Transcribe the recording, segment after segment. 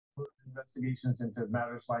investigations into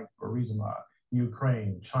matters like, for a reason,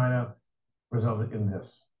 Ukraine, China resulted in this.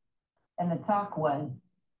 And the talk was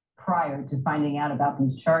prior to finding out about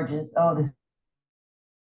these charges. Oh, this.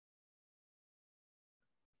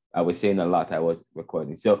 I was saying a lot. I was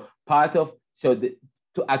recording. So part of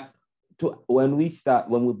when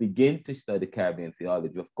we begin to study Caribbean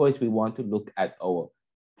theology, of course, we want to look at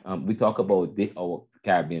we talk about our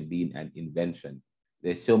Caribbean being an invention.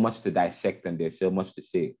 There's so much to dissect and there's so much to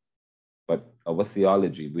say. But our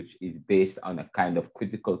theology, which is based on a kind of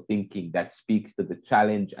critical thinking that speaks to the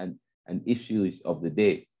challenge and issues of the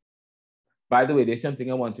day. By the way, there's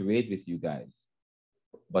something I want to raise with you guys,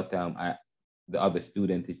 but the other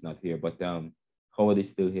student is not here, but Howard is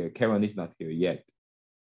still here. Karen is not here yet.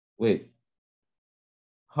 Wait,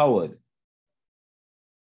 Howard.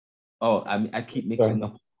 Oh, I keep mixing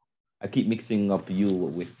up. I keep mixing up you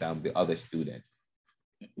with the other student.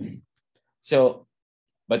 So,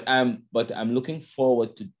 but I'm looking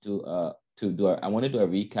forward to do. I want to do a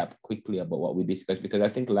recap quickly about what we discussed because I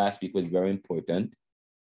think last week was very important.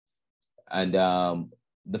 And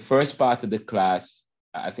the first part of the class,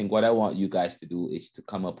 I think what I want you guys to do is to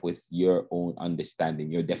come up with your own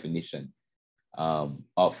understanding, your definition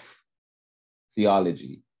of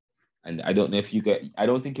theology. And I don't know if I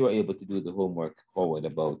don't think you were able to do the homework forward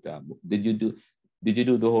about, did you do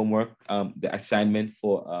the homework? The assignment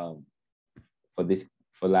for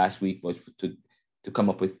last week was to come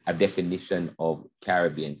up with a definition of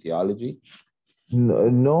Caribbean theology.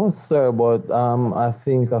 No, sir, but I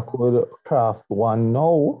think I could craft one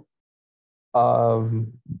now. I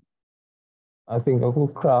think I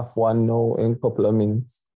could craft one now in a couple of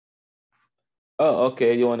minutes. Oh,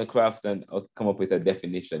 okay. You want to craft and come up with a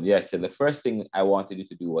definition. Yes. So the first thing I wanted you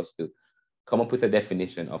to do was to come up with a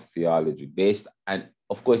definition of theology based on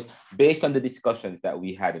the discussions that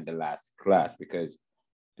we had in the last class, because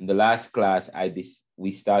in the last class,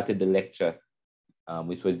 we started the lecture,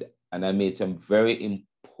 and I made some very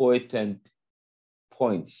important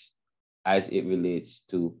points as it relates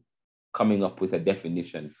to coming up with a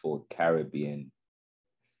definition for Caribbean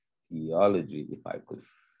theology, if I could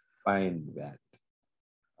find that.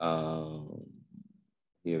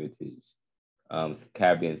 Here it is.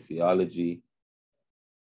 Caribbean theology.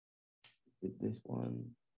 Is it this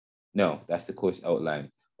one? No, that's the course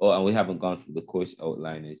outline. Oh, and we haven't gone through the course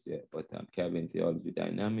outliners yet, but Caribbean theology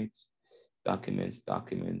dynamics, documents,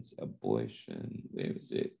 abortion. Where is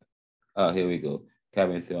it? Oh, here we go.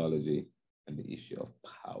 Caribbean theology and the issue of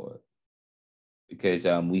power. Because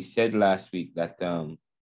we said last week that some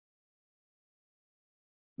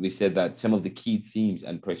of the key themes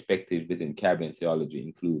and perspectives within Caribbean theology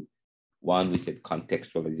include, one, we said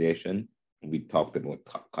contextualization, and we talked about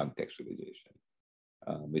contextualization,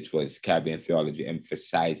 which was Caribbean theology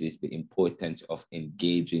emphasizes the importance of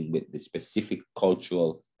engaging with the specific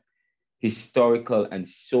cultural, historical, and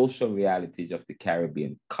social realities of the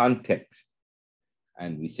Caribbean context.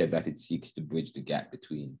 And we said that it seeks to bridge the gap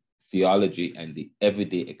between theology and the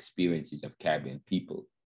everyday experiences of Caribbean people.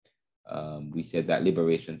 We said that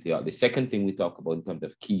liberation theology. The second thing we talked about in terms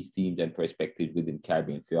of key themes and perspectives within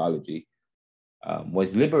Caribbean theology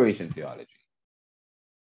was liberation theology,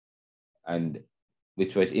 and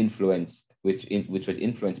which was influenced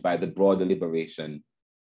by the broader liberation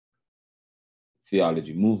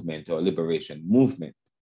theology movement or liberation movement.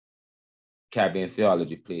 Caribbean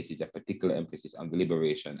theology places a particular emphasis on the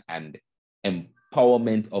liberation and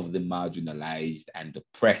empowerment of the marginalized and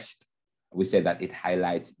oppressed. We said that it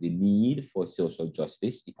highlights the need for social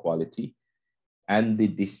justice, equality, and the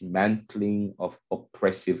dismantling of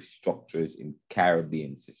oppressive structures in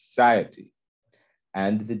Caribbean society.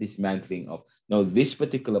 And the dismantling of, now this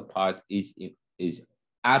particular part is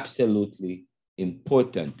absolutely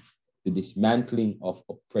important, the dismantling of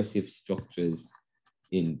oppressive structures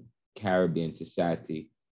in Caribbean society,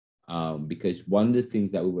 because one of the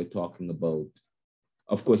things that we were talking about,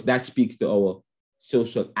 of course, that speaks to our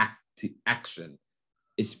social action.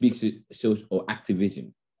 It speaks to social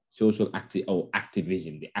activism,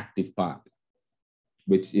 activism, the active part,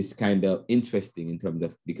 which is kind of interesting in terms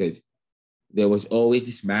of, because there was always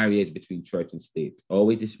this marriage between church and state,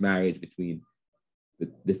 always this marriage between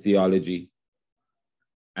the theology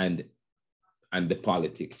and the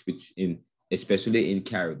politics, which especially in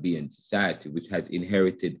Caribbean society, which has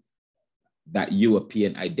inherited that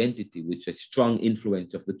European identity, which is a strong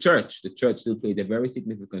influence of the church. The church still plays a very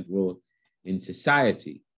significant role in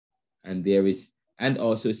society. And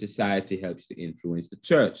also society helps to influence the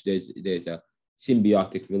church. There's a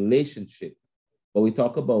symbiotic relationship. But we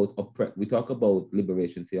talk about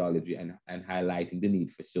liberation theology and highlighting the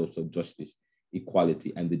need for social justice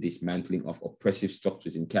equality and the dismantling of oppressive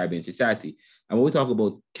structures in Caribbean society. And when we talk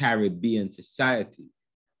about Caribbean society,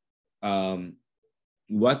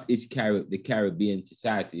 what is the Caribbean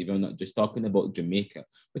society? If we're not just talking about Jamaica,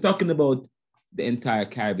 we're talking about the entire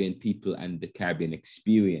Caribbean people and the Caribbean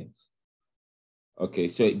experience. Okay,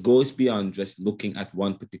 so it goes beyond just looking at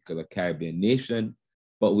one particular Caribbean nation,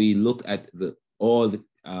 but we look at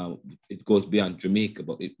it goes beyond Jamaica,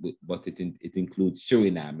 but it includes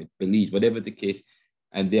Suriname, Belize, whatever the case.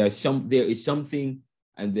 And there is something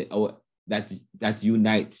that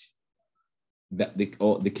unites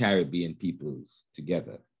the Caribbean peoples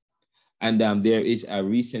together. And there is a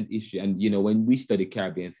recent issue, and when we study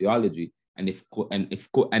Caribbean theology, and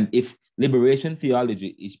if liberation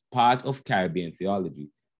theology is part of Caribbean theology,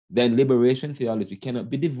 then liberation theology cannot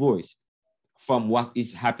be divorced from what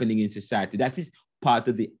is happening in society. That is part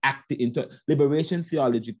of the liberation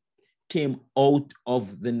theology came out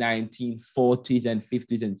of the 1940s and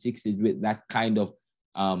 50s and 60s with that kind of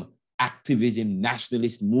activism,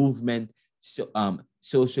 nationalist movement,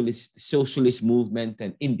 socialist movement,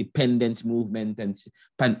 and independence movement, and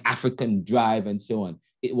Pan-African drive, and so on.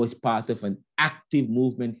 It was part of an active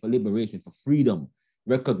movement for liberation, for freedom,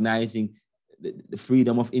 recognizing the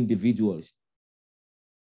freedom of individuals.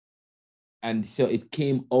 And so it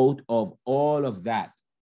came out of all of that.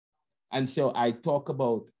 And so I talk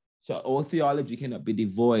about, so our theology cannot be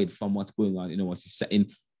devoid from what's going on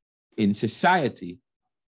in society.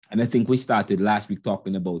 And I think we started last week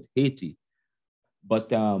talking about Haiti.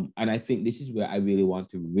 But, and I think this is where I really want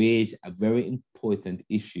to raise a very important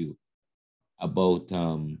issue about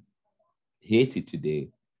Haiti today.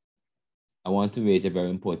 I want to raise a very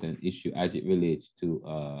important issue as it relates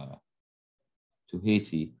to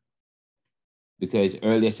Haiti, because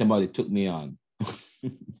earlier somebody took me on.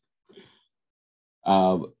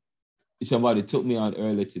 Somebody took me on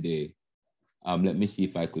earlier today. Let me see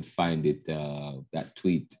if I could find it, that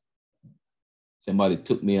tweet. Somebody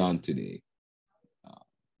took me on today.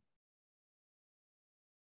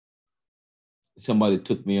 Somebody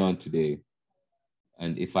took me on today.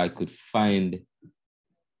 And if I could find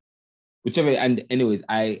whichever, and anyways,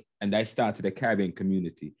 I started a Caribbean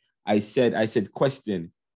community. I said,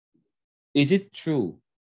 question, is it true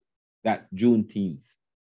that Juneteenth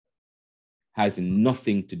has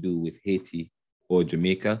nothing to do with Haiti or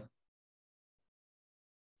Jamaica?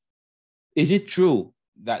 Is it true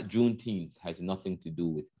that Juneteenth has nothing to do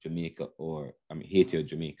with Jamaica Haiti or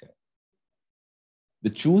Jamaica? The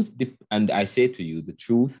truth, and I say to you, the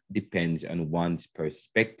truth depends on one's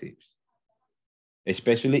perspectives,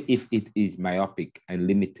 especially if it is myopic and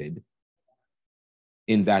limited,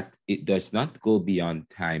 in that it does not go beyond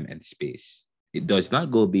time and space. It does not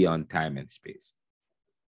go beyond time and space.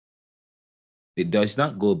 It does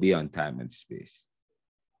not go beyond time and space.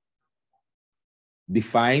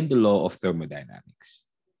 Define the law of thermodynamics.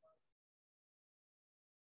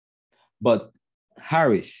 But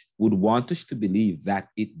Harris would want us to believe that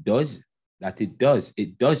it doesn't. That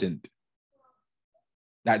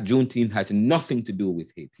Juneteenth has nothing to do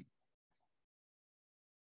with Haiti.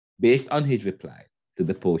 Based on his reply to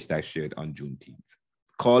the post I shared on Juneteenth,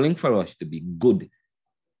 calling for us to be good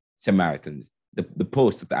Samaritans. The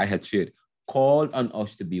post that I had shared called on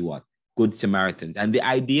us to be what? Good Samaritans. And the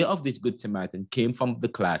idea of this good Samaritan came from the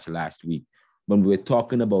class last week when we were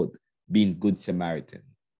talking about being good Samaritans.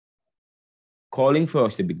 Calling for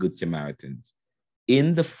us to be good Samaritans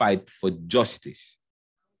in the fight for justice.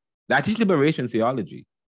 That is liberation theology.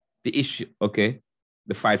 The issue, okay?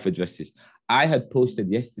 The fight for justice. I had posted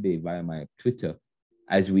yesterday via my Twitter,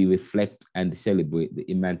 as we reflect and celebrate the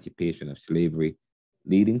emancipation of slavery,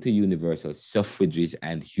 leading to universal suffrages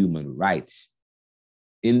and human rights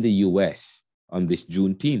in the US on this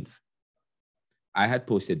Juneteenth. I had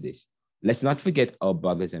posted this. Let's not forget our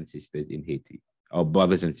brothers and sisters in Haiti. Our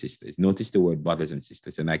brothers and sisters. Notice the word brothers and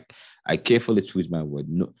sisters, and I carefully choose my word.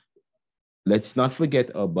 No, let's not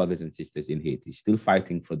forget our brothers and sisters in Haiti, still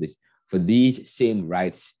fighting for these same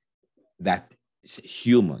rights that is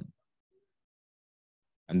human.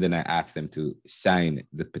 And then I asked them to sign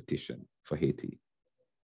the petition for Haiti.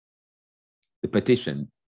 The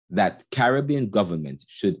petition that Caribbean governments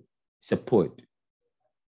should support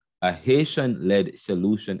a Haitian-led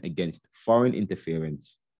solution against foreign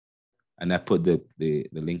interference. And I put the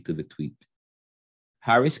link to the tweet.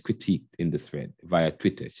 Harris critiqued in the thread via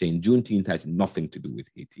Twitter, saying Juneteenth has nothing to do with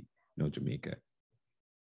Haiti, no Jamaica.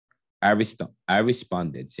 I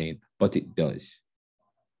responded saying, but it does.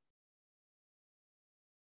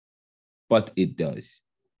 But it does.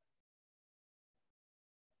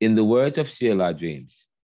 In the words of C.L.R. James,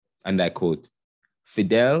 and I quote,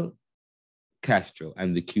 Fidel Castro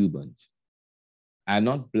and the Cubans are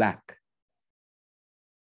not Black,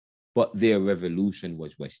 but their revolution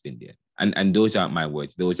was West Indian. And those aren't my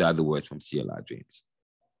words. Those are the words from C.L.R. James.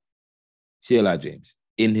 C.L.R. James,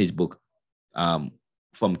 in his book, from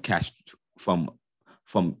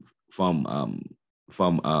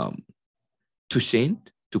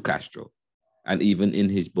Toussaint to Castro, and even in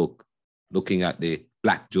his book, looking at the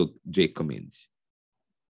Black Jake Cummings,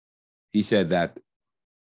 he said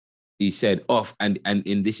of, and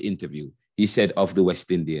in this interview, he said of the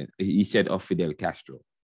West Indian, he said of Fidel Castro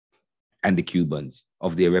and the Cubans,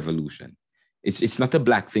 of their revolution. It's not a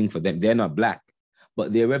Black thing for them. They're not Black,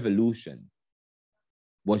 but their revolution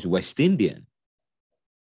was West Indian.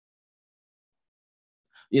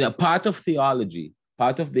 You know, part of theology,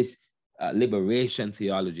 part of this liberation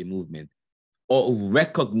theology movement, or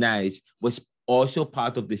recognized, was also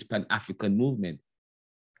part of this Pan-African movement.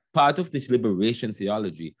 Part of this liberation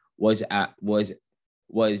theology was a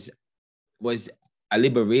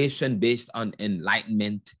liberation based on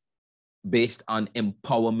enlightenment, based on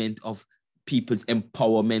empowerment of people's,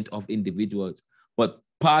 empowerment of individuals. But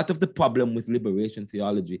part of the problem with liberation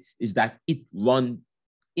theology is that it runs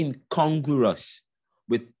incongruous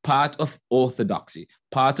with part of orthodoxy,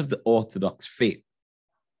 part of the Orthodox faith.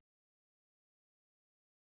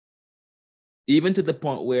 Even to the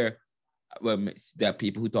point where there are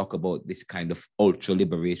people who talk about this kind of ultra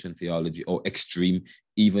liberation theology, or extreme,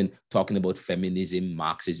 even talking about feminism,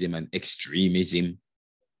 Marxism, and extremism.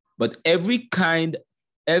 But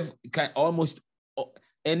almost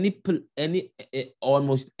any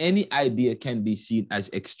idea can be seen as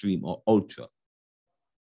extreme or ultra.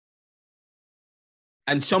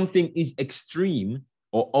 And something is extreme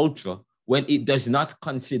or ultra when it does not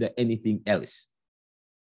consider anything else.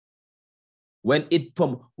 When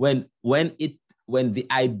the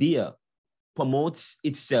idea promotes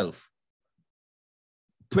itself,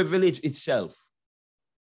 privilege itself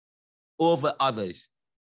over others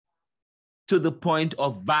to the point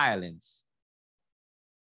of violence,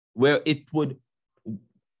 where it would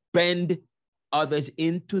bend others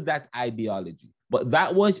into that ideology. But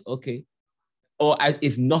that was okay. Or as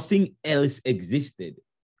if nothing else existed,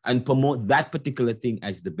 and promote that particular thing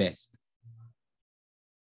as the best.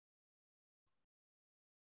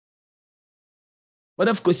 But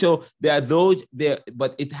of course, so there are those there,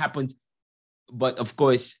 but it happens. But of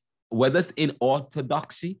course, whether in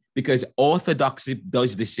orthodoxy, because orthodoxy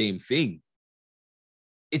does the same thing.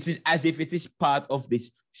 It is as if it is part of this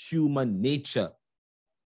human nature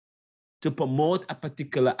to promote a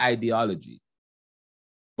particular ideology.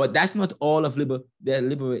 But that's not all of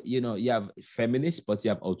you know, you have feminists, but you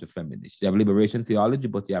have ultra-feminists. You have liberation theology,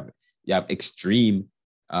 but you have extreme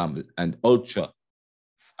and ultra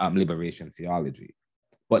liberation theology.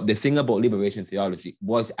 But the thing about liberation theology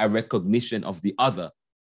was a recognition of the other.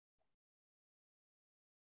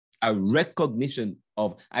 A recognition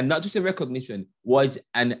of, and not just a recognition, was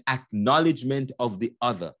an acknowledgement of the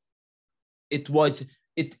other. It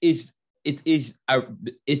is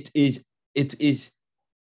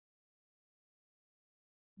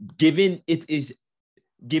giving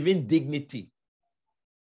dignity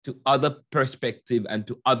to other perspective and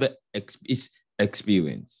to other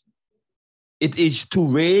experience. It is to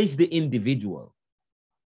raise the individual.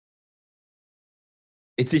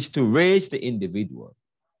 It is to raise the individual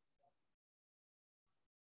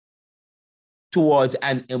towards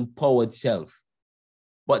an empowered self,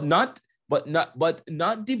 but not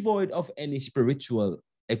devoid of any spiritual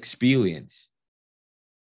experience,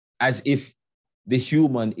 as if the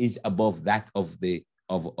human is above that of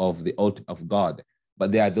God.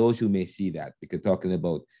 But there are those who may see that, because talking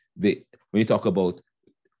about when you talk about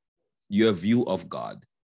your view of God,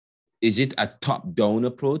 is it a top-down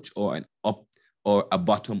approach or an up or a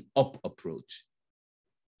bottom-up approach?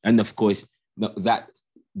 And of course, that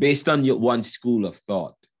based on your one school of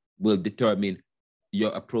thought will determine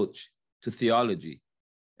your approach to theology,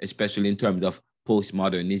 especially in terms of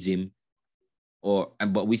postmodernism.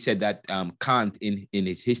 But we said that Kant in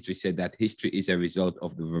his history said that history is a result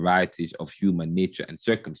of the varieties of human nature and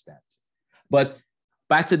circumstance. But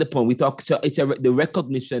back to the point, we talk, so it's the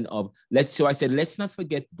recognition of, so I said, let's not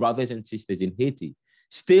forget brothers and sisters in Haiti,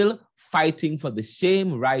 still fighting for the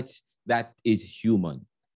same rights that is human.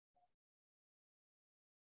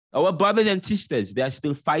 Our brothers and sisters, they are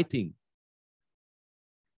still fighting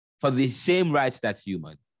for the same rights that's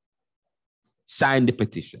human. Sign the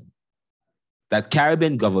petition that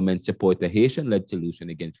Caribbean government support a Haitian-led solution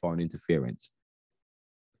against foreign interference.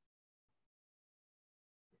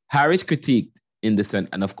 Harris critiqued in the Sun,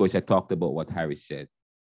 and of course I talked about what Harris said.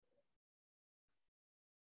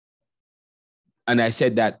 And I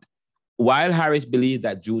said that while Harris believed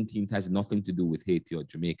that Juneteenth has nothing to do with Haiti or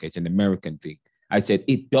Jamaica, it's an American thing, I said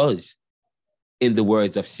it does, in the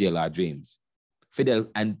words of C.L.R. James. Fidel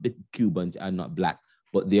and the Cubans are not black,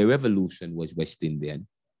 but their revolution was West Indian.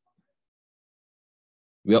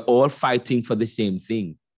 We are all fighting for the same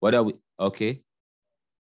thing. What are we? Okay.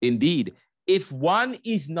 Indeed, if one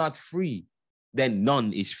is not free, then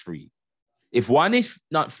none is free. If one is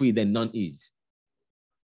not free, then none is.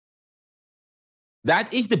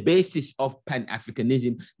 That is the basis of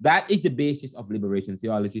Pan-Africanism. That is the basis of liberation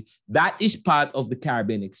theology. That is part of the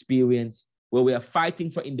Caribbean experience, where we are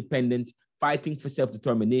fighting for independence, fighting for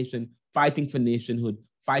self-determination, fighting for nationhood,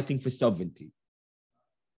 fighting for sovereignty.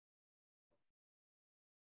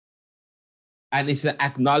 And it's an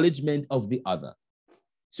acknowledgement of the other.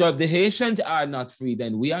 So if the Haitians are not free,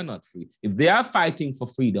 then we are not free. If they are fighting for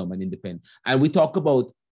freedom and independence, and we talk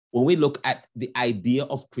about, when we look at the idea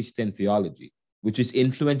of Christian theology, which is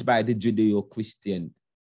influenced by the Judeo-Christian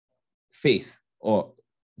faith or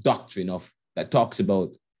doctrine that talks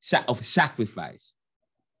about sacrifice.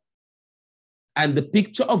 And the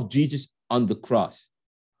picture of Jesus on the cross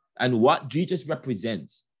and what Jesus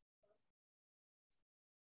represents.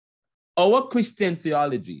 Our Christian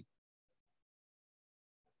theology,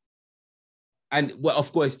 and well,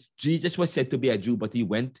 of course, Jesus was said to be a Jew, but he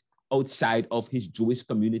went outside of his Jewish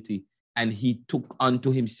community and he took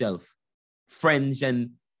unto himself friends and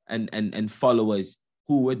followers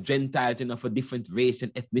who were Gentiles and of a different race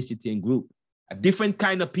and ethnicity and group, a different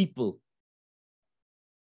kind of people,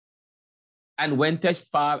 and went as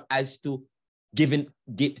far as to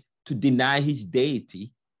deny his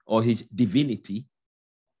deity or his divinity.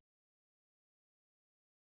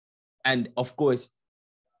 And of course,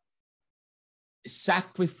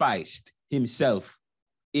 sacrificed himself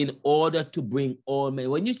in order to bring all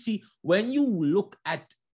men. Read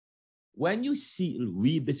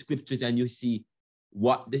the scriptures and you see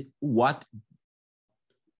what the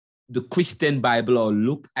Christian Bible, or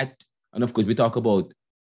look at, and of course we talk about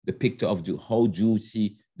the picture of how Jews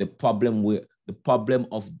see the problem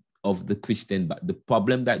of the Christian, but the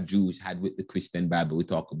problem that Jews had with the Christian Bible, we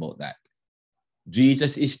talk about that.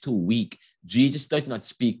 Jesus is too weak. Jesus does not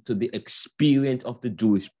speak to the experience of the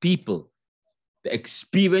Jewish people. The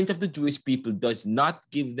experience of the Jewish people does not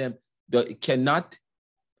give them, cannot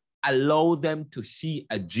allow them to see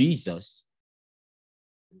a Jesus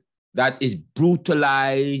that is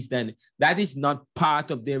brutalized, and that is not part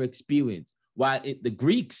of their experience. While the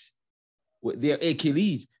Greeks, with their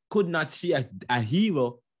Achilles, could not see a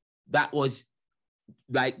hero that was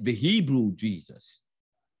like the Hebrew Jesus.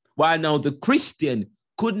 While now the Christian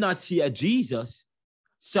could not see a Jesus,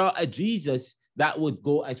 saw a Jesus that would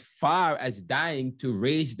go as far as dying to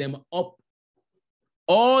raise them up.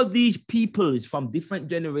 All these peoples from different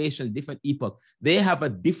generations, different epochs, they have a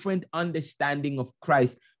different understanding of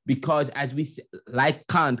Christ, because as we, like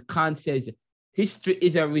Kant says, history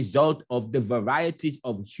is a result of the varieties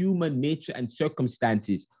of human nature and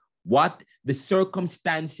circumstances. What the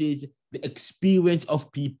circumstances, the experience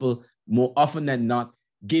of people, more often than not,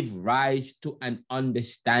 give rise to an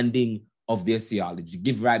understanding of their theology.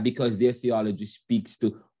 Give rise because their theology speaks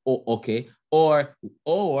to, or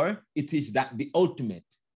it is that the ultimate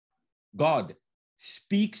God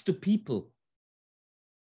speaks to people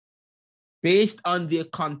based on their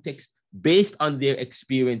context, based on their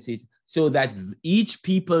experiences, so that each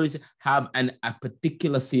peoples have a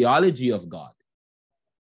particular theology of God,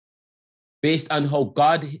 based on how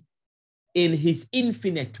God, in his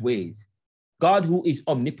infinite ways, God who is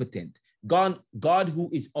omnipotent, God who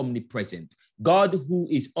is omnipresent, God who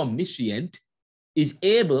is omniscient, is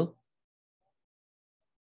able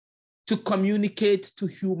to communicate to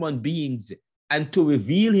human beings and to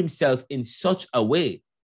reveal himself in such a way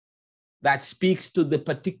that speaks to the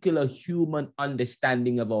particular human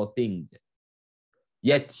understanding of all things.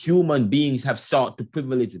 Yet human beings have sought to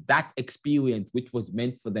privilege that experience which was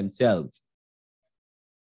meant for themselves.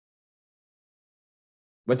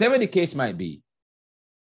 Whatever the case might be,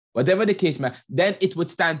 then it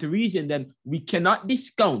would stand to reason, then we cannot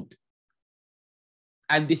discount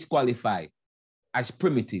and disqualify as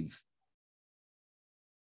primitive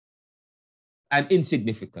and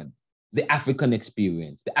insignificant the African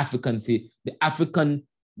experience, the African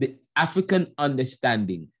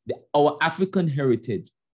understanding, our African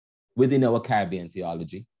heritage within our Caribbean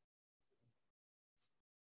theology.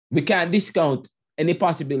 We can't discount any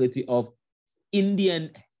possibility of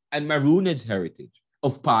Indian and Marooned heritage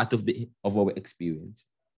of part of our experience.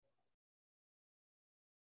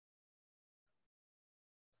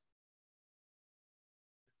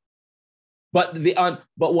 But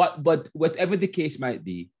whatever the case might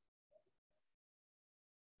be,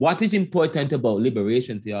 what is important about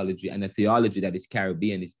liberation theology and a theology that is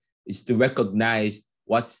Caribbean is to recognize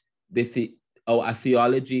what's a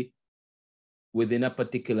theology within a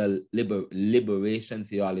particular liberation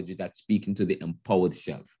theology that's speaking to the empowered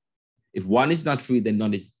self. If one is not free, then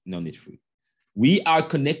none is free. We are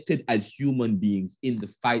connected as human beings in the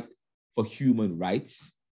fight for human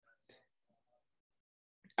rights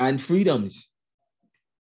and freedoms.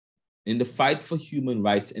 In the fight for human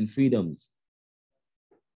rights and freedoms.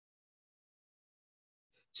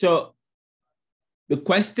 So the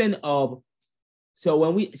question is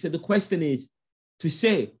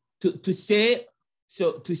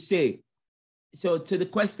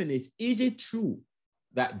it true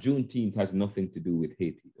that Juneteenth has nothing to do with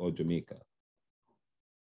Haiti or Jamaica?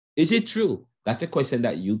 Is it true? That's a question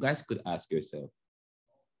that you guys could ask yourself.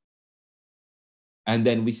 And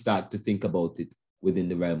then we start to think about it within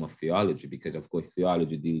the realm of theology, because of course,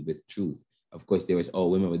 theology deals with truth. Of course, there was,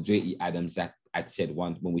 remember J.E. Adams that had said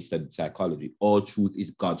once when we studied psychology, all truth is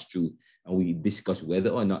God's truth. And we discussed whether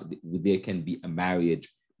or not there can be a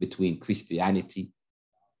marriage between Christianity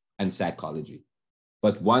and psychology.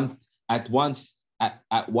 But at one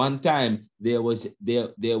time, there was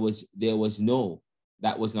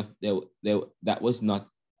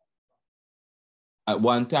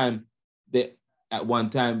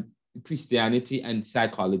Christianity and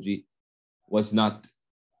psychology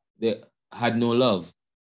had no love.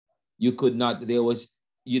 You could not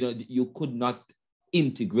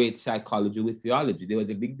integrate psychology with theology. There was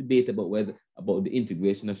a big debate about the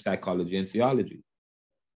integration of psychology and theology.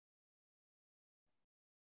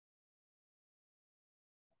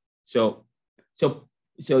 So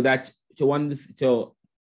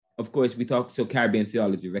of course we talk. So Caribbean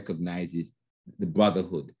theology recognizes the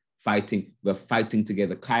brotherhood, fighting. We're fighting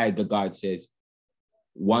together. Kierkegaard says,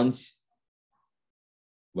 once.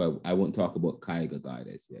 Well, I won't talk about Kierkegaard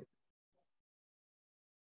as yet.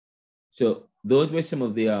 So those were some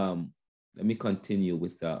of the. Let me continue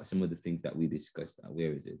with some of the things that we discussed.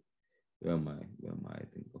 Where is it? Where am I? I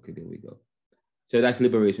think. Okay, there we go. So that's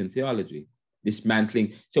liberation theology,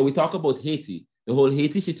 dismantling. So we talk about Haiti. The whole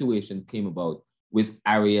Haiti situation came about with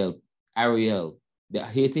Ariel.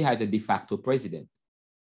 Haiti has a de facto president.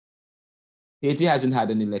 Haiti hasn't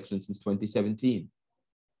had an election since 2017.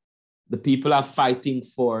 The people are fighting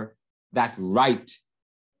for that right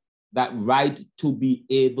to be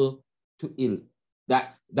able to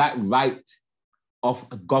that right of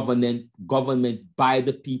a government by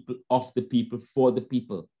the people, of the people, for the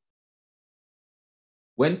people.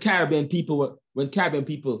 When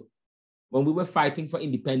we were fighting for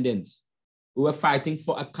independence, we were fighting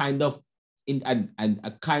for a kind of nation,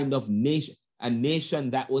 a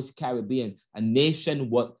nation that was Caribbean, a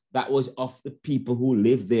nation that was of the people who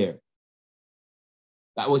lived there,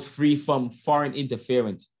 that was free from foreign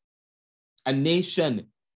interference, a nation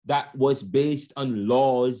that was based on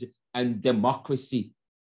laws and democracy,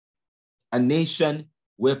 a nation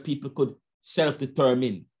where people could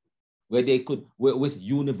self-determine, where they could, with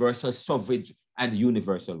universal suffrage and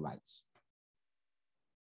universal rights.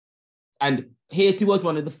 And Haiti was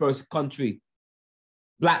one of the first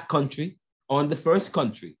Black country, on the first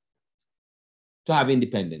country to have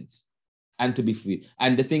independence and to be free.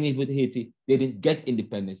 And the thing is with Haiti, they didn't get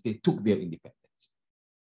independence, they took their independence.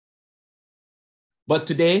 But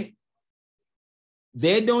today,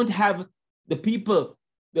 they don't have the people,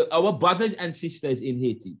 our brothers and sisters in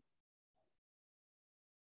Haiti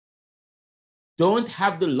don't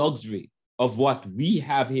have the luxury of what we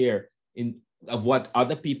have here, of what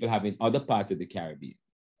other people have in other parts of the Caribbean.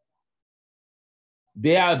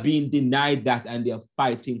 They are being denied that, and they are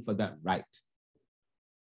fighting for that right.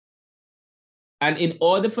 And in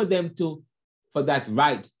order for that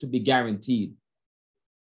right to be guaranteed,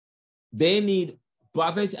 they need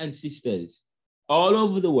brothers and sisters all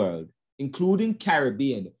over the world, including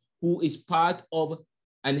Caribbean, who is part of,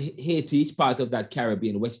 and Haiti is part of that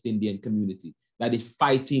Caribbean West Indian community that is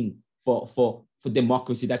fighting for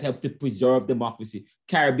democracy, that help to preserve democracy.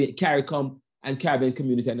 CARICOM and Caribbean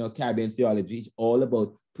community and our Caribbean theology is all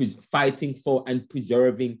about fighting for and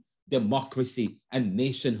preserving democracy and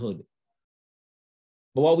nationhood.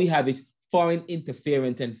 But what we have is foreign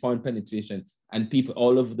interference and foreign penetration, and people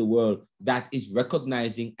all over the world that is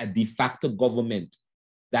recognizing a de facto government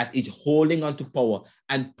that is holding on to power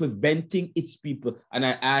and preventing its people. And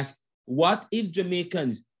I ask, what if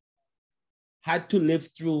Jamaicans had to live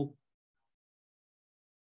through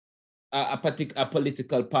a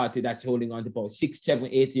political party that's holding on to power 6, 7,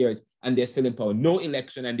 8 years, and they're still in power, no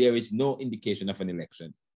election, and there is no indication of an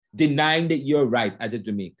election, denying that you're right as a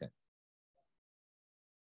Jamaican?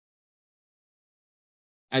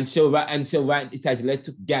 And so it has led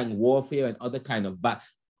to gang warfare and other kind of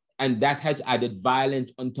and that has added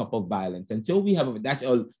violence on top of violence. And so we have, that's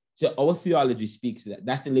all. So our theology speaks to that.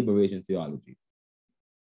 That's the liberation theology.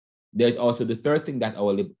 There's also the third thing that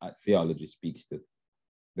our theology speaks to.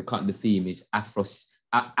 The theme is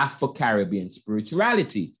Afro-Caribbean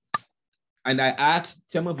spirituality. And I asked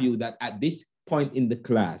some of you that at this point in the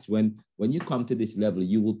class, when you come to this level,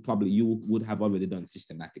 you would have already done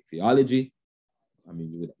systematic theology. I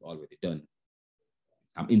mean, you would have already done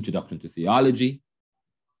introduction to theology,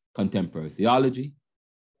 contemporary theology,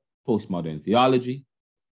 postmodern theology,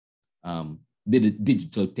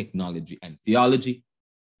 digital technology and theology.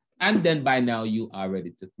 And then by now you are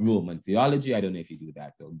ready to Roman theology. I don't know if you do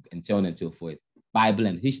that, and so on and so forth. Bible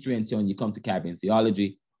and history and so on. You come to Caribbean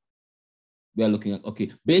theology. We are looking at,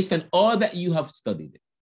 okay, based on all that you have studied,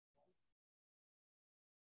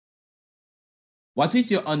 what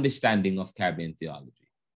is your understanding of Caribbean theology?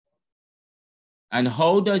 And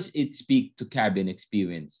how does it speak to Caribbean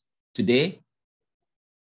experience today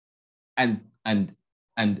and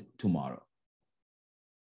tomorrow?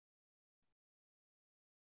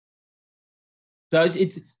 Does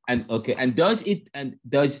it, and okay, and does it, and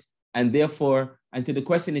does, and therefore, and so the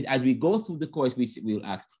question is, as we go through the course, we'll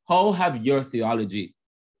ask, how have your theology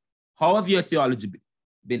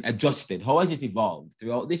been adjusted? How has it evolved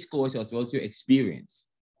throughout this course or throughout your experience?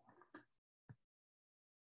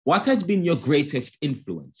 What has been your greatest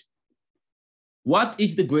influence? What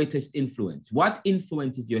is the greatest influence? What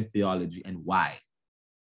influences your theology and why?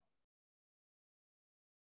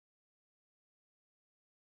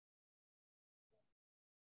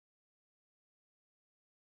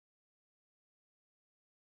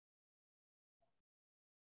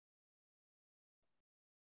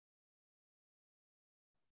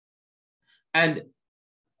 And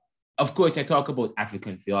of course, I talk about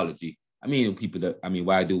African theology. I mean,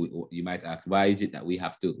 you might ask, why is it that we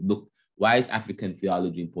have to look, why is African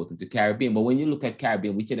theology important to Caribbean? But when you look at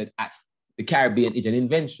Caribbean, we say that the Caribbean is an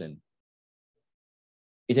invention.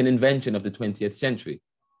 It's an invention of the 20th century.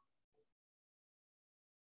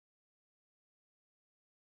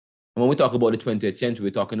 And when we talk about the 20th century,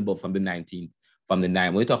 we're talking about when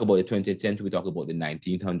we talk about the 20th century, we talk about the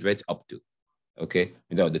 1900s up to, okay?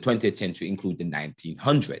 The 20th century includes the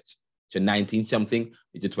 1900s. So 19 something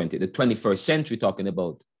is the 20th. The 21st century talking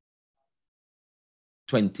about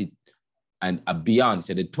 20 and beyond.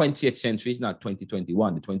 So the 20th century is not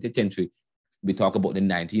 2021. The 20th century, we talk about the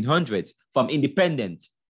 1900s, from independence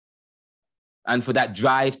and for that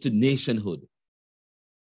drive to nationhood.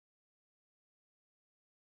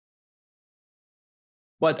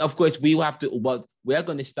 But of course, we are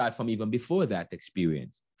going to start from even before that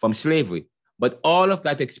experience, from slavery. But all of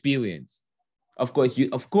that experience, of course,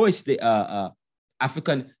 the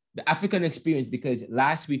African experience, because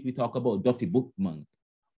last week we talked about Dottie Bookman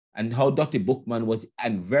and how Dottie Bookman was a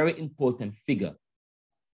very important figure.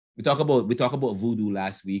 We talk about voodoo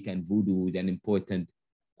last week, and voodoo is an important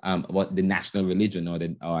what the national religion or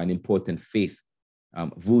an important faith.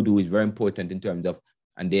 Voodoo is very important in terms of,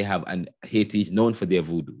 and Haiti is known for their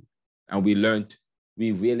voodoo. And we learned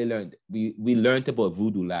about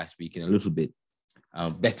voodoo last week in a little bit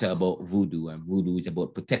better about voodoo, and voodoo is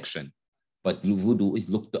about protection. But voodoo is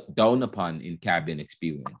looked down upon in Caribbean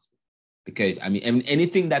experience, because I mean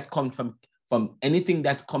anything that comes from anything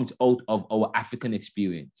that comes out of our African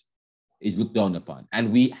experience is looked down upon,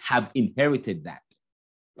 and we have inherited that.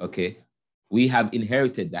 Okay, we have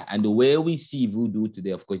inherited that, and the way we see voodoo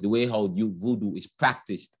today, of course, the way how voodoo is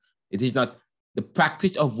practiced, it is not the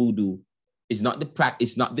practice of voodoo. It's not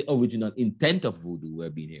the original intent of voodoo we're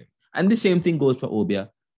being here. And the same thing goes for Obia.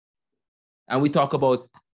 And we talk about,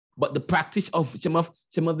 but the practice of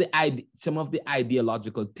some of the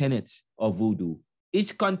ideological tenets of voodoo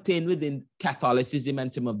is contained within Catholicism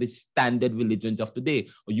and some of the standard religions of today,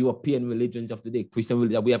 or European religions of today, Christian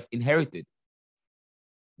religion that we have inherited.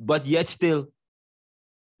 But yet still,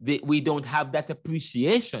 we don't have that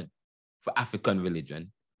appreciation for African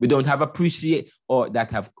religion. We don't have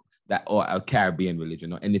or a Caribbean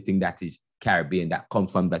religion or anything that is Caribbean that comes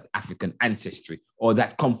from that African ancestry or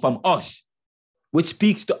that come from us, which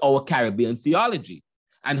speaks to our Caribbean theology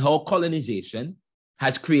and how colonization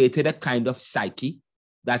has created a kind of psyche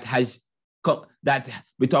that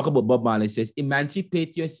we talk about. Bob Marley says,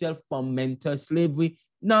 emancipate yourself from mental slavery.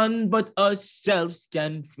 None but ourselves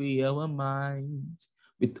can free our minds.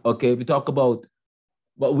 We talk about,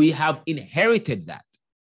 but we have inherited that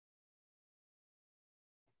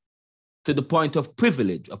to the point of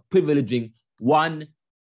privilege, of privileging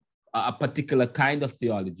a particular kind of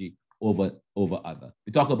theology over other.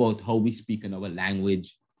 We talk about how we speak in our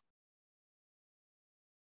language.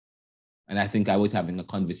 And I think I was having a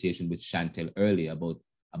conversation with Chantel earlier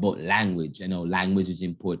about language. You know, language is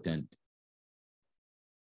important.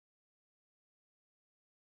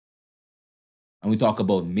 And we talk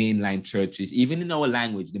about mainline churches, even in our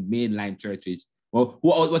language, the mainline churches. Well,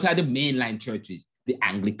 what are the mainline churches? The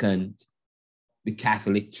Anglican, the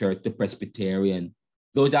Catholic Church, the Presbyterian.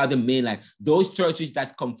 Those are the mainline. Those churches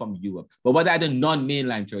that come from Europe. But what are the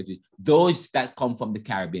non-mainline churches? Those that come from the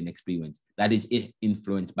Caribbean experience, that is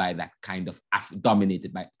influenced by that kind of,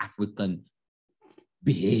 dominated by African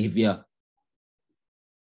behavior.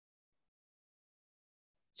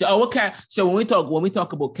 So when we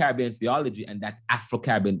talk about Caribbean theology and that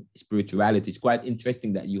Afro-Caribbean spirituality, it's quite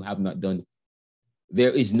interesting that you have not done.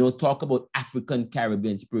 There is no talk about African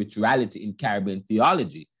Caribbean spirituality in Caribbean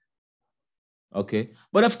theology. Okay,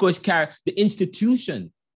 but of course, the institution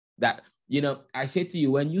that, you know, I say to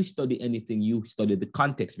you, when you study anything, you study the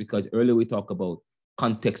context, because earlier we talk about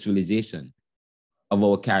contextualization of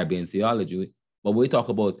our Caribbean theology, but we talk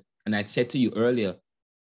about, and I said to you earlier,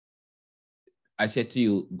 I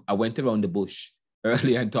went around the bush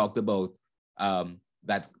earlier and talked about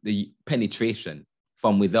that the penetration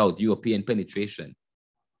from without, European penetration,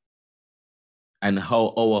 and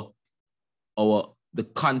how the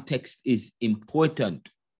context is important,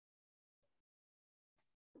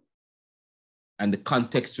 and the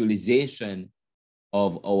contextualization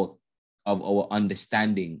of our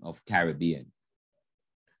understanding of Caribbean.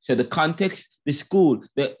 So the context, the school,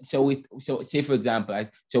 so say for example, I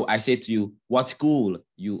say to you, what school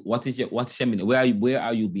what seminar, where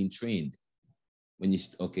are you being trained? When you,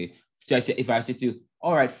 okay. So if I say to you,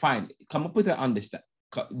 all right, fine, come up with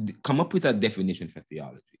a definition for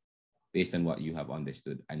theology based on what you have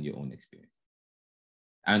understood and your own experience.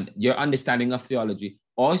 And your understanding of theology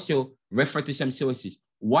also refer to some sources.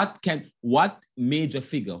 What major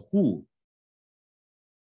figure,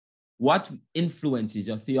 what influences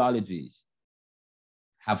or theologies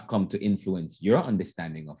have come to influence your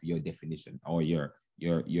understanding of your definition or your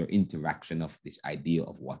interaction of this idea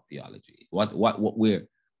of what theology is? What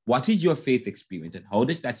is your faith experience, and how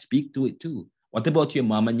does that speak to it too? What about your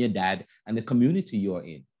mom and your dad and the community you're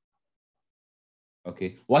in?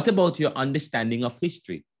 Okay, what about your understanding of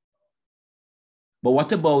history? But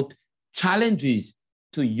what about challenges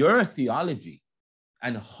to your theology,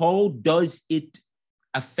 and how does it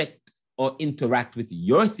affect or interact with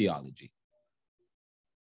your theology?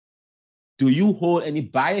 Do you hold any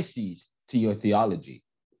biases to your theology?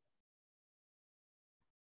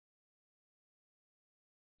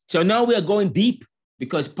 So now we are going deep,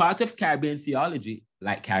 because part of Caribbean theology,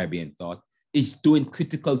 like Caribbean thought, is doing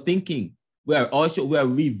critical thinking. We're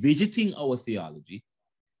revisiting our theology,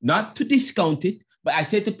 not to discount it, but I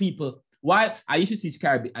said to people, why I used to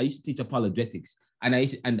teach apologetics, and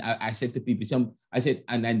I said to people,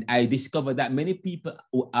 and I discovered that many people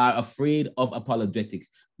are afraid of apologetics.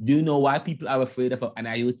 Do you know why people are afraid of? And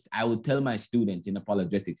I would tell my students in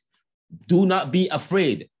apologetics, do not be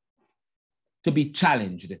afraid to be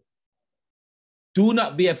challenged. Do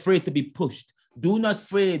not be afraid to be pushed. Do not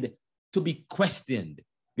afraid to be questioned.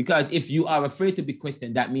 Because if you are afraid to be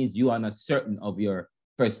questioned, that means you are not certain of your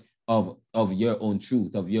of your own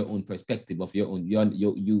truth, of your own perspective, of your own,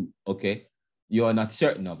 okay? You are not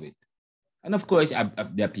certain of it. And of course,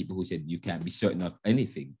 there are people who said you can't be certain of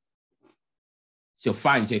anything. So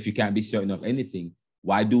fine, so if you can't be certain of anything,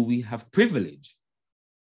 why do we have privilege?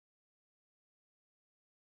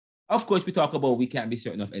 Of course, we talk about we can't be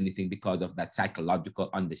certain of anything because of that psychological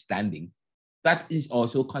understanding that is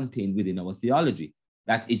also contained within our theology.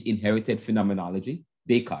 That is inherited phenomenology,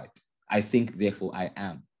 Descartes. I think, therefore I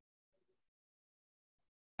am.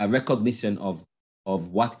 A recognition of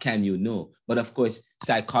what can you know. But of course,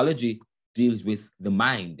 psychology deals with the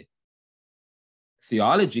mind.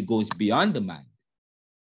 Theology goes beyond the mind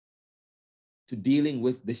to dealing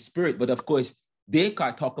with the spirit. But of course,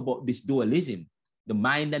 Descartes talked about this dualism, the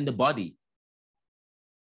mind and the body.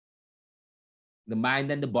 The mind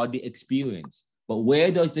and the body experience. But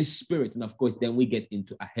where does the spirit, and of course, then we get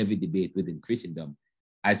into a heavy debate within Christendom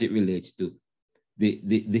as it relates to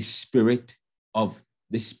the spirit of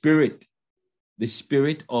the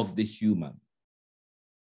human,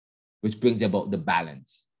 which brings about the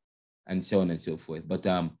balance and so on and so forth. But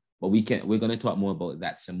we're going to talk more about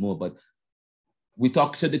that some more. But we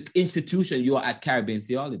talk, so the institution, you are at Caribbean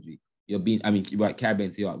Theology. You're at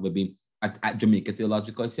Caribbean Theology. We're being at Jamaica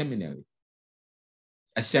Theological Seminary.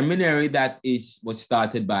 A seminary that was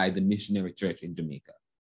started by the missionary church in Jamaica.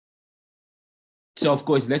 So of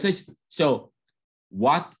course, so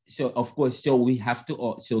we have to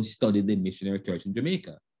also study the missionary church in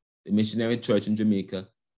Jamaica. The missionary church in Jamaica,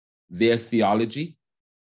 their theology,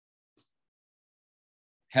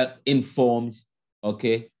 help informs,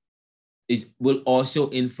 okay, will also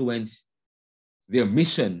influence their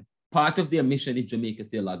mission. Part of their mission is Jamaica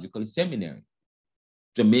Theological Seminary.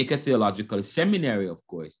 Jamaica Theological Seminary, of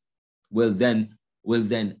course, will then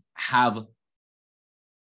have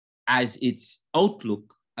as its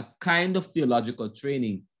outlook a kind of theological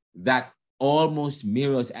training that almost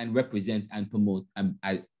mirrors and represents and promotes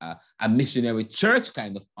a missionary church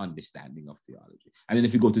kind of understanding of theology. And then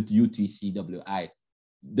if you go to UTCWI,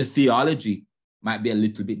 the theology might be a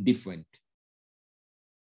little bit different.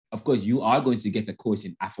 Of course, you are going to get a course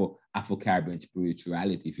in Afro-Caribbean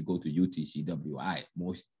spirituality if you go to UTCWI,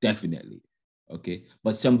 most definitely, okay?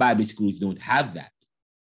 But some Bible schools don't have that.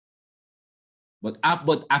 But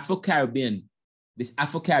Afro-Caribbean, this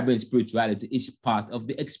Afro-Caribbean spirituality is part of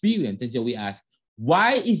the experience. And so we ask,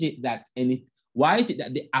 why is it that the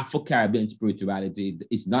Afro-Caribbean spirituality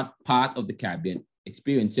is not part of the Caribbean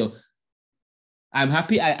experience? So I'm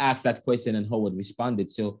happy I asked that question and Howard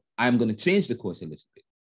responded. So I'm going to change the course a little bit.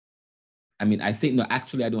 I mean, I think, no,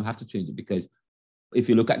 actually, I don't have to change it because if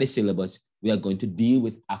you look at the syllabus, we are going to deal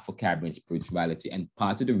with Afro-Caribbean spirituality. And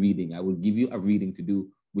part of the reading, I will give you a reading to do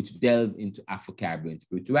which delve into Afro-Caribbean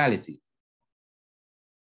spirituality.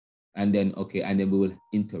 And then, okay, and then we will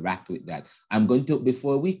interact with that. I'm going to,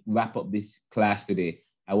 before we wrap up this class today,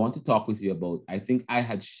 I want to talk with you about, I think I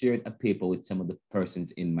had shared a paper with some of the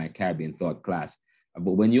persons in my Caribbean Thought class.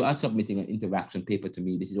 But when you are submitting an interaction paper to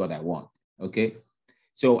me, this is what I want, okay?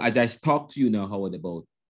 So as I talk to you now, Howard, about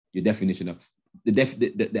your definition of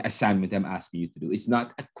the assignment I'm asking you to do, it's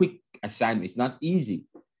not a quick assignment. It's not easy.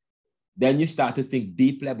 Then you start to think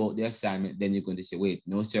deeply about the assignment. Then you're going to say, wait,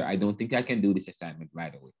 no, sir, I don't think I can do this assignment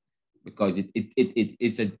right away. Because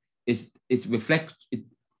it reflects,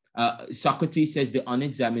 Socrates says the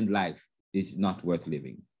unexamined life is not worth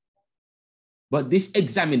living. But this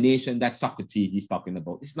examination that Socrates is talking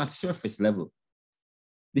about, it's not surface level.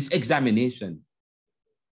 This examination,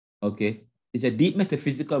 okay, is a deep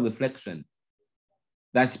metaphysical reflection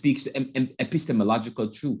that speaks to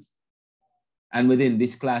epistemological truth. And within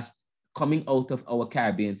this class, coming out of our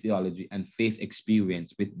Caribbean theology and faith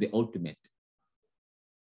experience with the ultimate.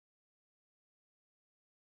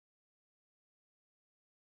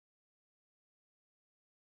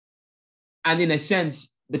 And in a sense,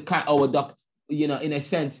 in a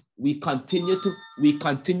sense, we continue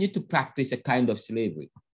to practice a kind of slavery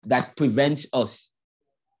that prevents us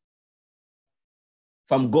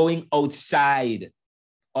from going outside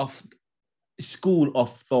of school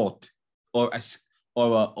of thought or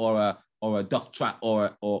a doctrine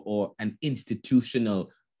or an institutional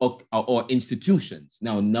or institutions.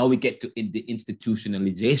 Now we get to the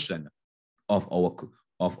institutionalization of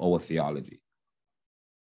our theology.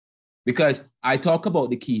 Because I talk about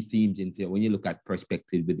the key themes in theology. When you look at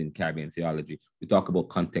perspective within Caribbean theology, we talk about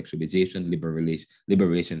contextualization,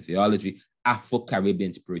 liberation theology,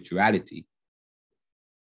 Afro-Caribbean spirituality.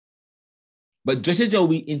 But just as though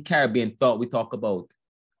we in Caribbean thought, we talk about,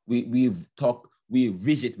 we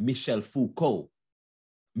visit Michel Foucault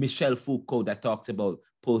that talks about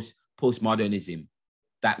postmodernism,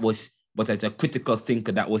 but as a critical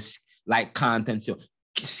thinker that was like Kant and so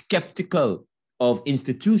skeptical of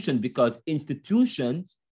institutions, because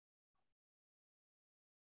institutions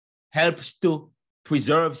helps to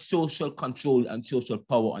preserve social control and social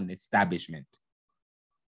power on establishment.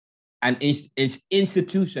 And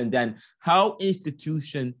institution, then how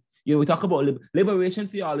institution, we talk about liberation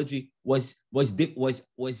theology was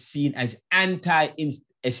seen as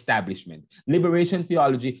anti-establishment. Liberation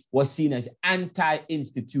theology was seen as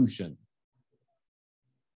anti-institution.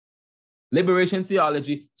 Liberation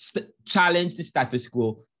theology challenged the status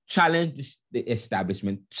quo, challenged the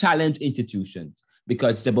establishment, challenged institutions,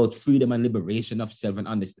 because it's about freedom and liberation of self and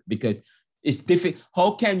understand. Because it's difficult.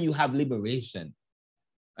 How can you have liberation?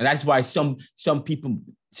 And that's why some people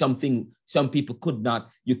could not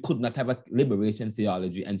have a liberation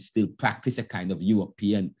theology and still practice a kind of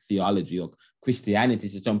European theology or Christianity.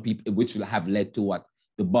 So some people, which will have led to what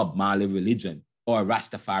the Bob Marley religion or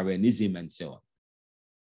Rastafarianism and so on.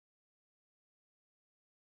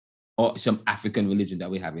 Or some African religion that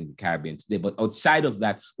we have in the Caribbean today. But outside of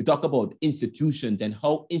that, we talk about institutions and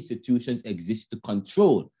how institutions exist to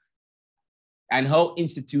control and how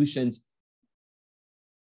institutions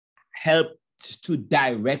help to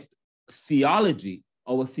direct theology,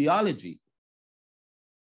 our theology.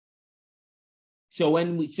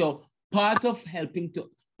 So part of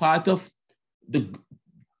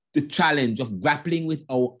the challenge of grappling with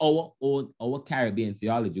our Caribbean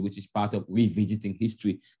theology, which is part of revisiting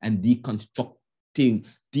history and deconstructing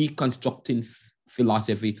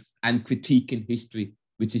philosophy and critiquing history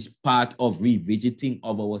which is part of revisiting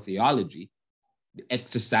of our theology, the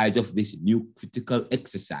exercise of this new critical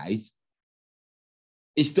exercise,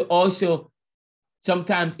 is to also,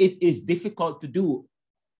 sometimes it is difficult to do.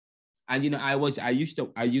 And, you know, I used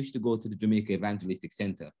to go to the Jamaica Evangelistic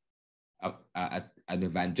Center, at an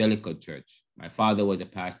evangelical church. My father was a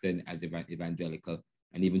pastor as evangelical,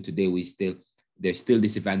 and even today there's still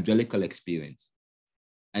this evangelical experience.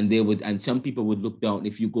 And some people would look down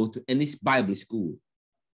if you go to any Bible school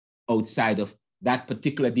outside of that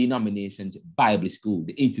particular denomination's Bible school,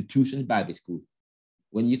 the institution's Bible school.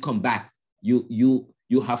 When you come back, you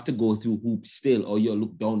have to go through hoops still, or you're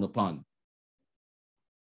looked down upon.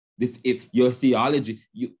 If your theology,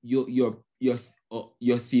 your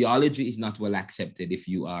theology is not well accepted if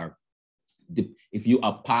you are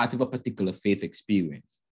part of a particular faith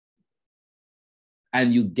experience,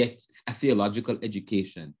 and you get a theological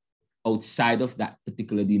education outside of that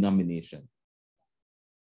particular denomination.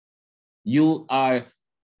 You're either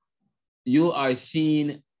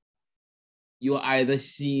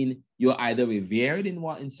revered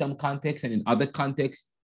in some contexts, and in other contexts,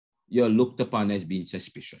 you're looked upon as being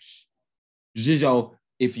suspicious. This is how,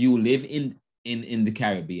 if you live in the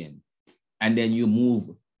Caribbean, and then you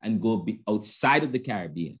move and go outside of the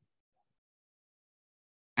Caribbean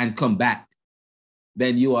and come back,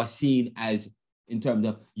 then you are seen as, in terms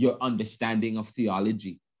of your understanding of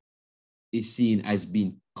theology, is seen as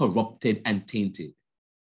being corrupted and tainted.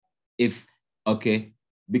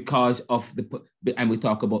 Because of and we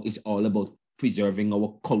talk about, it's all about preserving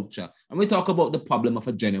our culture. And we talk about the problem of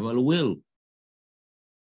a general will.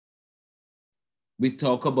 We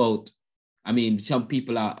talk about, I mean, some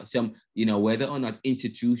people whether or not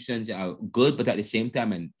institutions are good, but at the same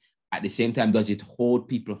time, does it hold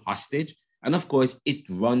people hostage? And of course, it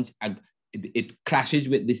clashes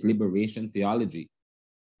with this liberation theology.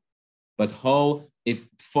 But how, if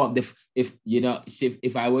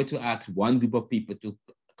I were to ask one group of people to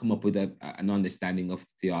come up with an understanding of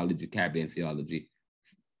theology, Caribbean theology,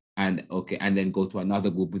 and then go to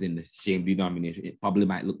another group within the same denomination, it probably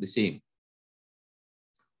might look the same.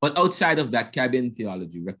 But outside of that, Caribbean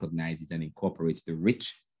theology recognizes and incorporates the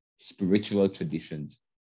rich spiritual traditions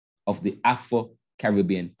of the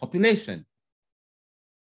Afro-Caribbean population,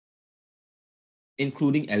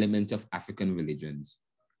 including elements of African religions,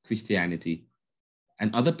 Christianity,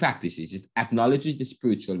 and other practices. It acknowledges the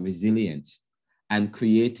spiritual resilience and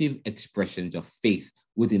creative expressions of faith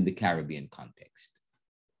within the Caribbean context.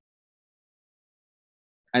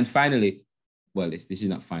 And finally, this is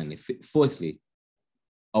not finally, fourthly,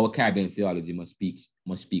 our Caribbean theology must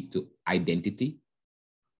speak to identity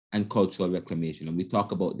and cultural reclamation. And we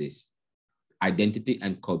talk about this, identity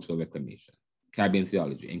and cultural reclamation. Caribbean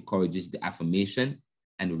theology encourages the affirmation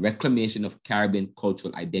and reclamation of Caribbean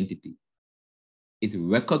cultural identity. It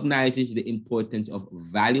recognizes the importance of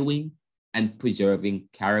valuing and preserving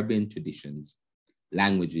Caribbean traditions,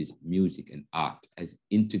 languages, music, and art as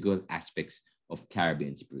integral aspects of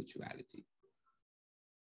Caribbean spirituality.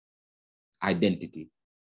 Identity.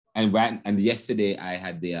 And yesterday I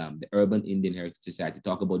had the Urban Indian Heritage Society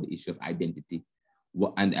talk about the issue of identity.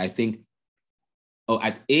 And I think,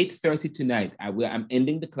 at 8:30 tonight, I'm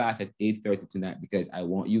ending the class at 8:30 tonight because I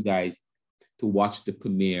want you guys to watch the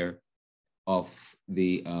premiere of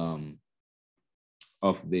the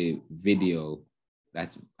video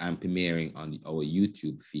that I'm premiering on our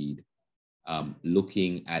YouTube feed,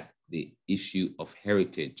 looking at the issue of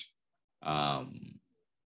heritage and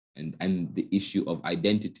the issue of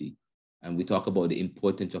identity. And we talk about the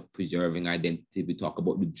importance of preserving identity. We talk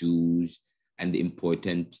about the Jews and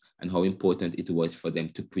how important it was for them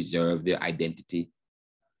to preserve their identity,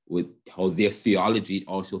 with how their theology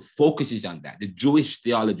also focuses on that. The Jewish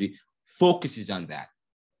theology focuses on that.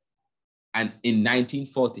 And in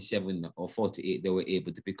 1947 or 48, they were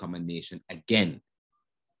able to become a nation again.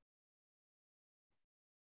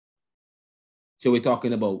 So we're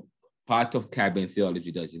talking about part of Caribbean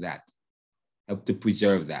theology does that, help to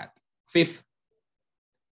preserve that. Fifth,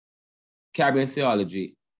 Caribbean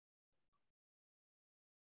theology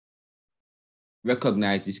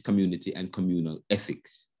recognizes community and communal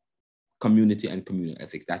ethics. Community and communal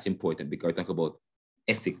ethics, that's important because we talk about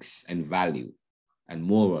ethics and value and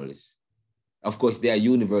morals. Of course, there are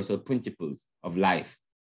universal principles of life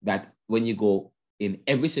that when you go in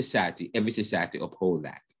every society uphold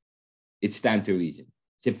that. It stands to reason.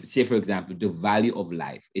 Say, for example, the value of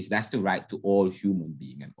life that's the right to all human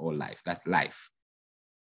being and all life. That's life.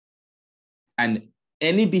 And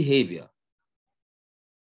any behavior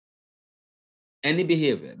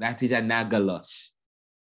that is analogous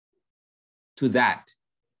to that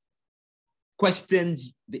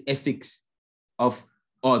questions the ethics of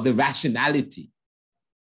or the rationality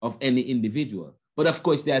of any individual. But of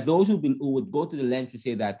course, there are those who would go to the lens to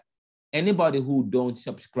say that anybody who don't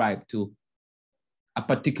subscribe to a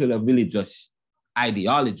particular religious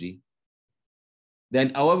ideology,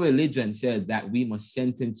 then our religion says that we must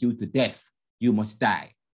sentence you to death. You must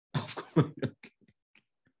die. Of course.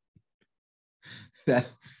 But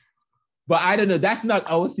I don't know. That's not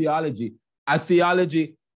our theology. Our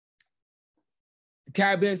theology,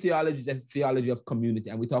 Caribbean theology, is a theology of community.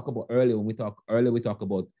 And we talk about earlier, we talk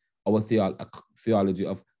about our theology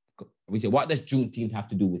of, we say, what does Juneteenth have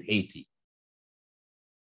to do with Haiti?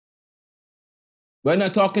 We're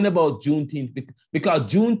not talking about Juneteenth because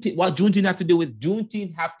Juneteenth, what Juneteenth have to do with?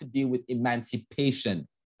 Juneteenth have to do with emancipation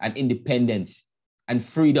and independence and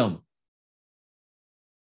freedom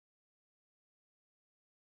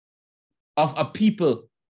of a people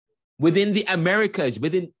within the Americas,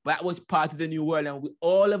 that was part of the New World, and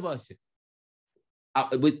all of us.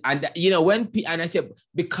 And you know, and I said,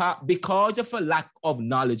 because of a lack of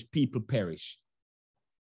knowledge, people perish.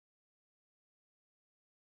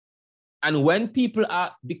 And when people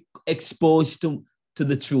are exposed to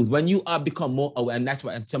the truth, when you are become more aware, and that's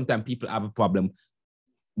why sometimes people have a problem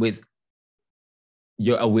with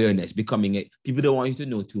your awareness, becoming it. People don't want you to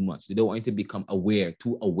know too much. They don't want you to become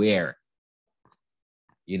too aware.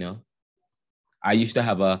 You know, I used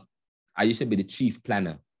to be the chief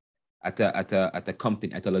planner at a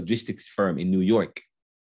company, at a logistics firm in New York.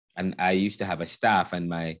 And I used to have a staff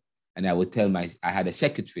and I had a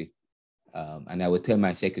secretary. And I would tell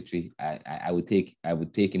my secretary, I would take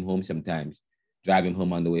him home sometimes, drive him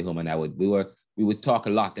home on the way home, and we would talk a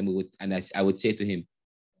lot, and I would say to him,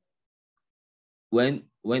 don't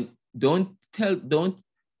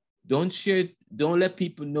let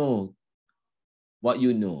people know what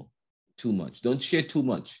you know too much. Don't share too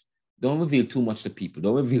much. Don't reveal too much to people.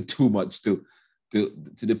 Don't reveal too much to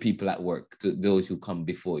the people at work, to those who come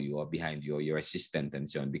before you or behind you or your assistant and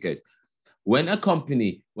so on, because when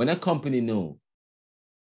companies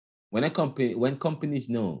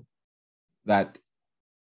know that,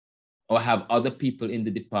 or have other people in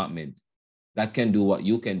the department that can do what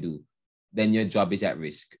you can do, then your job is at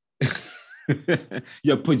risk.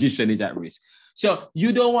 Your position is at risk. So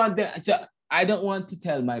you don't want that. So I don't want to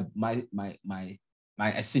tell my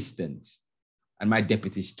assistants and my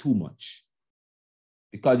deputies too much,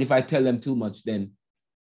 because if I tell them too much, then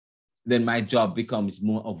my job becomes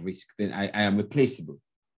more of risk. Then I am replaceable.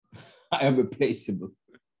 I am replaceable.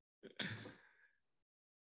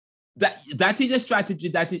 That is a strategy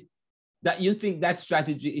that you think that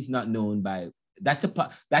strategy is not known by. That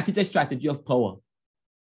is a strategy of power.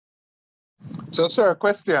 So, sir,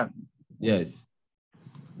 question. Yes.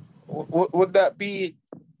 Would that be,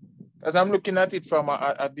 as I'm looking at it from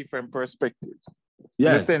a different perspective?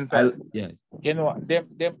 Yes. Yes. You know,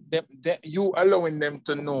 you allowing them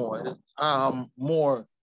to know more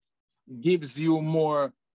gives you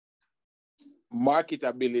more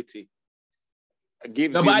marketability.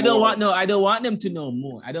 No, but I don't want them to know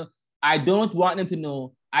more. I don't want them to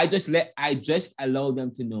know. I just allow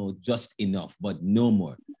them to know just enough, but no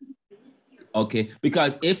more. Okay?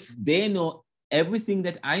 Because if they know everything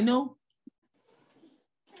that I know,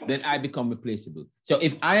 then I become replaceable. So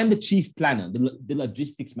if I am the chief planner, the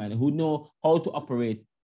logistics man who know how to operate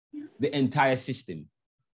the entire system,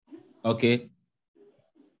 okay,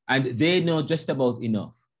 and they know just about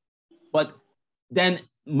enough, but then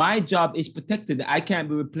my job is protected. I can't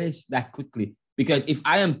be replaced that quickly, because if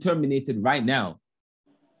I am terminated right now,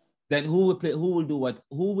 then who will do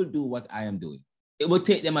what I am doing? It will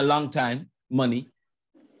take them a long time, money,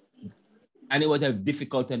 and it would have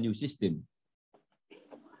difficult a new system.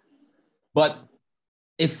 But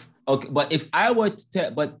if I were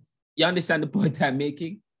to but you understand the point I'm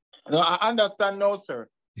making? No, I understand now, sir.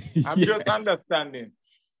 I'm just understanding.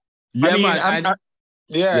 Yeah,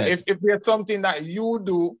 If there's something that you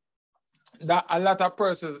do that a lot of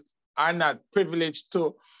persons are not privileged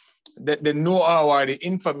to, the know-how or the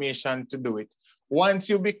information to do it. Once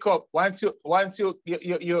you give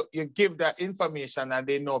that information and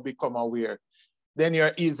they now become aware, then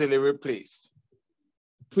you're easily replaced.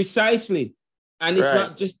 Precisely. And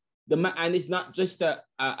it's not just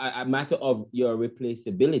a matter of your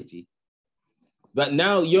replaceability, but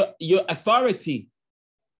now your authority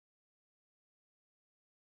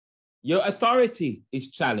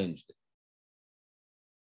is challenged.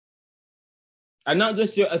 And not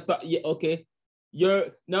just your authority, okay,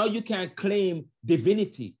 now you can't claim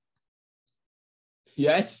divinity.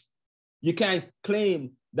 Yes, you can't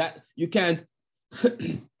claim that, you can't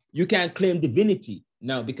claim divinity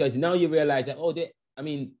now, because now you realize that,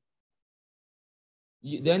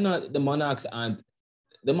 they're not, the monarchs aren't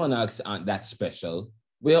the monarchs aren't that special.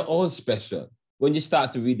 We're all special when you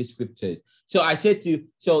start to read the scriptures. So I said to you,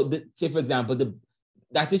 say for example,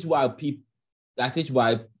 that is why,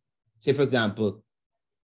 say for example,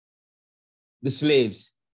 the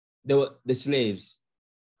slaves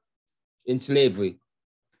in slavery,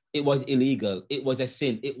 it was illegal. It was a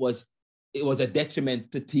sin. It was a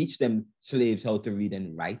detriment to teach them slaves how to read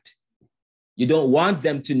and write. You don't want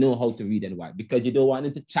them to know how to read and write because you don't want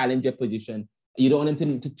them to challenge your position. You don't want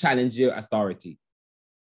them to challenge your authority.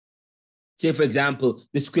 Say, for example,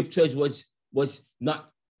 the scriptures was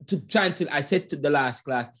not to translate. I said to the last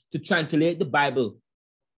class, to translate the Bible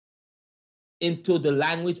into the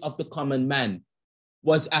language of the common man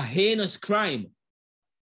was a heinous crime.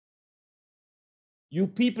 You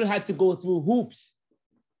people had to go through hoops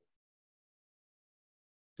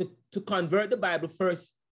to convert the Bible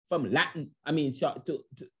first from Latin. I mean, to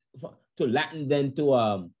Latin, then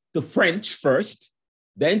to French first,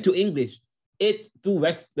 then to English. The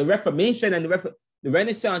Reformation and the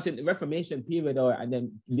Renaissance and the Reformation period, and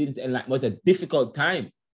then leading to Enlightenment was a difficult time.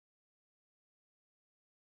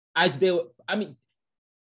 As they were, I mean,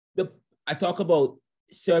 I talk about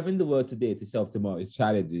serving the world today to serve tomorrow's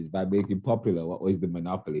challenges by making popular what was the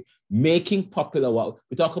monopoly. Making popular what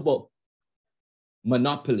we talk about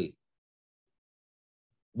monopoly.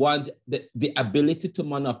 The ability to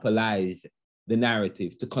monopolize the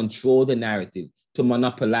narrative, to control the narrative, to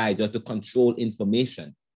monopolize or to control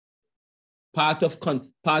information. Part of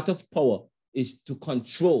power is to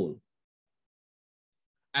control.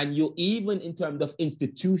 And you even in terms of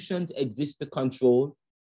institutions exist to control,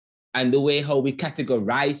 and the way how we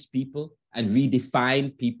categorize people and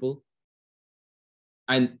redefine people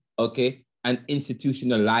and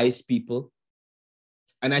institutionalize people.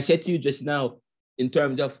 And I said to you just now, in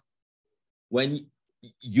terms of when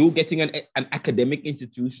you're getting an academic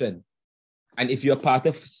institution, and if you're part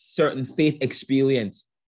of certain faith experience,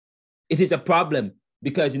 it is a problem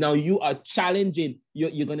because now you are challenging,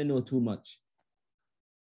 you're going to know too much.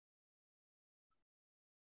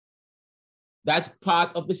 That's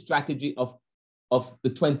part of the strategy of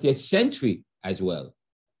the 20th century as well.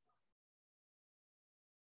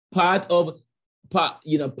 In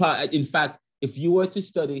fact, if you were to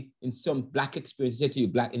study in some Black experience,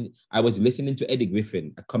 I was listening to Eddie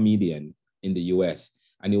Griffin, a comedian in the US,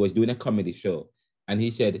 and he was doing a comedy show. And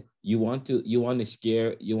he said, you want to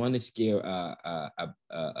scare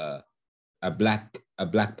a black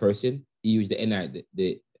person? He used the NI,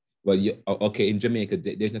 in Jamaica,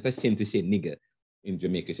 there's not a sin to say nigger in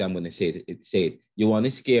Jamaica, so I'm going to say it. You want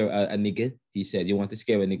to scare a nigger? He said, you want to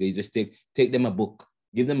scare a nigger? You just take them a book,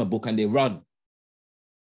 give them a book, and they run.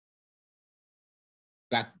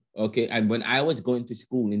 And when I was going to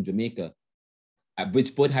school in Jamaica, at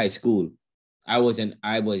Bridgeport High School, I was seen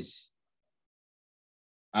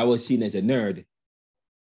as a nerd.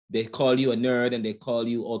 They call you a nerd and they call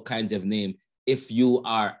you all kinds of names if you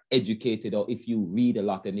are educated or if you read a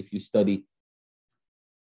lot and if you study.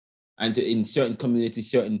 And in certain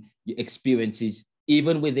communities, certain experiences,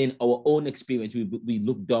 even within our own experience, we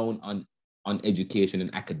look down on education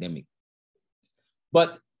and academic.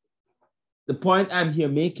 But the point I'm here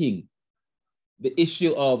making, the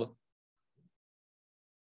issue of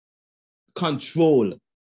control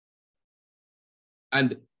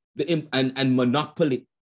and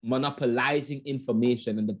monopolizing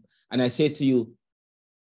information, and I say to you,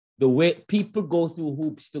 the way people go through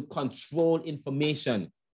hoops to control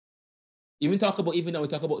information. Even now we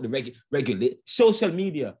talk about the regulate social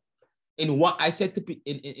media. In what I said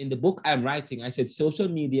in the book I'm writing, I said social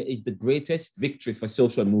media is the greatest victory for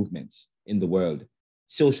social movements in the world.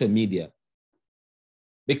 Social media,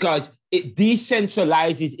 because it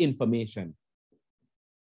decentralizes information.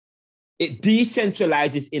 It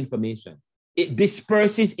decentralizes information. It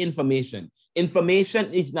disperses information.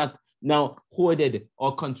 Information is not now hoarded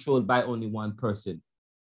or controlled by only one person.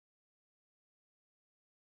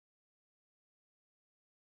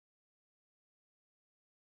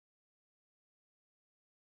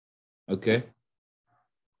 Okay.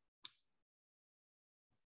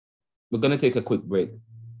 We're going to take a quick break.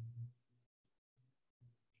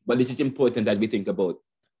 But this is important that we think about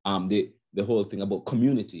the whole thing about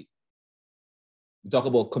community. We talk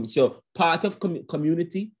about so part of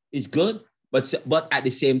community is good, but at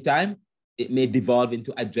the same time, it may devolve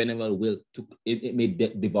into a general will it may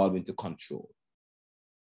devolve into control.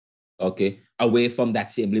 Okay, away from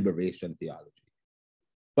that same liberation theology.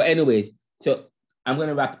 But anyways, so I'm going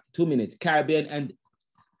to wrap 2 minutes. Caribbean and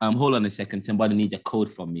hold on a second. Somebody needs a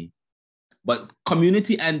code from me. But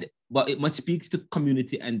it must speak to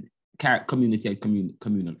community and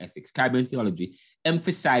communal ethics. Caribbean theology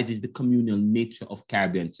emphasizes the communal nature of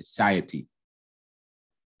Caribbean society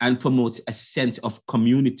and promotes a sense of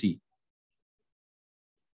community,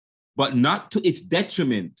 but not to its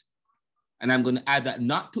detriment. And I'm going to add that,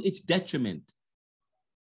 not to its detriment.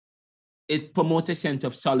 It promotes a sense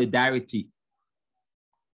of solidarity.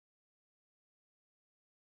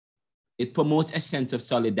 It promotes a sense of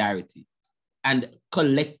solidarity and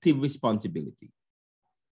collective responsibility.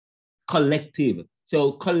 Collective.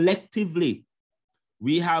 So collectively,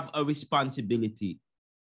 we have a responsibility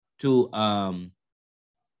to,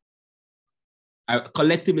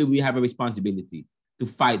 collectively, we have a responsibility to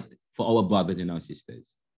fight for our brothers and our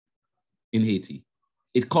sisters in Haiti.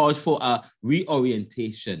 It calls for a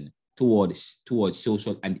reorientation towards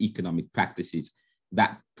social and economic practices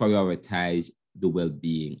that prioritize the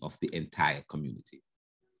well-being of the entire community.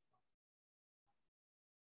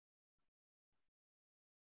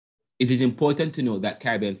 It is important to note that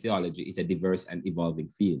Caribbean theology is a diverse and evolving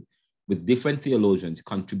field, with different theologians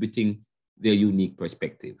contributing their unique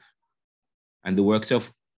perspective. And the works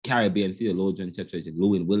of Caribbean theologians such as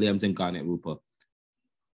Lewin Williams and Garnet Rupert,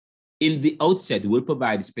 in the outset, will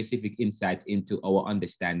provide specific insights into our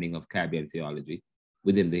understanding of Caribbean theology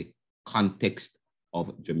within the context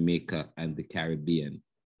of Jamaica and the Caribbean.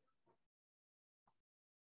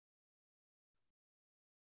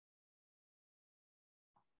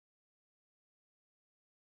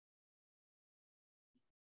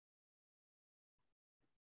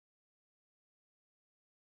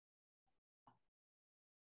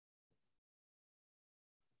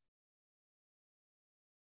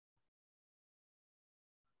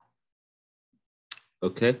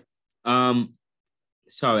 Okay.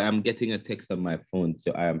 Sorry, I'm getting a text on my phone,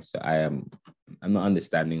 so I'm not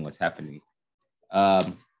understanding what's happening.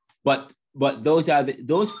 But those are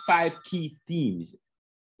those 5 key themes.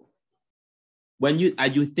 When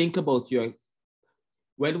you think about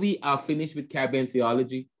when we are finished with Caribbean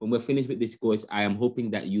theology, when we're finished with this course, I am hoping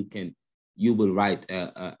that you will write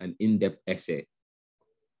an in-depth essay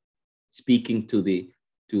speaking to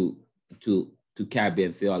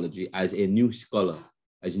Caribbean theology as a new scholar,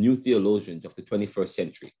 as new theologians of the 21st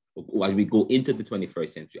century, as we go into the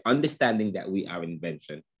 21st century, understanding that we are an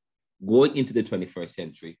invention, going into the 21st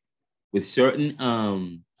century with certain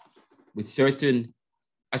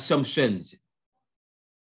assumptions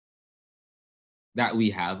that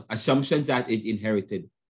we have, assumptions that is inherited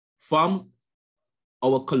from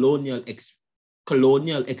our colonial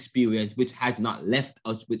experience, which has not left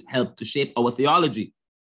us, which helped to shape our theology.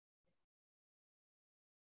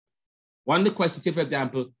 One of the questions, for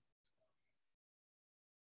example,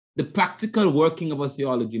 the practical working of our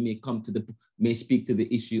theology may speak to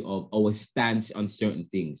the issue of our stance on certain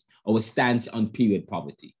things, our stance on period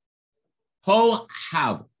poverty. How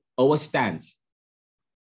have our stance,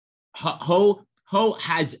 how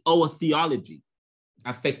has our theology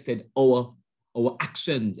affected our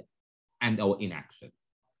actions and our inaction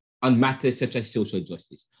on matters such as social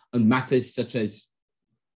justice, on matters such as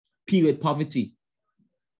period poverty,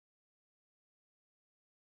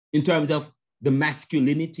 in terms of the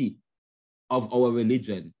masculinity of our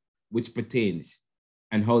religion, which pertains,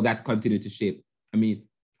 and how that continues to shape? I mean,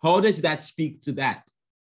 how does that speak to that?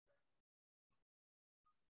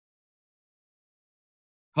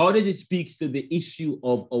 How does it speak to the issue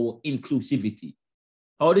of our inclusivity?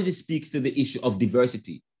 How does it speak to the issue of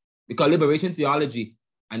diversity? Because liberation theology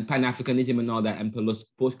and Pan-Africanism and all that, and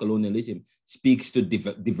post-colonialism speaks to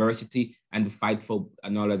diversity and the fight for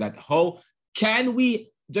and all of that. How can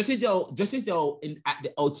we, just as though at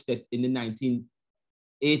the outset in the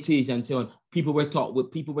 1980s and so on, people were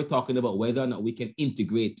talking about whether or not we can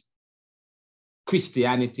integrate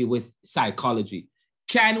Christianity with psychology.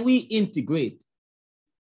 Can we integrate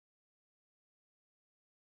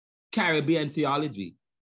Caribbean theology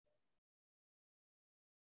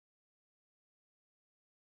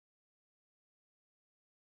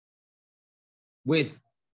with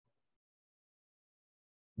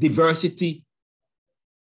diversity,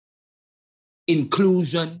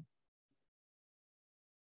 inclusion,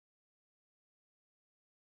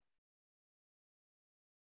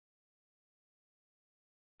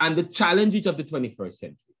 and the challenges of the 21st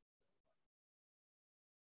century?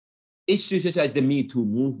 Issues such as the Me Too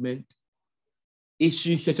movement,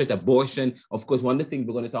 issues such as abortion. Of course, one of the things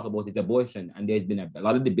we're going to talk about is abortion, and there's been a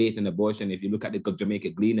lot of debate on abortion. If you look at the Jamaica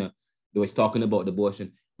Gleaner, they was talking about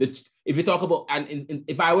abortion. If you talk about, and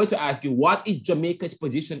if I were to ask you, what is Jamaica's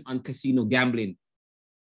position on casino gambling?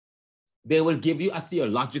 They will give you a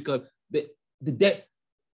theological, the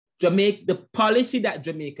policy that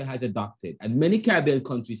Jamaica has adopted, and many Caribbean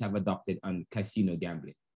countries have adopted on casino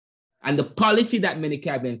gambling, and the policy that many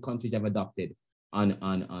Caribbean countries have adopted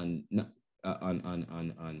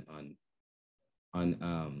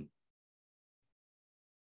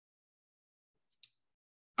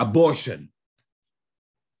abortion.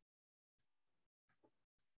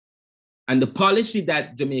 And the policy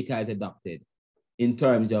that Jamaica has adopted in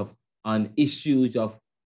terms of on issues of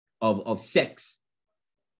sex.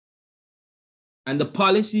 And the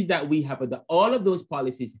policies that we have, all of those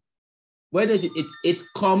policies, where does it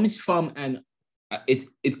comes from it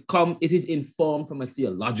is informed from a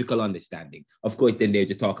theological understanding. Of course, then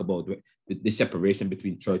there's a talk about the separation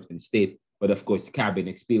between church and state. But of course, the Caribbean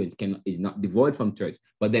experience is not devoid from church.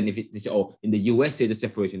 But then if it's in the US, there's a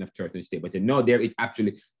separation of church and state. But no, there is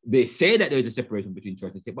actually, they say that there's a separation between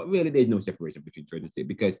church and state, but really there's no separation between church and state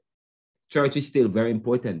because church is still very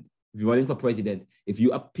important. If you're running for president, if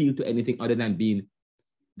you appeal to anything other than being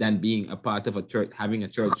a part of a church, having a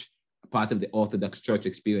church, a part of the Orthodox church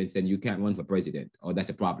experience, then you can't run for president, or that's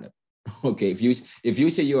a problem. Okay, if you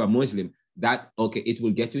say you're a Muslim, it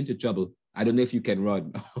will get you into trouble. I don't know if you can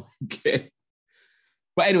run. Okay.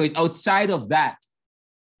 But anyways, outside of that,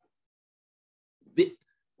 the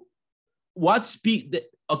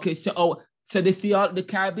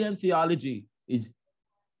Caribbean theology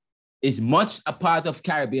is much a part of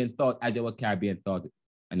Caribbean thought as our Caribbean thought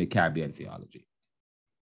and the Caribbean theology.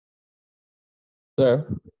 Sir?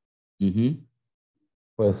 Mm-hmm.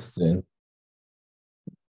 Question.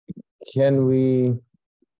 Can we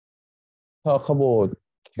talk about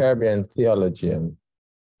Caribbean theology and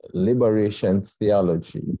liberation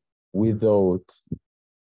theology without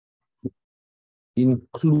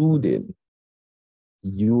including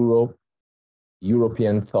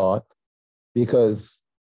European thought? Because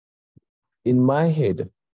in my head,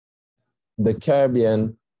 the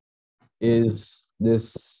Caribbean is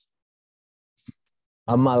this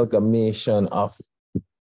amalgamation of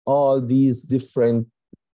all these different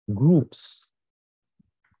groups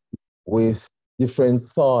with different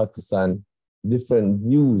thoughts and different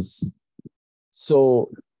views. So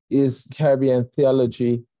is Caribbean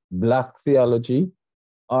theology Black theology,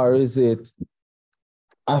 or is it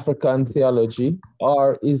African theology,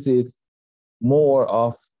 or is it more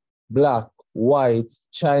of Black, white,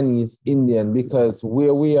 Chinese, Indian? Because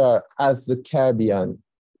where we are as the Caribbean,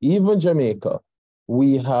 even Jamaica,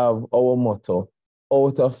 we have our motto,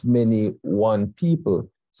 out of many, one people.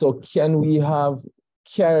 So can we have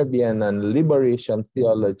Caribbean and liberation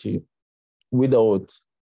theology without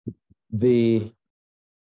the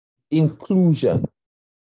inclusion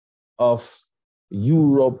of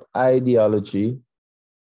Europe ideology,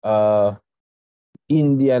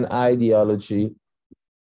 Indian ideology,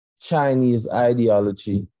 Chinese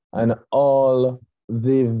ideology, and all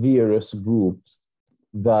the various groups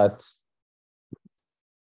that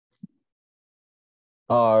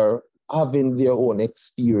are having their own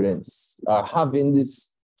experience, are having this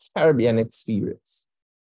Caribbean experience?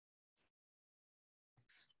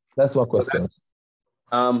 That's my question.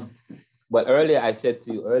 Well, earlier I said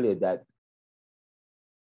to you earlier that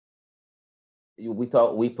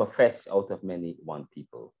we profess out of many one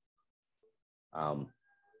people.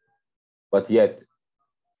 But yet,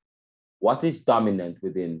 what is dominant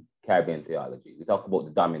within Caribbean theology? We talk about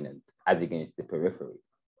the dominant as against the periphery.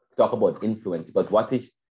 We talk about influence, but what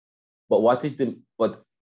is the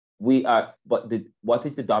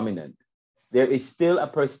dominant? There is still a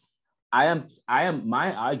person.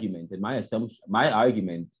 My argument and my assumption, my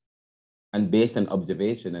argument, and based on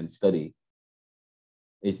observation and study,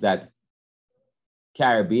 is that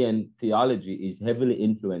Caribbean theology is heavily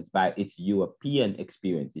influenced by its European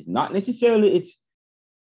experiences, not necessarily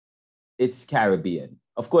its Caribbean.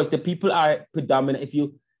 Of course, the people are predominant.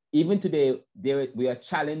 Even today, we are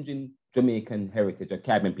challenging Jamaican heritage or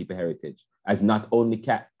Caribbean people heritage as not only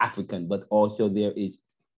African, but also there is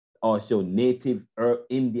also native or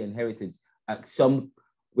Indian heritage.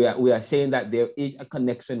 We are saying that there is a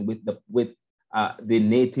connection with the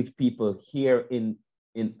native people here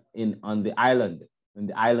on the island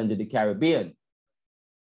of the Caribbean.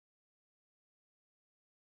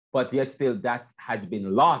 But yet still that has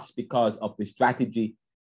been lost because of the strategy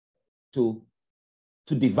to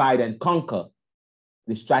divide and conquer,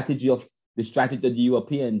 the strategy of the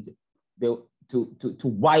Europeans to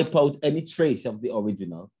wipe out any trace of the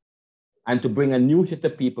original and to bring a new set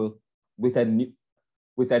of people with a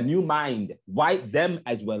new mind, wipe them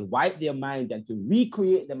as well, wipe their mind, and to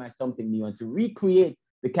recreate them as something new, and to recreate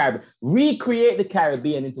the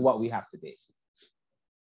Caribbean into what we have today.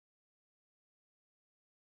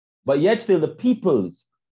 But yet still the peoples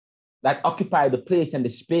that occupy the place and the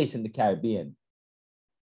space in the Caribbean,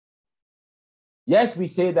 yes, we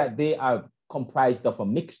say that they are comprised of a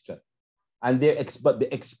mixture, And but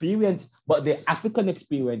the experience, but the African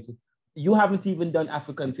experience, you haven't even done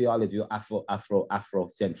African theology or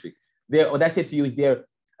Afrocentric. What I said to you is there,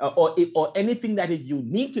 or anything that is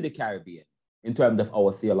unique to the Caribbean in terms of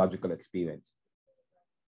our theological experience.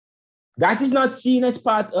 That is not seen as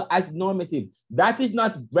as normative. That's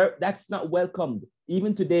not welcomed.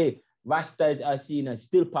 Even today, Rastas are seen as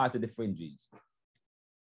still part of the fringes.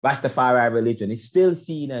 Rastafari religion is still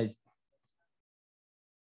seen as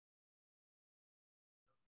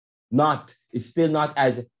still not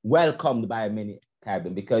as welcomed by many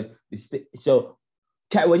Caribbean, because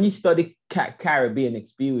when you study Caribbean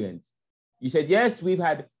experience, you said, yes, we've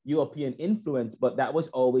had European influence, but that was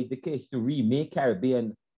always the case to remake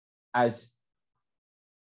Caribbean as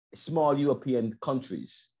small European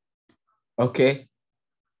countries. Okay?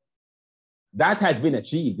 That has been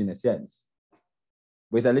achieved in a sense,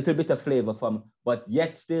 with a little bit of flavor but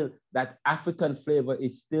yet still that African flavor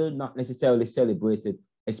is still not necessarily celebrated,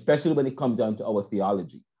 especially when it comes down to our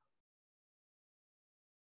theology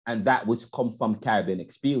and that which comes from Caribbean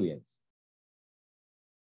experience.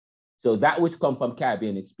 So that which comes from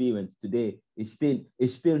Caribbean experience today is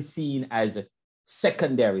still seen as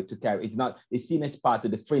secondary to Caribbean. It's seen as part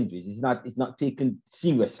of the fringes. It's not taken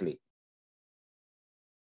seriously.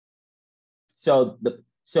 So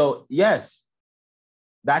yes,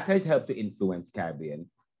 that has helped to influence Caribbean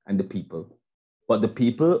and the people. But the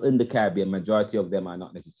people in the Caribbean, majority of them are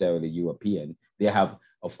not necessarily European. They have,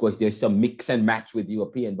 of course, there's some mix and match with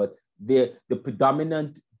European, but they're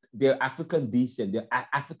African descent, their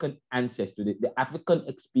African ancestry, the African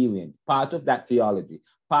experience, part of that theology,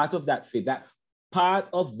 part of that faith, that part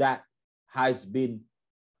of that has been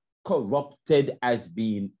corrupted as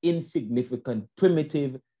being insignificant,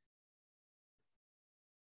 primitive,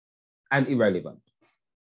 and irrelevant.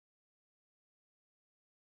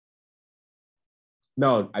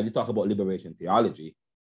 Now, as you talk about liberation theology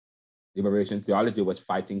was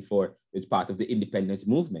fighting for, it's part of the independence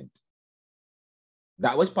movement.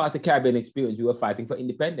 That was part of Caribbean experience. We were fighting for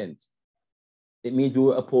independence. It means we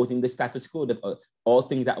were opposing the status quo, all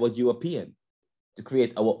things that was European, to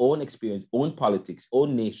create our own experience, own politics,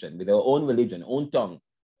 own nation, with our own religion, own tongue.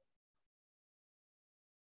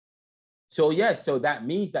 So yes, so that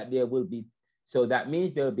means there will be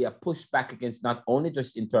a pushback against, not only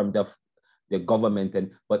just in terms of the government,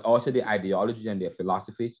 but also the ideologies and their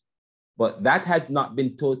philosophies. But that has not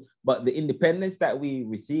been taught. But the independence that we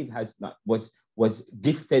received was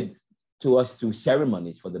gifted to us through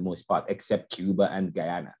ceremonies for the most part, except Cuba and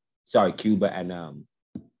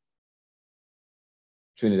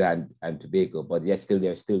Trinidad and Tobago. But yet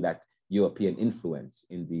there's still that European influence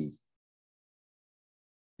in these.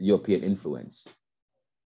 European influence.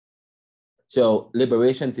 So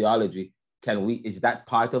liberation theology, is that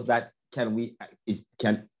part of that? Can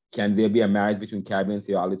there be a marriage between Caribbean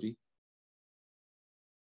theology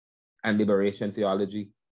and liberation theology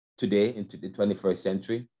today into the 21st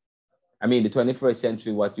century? I mean, the 21st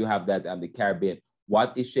century, what you have that the Caribbean,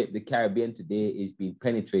 what is shaped, the Caribbean today is being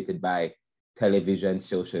penetrated by television,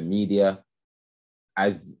 social media,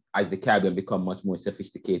 as the Caribbean become much more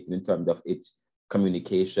sophisticated in terms of its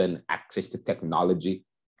communication, access to technology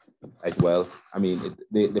as well. I mean,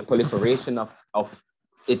 the proliferation of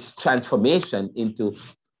its transformation into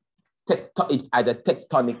as a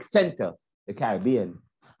tectonic center, the Caribbean.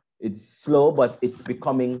 It's slow, but it's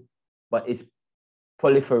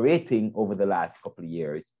proliferating over the last couple of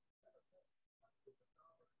years.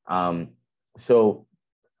 So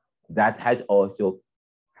that has also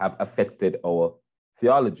have affected our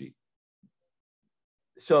theology.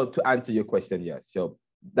 So to answer your question, yes. So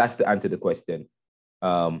that's to answer the question.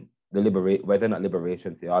 Whether or not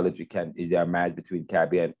liberation theology is there a marriage between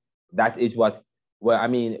Caribbean? That is what,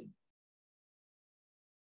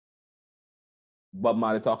 Bob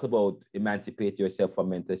Marley talk about emancipate yourself from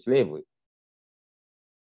mental slavery.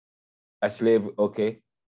 A slave, okay.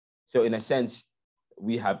 So in a sense,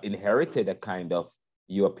 we have inherited a kind of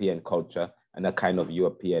European culture and a kind of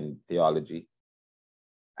European theology.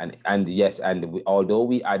 And yes, although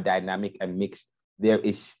we are dynamic and mixed, there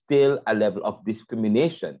is still a level of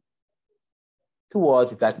discrimination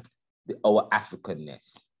towards our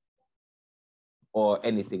Africanness or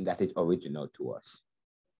anything that is original to us.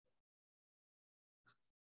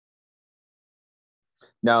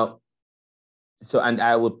 Now, and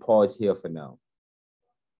I will pause here for now.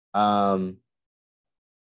 I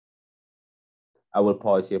will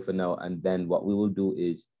pause here for now, and then what we will do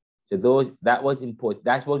is, that was important.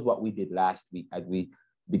 That was what we did last week as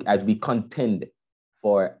we contend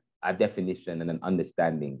for a definition and an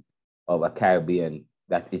understanding of a Caribbean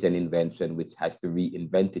that is an invention which has to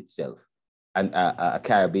reinvent itself, and a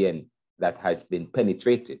Caribbean that has been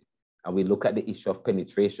penetrated, and we look at the issue of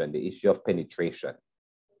penetration,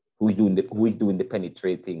 who is doing the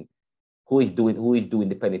penetrating, who is doing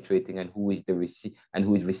the penetrating, and who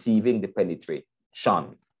is receiving the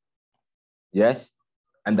penetration. Yes,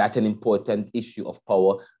 and that's an important issue of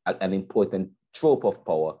power, an important trope of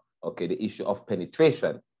power. Okay, the issue of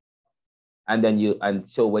penetration, and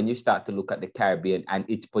so when you start to look at the Caribbean and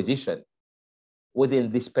its position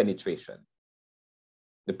within this penetration,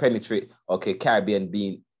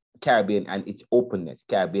 Caribbean and its openness,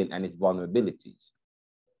 Caribbean and its vulnerabilities,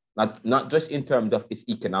 not just in terms of its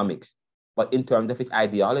economics, but in terms of its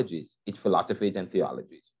ideologies, its philosophies and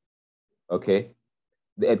theologies. Okay,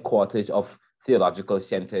 the headquarters of theological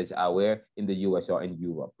centers are where? In the US or in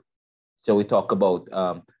Europe. So we talk about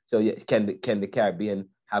can the Caribbean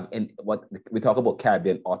have what we talk about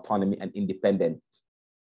Caribbean autonomy and independence,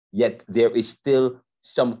 yet there is still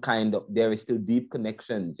deep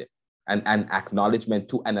connections and acknowledgement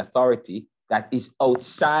to an authority that is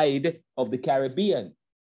outside of the Caribbean.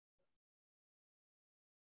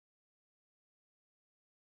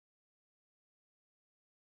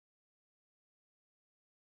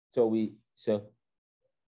 So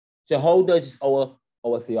how does our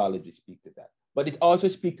theology speak to that? But it also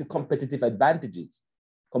speaks to competitive advantages,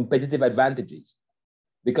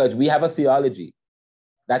 because we have a theology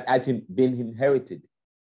that has been inherited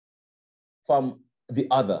from the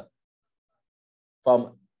other,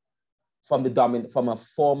 from a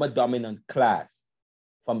former dominant class,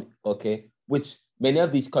 which many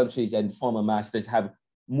of these countries and former masters have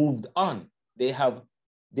moved on. They have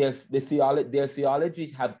their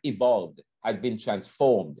theologies have evolved, has been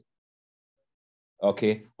transformed.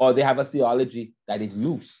 Okay, or they have a theology that is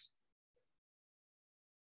loose,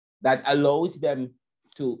 that allows them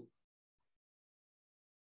to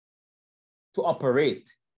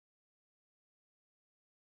operate,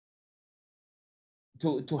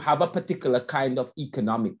 to have a particular kind of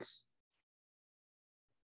economics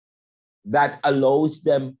that allows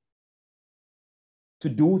them to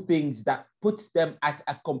do things that puts them at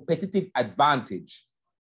a competitive advantage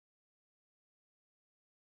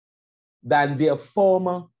than their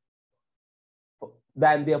former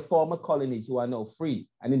colonies, who are now free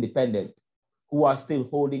and independent, who are still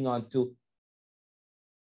holding on to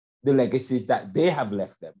the legacies that they have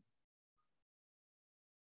left them,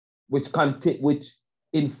 which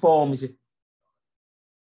informs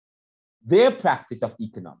their practice of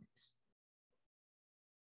economics,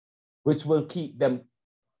 which will keep them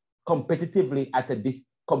competitively at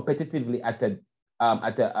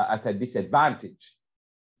a disadvantage.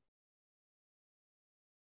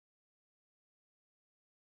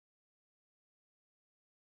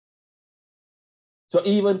 So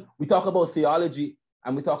even we talk about theology,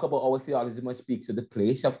 and we talk about our theology must speak to the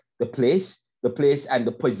place and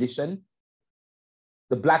the position,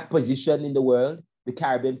 the Black position in the world, the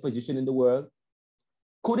Caribbean position in the world.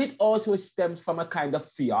 Could it also stem from a kind of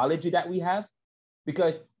theology that we have?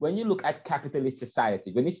 Because when you look at capitalist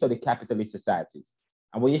society, when you study capitalist societies,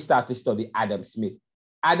 and when you start to study Adam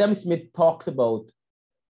Smith talks about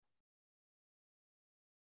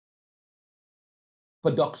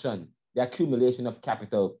production, the accumulation of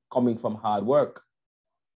capital coming from hard work.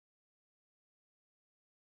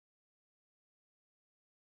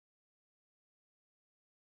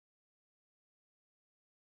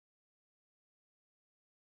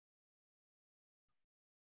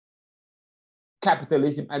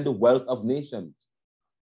 Capitalism and the wealth of nations.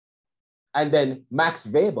 And then Max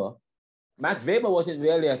Weber wasn't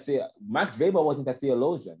a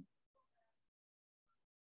theologian.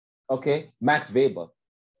 Okay, Max Weber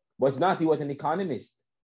was not. He was an economist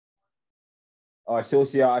or a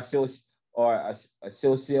socio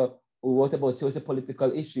who wrote about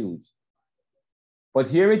socio-political issues. But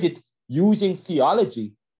here is it using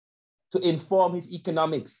theology to inform his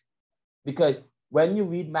economics, because when you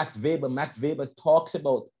read Max Weber talks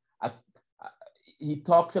about he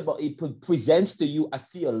presents to you a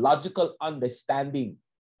theological understanding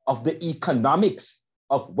of the economics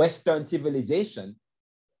of Western civilization,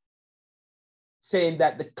 saying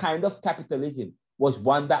that the kind of capitalism was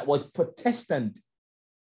one that was Protestant,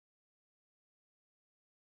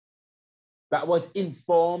 that was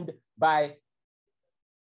informed by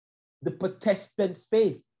the Protestant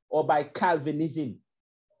faith, or by Calvinism,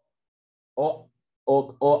 or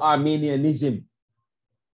Arminianism,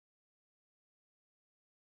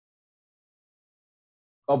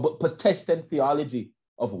 or Protestant theology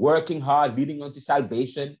of working hard leading on to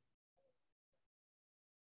salvation.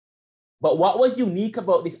 But what was unique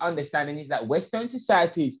about this understanding is that Western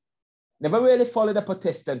societies never really followed a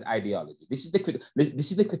Protestant ideology. This is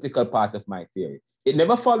the critical part of my theory. It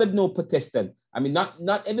never followed no Protestant. I mean,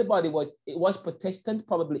 not everybody was, it was Protestant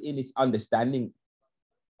probably in its understanding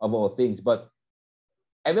of all things, but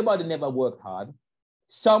everybody never worked hard.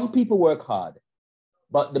 Some people work hard,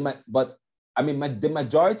 but the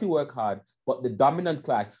majority work hard, but the dominant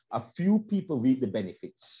class, a few people reap the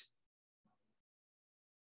benefits.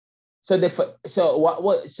 So the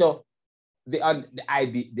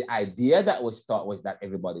idea that was taught was that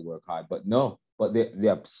everybody work hard, but no, but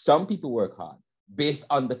there are some people work hard based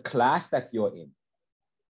on the class that you're in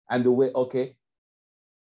and the way, okay,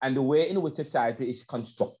 and the way in which society is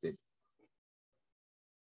constructed.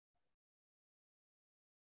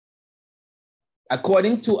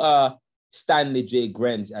 According to Stanley J.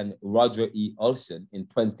 Grenz and Roger E. Olson in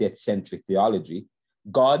 20th Century Theology,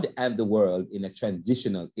 God and the World in a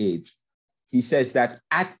Transitional Age, he says that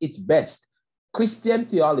at its best, Christian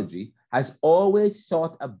theology has always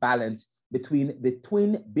sought a balance between the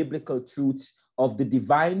twin biblical truths of the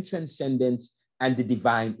divine transcendence and the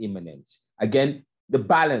divine immanence. Again, the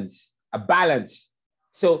balance, a balance.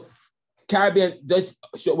 So Caribbean does,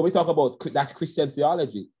 so when we talk about that's Christian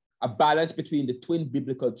theology, a balance between the twin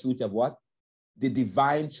biblical truths of what? The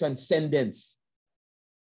divine transcendence.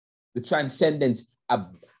 The transcendence, a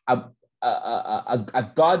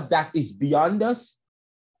God that is beyond us,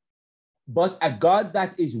 but a God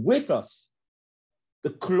that is with us.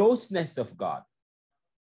 The closeness of God.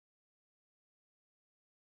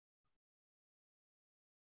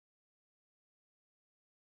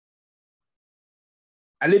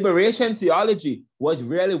 A liberation theology was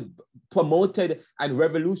really promoted and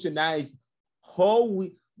revolutionized how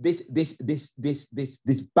we this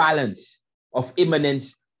balance of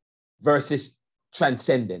immanence versus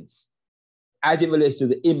transcendence as it relates to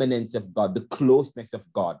the immanence of God, the closeness of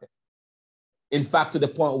God. In fact, to the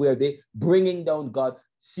point where they bringing down God,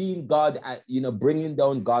 seeing God, bringing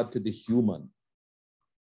down God to the human.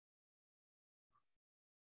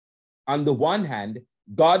 On the one hand,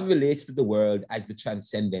 God relates to the world as the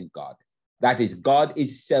transcendent God. That is, God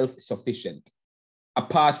is self-sufficient.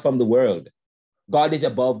 Apart from the world, God is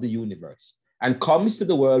above the universe and comes to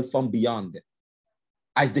the world from beyond.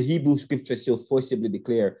 As the Hebrew scriptures so forcibly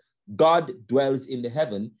declare, God dwells in the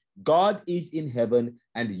heaven, God is in heaven,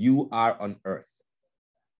 and you are on earth.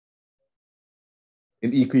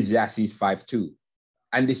 In Ecclesiastes 5:2,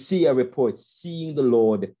 and the seer reports seeing the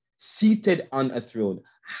Lord seated on a throne,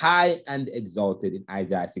 high and exalted in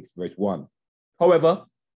Isaiah 6:1. However,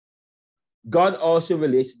 God also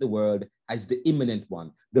relates to the world as the immanent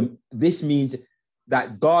one. This means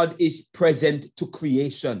that God is present to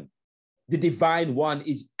creation. The divine one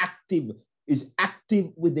is active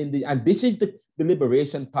within the, and this is the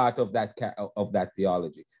liberation part of that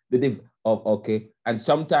theology. And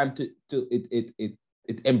sometimes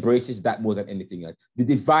it embraces that more than anything else. The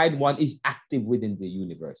divine one is active within the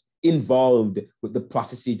universe, involved with the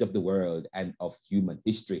processes of the world and of human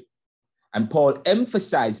history. And Paul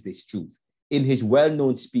emphasized this truth in his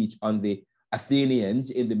well-known speech on the Athenians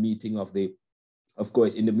in the meeting of the, of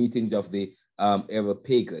course, in the meetings of the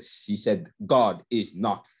Areopagus. He said, God is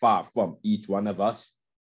not far from each one of us.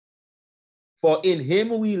 For in him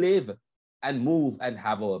we live and move and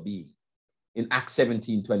have our being. In Acts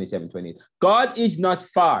 17:27-28. God is not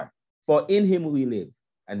far, for in him we live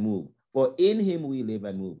and move. For in him we live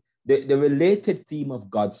and move. The related theme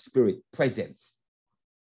of God's Spirit, presence.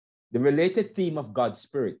 The related theme of God's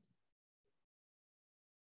Spirit,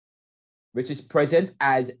 which is present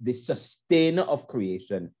as the sustainer of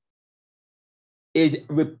creation, is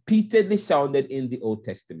repeatedly sounded in the Old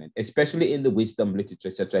Testament, especially in the wisdom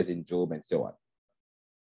literature, such as in Job and so on.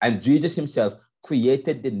 And Jesus himself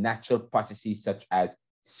created the natural processes such as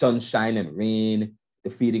sunshine and rain, the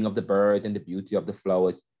feeding of the birds and the beauty of the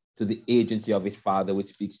flowers, to the agency of his Father, which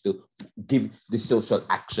speaks to give the social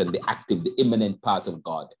action, the active, the immanent part of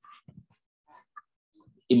God.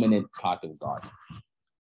 Immanent part of God.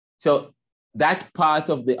 So that's part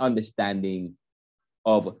of the understanding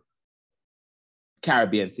of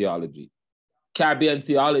Caribbean theology. Caribbean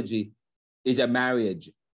theology is a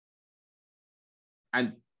marriage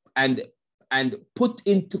and put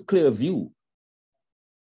into clear view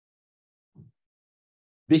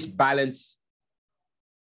this balance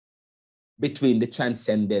between the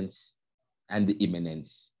transcendence and the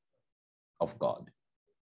immanence of God,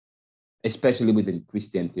 especially within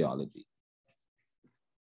Christian theology.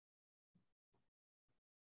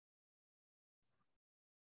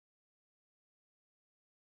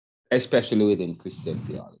 Especially within Christian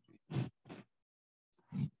theology.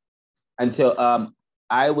 And so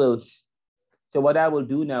so what I will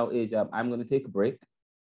do now is I'm going to take a break.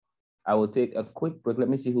 I will take a quick break. Let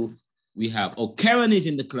me see who we have, oh, Karen is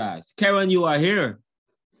in the class. Karen, you are here.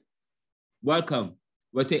 Welcome.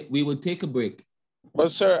 We will take a break. Well,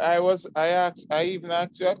 sir, I even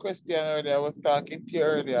asked you a question earlier. I was talking to you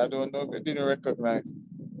earlier. I don't know if you didn't recognize.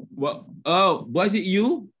 Well, oh, was it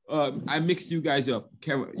you? I mixed you guys up.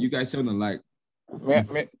 Karen, you guys sound alike.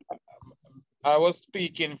 I was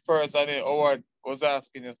speaking first, and then Howard was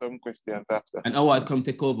asking you some questions after. And Howard, come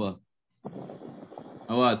take over.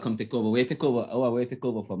 Howard, come take over. Wait, take over. Howard, wait, take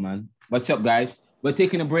over for man. What's up, guys? We're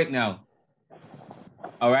taking a break now.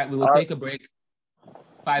 All right, we will take a break.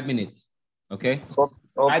 5 minutes. Okay? Okay,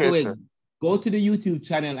 by the way, sir. Go to the YouTube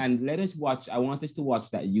channel and let us watch. I want us to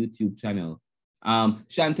watch that YouTube channel.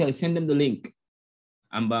 Chantel, send them the link.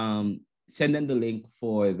 Send them the link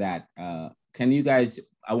for that. Can you guys,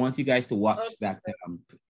 I want you guys to watch that,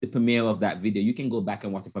 the premiere of that video. You can go back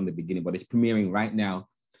and watch it from the beginning, but it's premiering right now.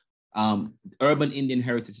 Urban Indian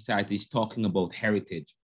Heritage Society is talking about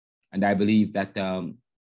heritage. And I believe that,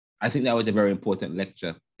 I think that was a very important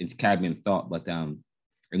lecture in Caribbean thought, but, and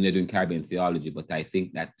they're doing Caribbean theology, but I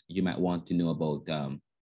think that you might want to know about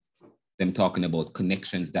them talking about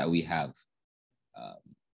connections that we have.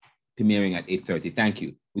 Premiering at 8:30. Thank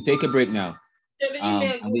you. We take a break now. The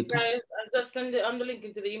email group, guys. I just send the link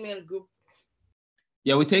into the email group.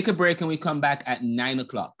 Yeah, we take a break and we come back at 9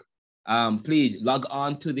 o'clock. Please log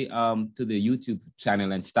on to the YouTube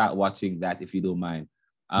channel and start watching that if you don't mind.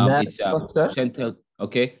 It's Chantel,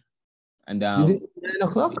 okay? And you did 9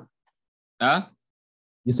 o'clock? Huh?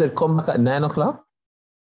 You said come back at 9 o'clock?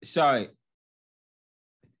 Sorry.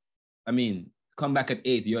 I mean, come back at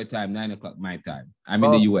 8 your time, 9 o'clock my time. I'm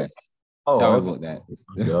in the US. Sorry about that.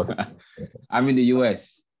 Okay. I'm in the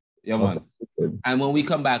US. Yeah, man. Okay. And when we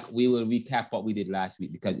come back, we will recap what we did last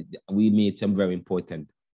week because we made some very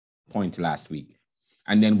important points last week.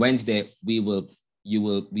 And then Wednesday, we will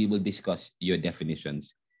discuss your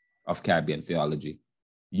definitions of Caribbean theology.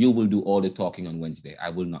 You will do all the talking on Wednesday.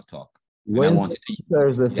 I will not talk. Wednesday,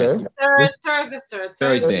 Thursday, sir.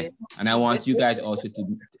 Thursday. And I want you guys also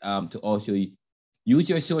to also use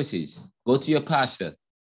your sources. Go to your pastor.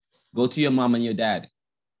 Go to your mom and your dad,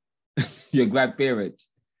 your grandparents.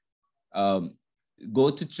 Go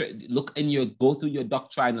to go through your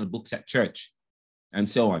doctrinal books at church, and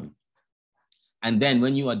so on. And then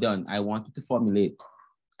when you are done, I want you to formulate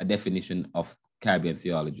a definition of Caribbean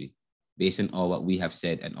theology based on all what we have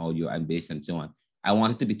said and based on so on. I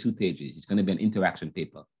want it to be 2 pages. It's going to be an interaction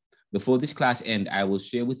paper. Before this class ends, I will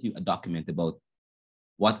share with you a document about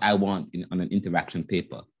what I want on an interaction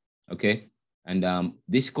paper, okay? And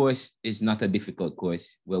this course is not a difficult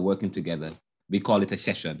course. We're working together. We call it a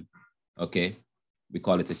session, okay? We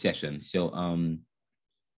call it a session. So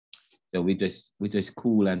we just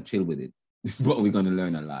cool and chill with it, but we're going to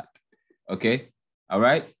learn a lot, okay? All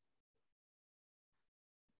right?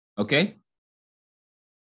 Okay?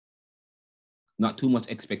 Not too much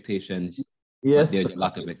expectations. Yes. There's a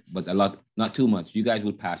lot of it, but not too much. You guys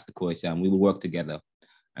will pass the course and we will work together.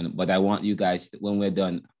 But I want you guys, when we're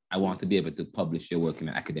done, I want to be able to publish your work in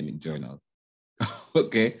an academic journal.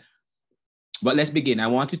 Okay? But let's begin. I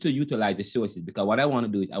want you to utilize the sources because what I want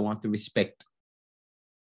to do is I want to respect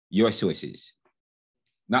your sources.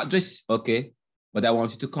 Not just, okay, but I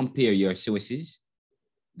want you to compare your sources,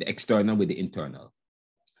 the external with the internal.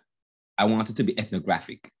 I want it to be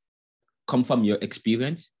ethnographic. Come from your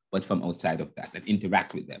experience, but from outside of that and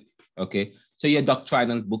interact with them, okay? So your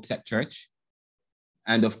doctrinal books at church,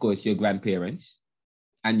 and of course your grandparents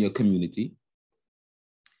and your community,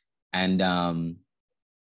 and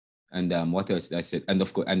what else did I say? And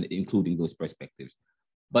of course, and including those perspectives.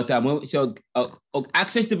 But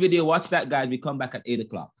access the video, watch that, guys. We come back at 8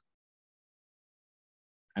 o'clock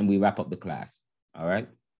and we wrap up the class, all right?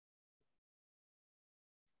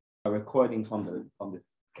 A recording from the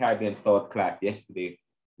Caribbean Thought class yesterday.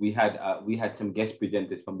 We had some guest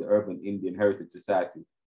presenters from the Urban Indian Heritage Society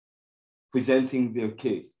presenting their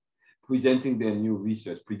case, presenting their new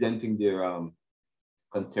research, presenting their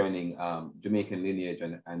concerning Jamaican lineage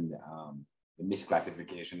and the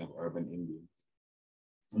misclassification of urban Indians,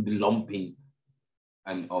 and the lumping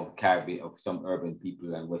of Caribbean, of some urban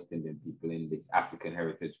people and West Indian people in this African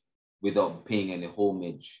heritage without paying any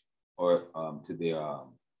homage or to the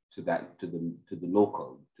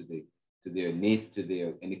local, to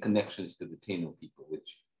their any connections to the Taino people,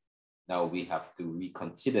 which now we have to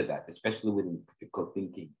reconsider that, especially within critical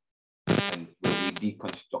thinking, and where we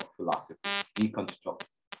deconstruct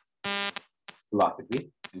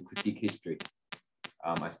philosophy and critique history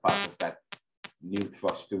as part of that new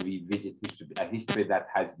thrust to revisit history, a history that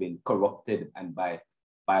has been corrupted and by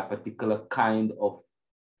a particular kind of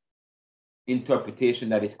interpretation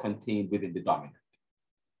that is contained within the dominant.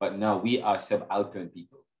 but now we are subaltern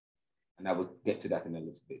people. And I will get to that in a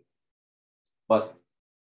little bit. But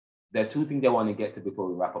there are two things I want to get to before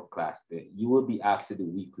we wrap up class. You will be asked to do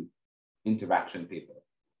weekly interaction paper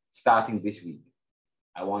starting this week.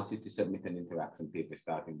 I want you to submit an interaction paper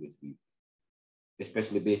starting this week,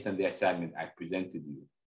 especially based on the assignment I presented you.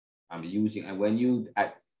 I'm using, and when you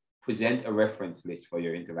present a reference list for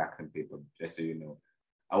your interaction paper, just so you know,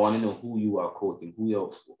 I want to know who you are quoting,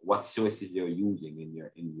 what sources you're using in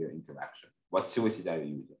your interaction. What sources are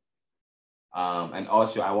you using? And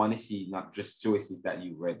also, I want to see not just sources that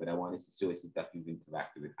you've read, but I want to see sources that you've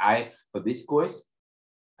interacted with. For this course,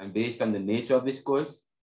 and based on the nature of this course,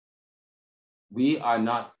 we are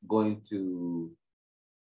not going to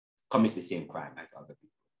commit the same crime as other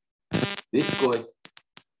people. This course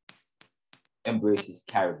embraces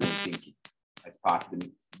Caribbean thinking as part of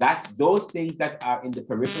those things that are in the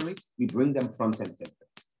periphery, we bring them front and center.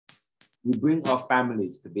 We bring our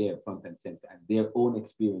families to bear front and center and their own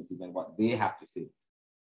experiences and what they have to say.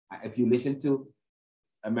 If you listen to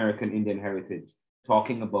American Indian Heritage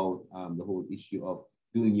talking about the whole issue of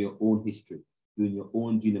doing your own history, doing your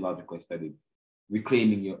own genealogical study,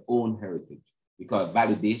 reclaiming your own heritage, because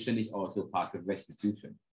validation is also part of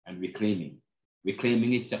restitution and reclaiming.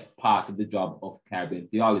 Reclaiming is part of the job of Caribbean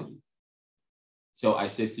theology. So I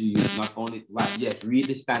said to you, not only, right, yes, read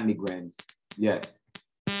the Stanley Grants, yes.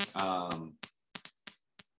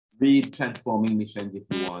 Read Transforming Missions if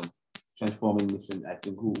you want. Transforming Missions, I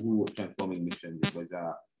think who wrote Transforming Missions? It was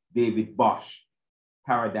David Bosch,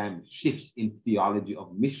 Paradigm Shifts in Theology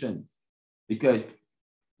of Mission. Because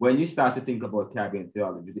when you start to think about Caribbean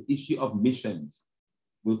theology, the issue of missions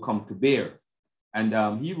will come to bear. And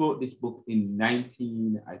he wrote this book in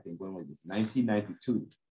 1992.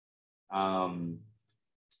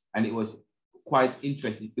 And it was quite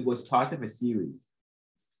interesting. It was part of a series.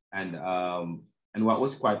 And what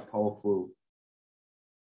was quite powerful,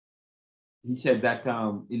 he said that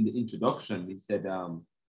in the introduction, he said,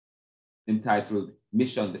 entitled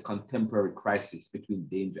Mission, the Contemporary Crisis Between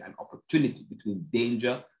Danger and Opportunity, between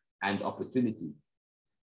danger and opportunity.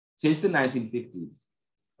 Since the 1950s,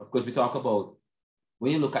 of course, we talk about,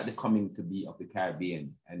 when you look at the coming to be of the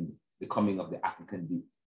Caribbean and the coming of the African beat,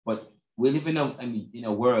 but we live in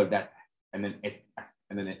a world that, an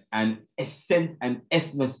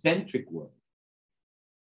ethnocentric world.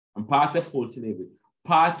 And part of whole slavery,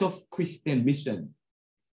 part of Christian mission,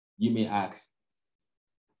 you may ask.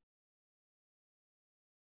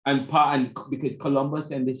 And because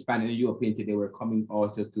Columbus and the Spanish and Europeans, they were coming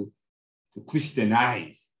also to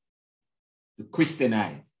Christianize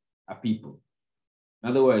a people. In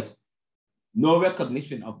other words, no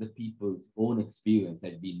recognition of the people's own experience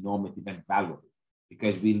as being normative and valuable,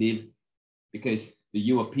 because the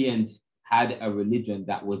Europeans had a religion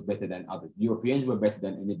that was better than others. Europeans were better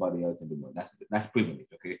than anybody else in the world. That's privilege,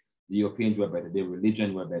 okay? The Europeans were better, their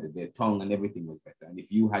religion were better, their tongue and everything was better. And if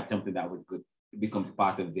you had something that was good, it becomes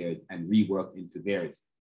part of theirs and reworked into theirs.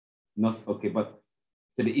 Not okay, but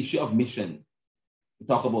to the issue of mission, we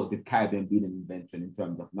talk about the Caribbean being an invention in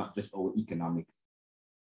terms of not just our economics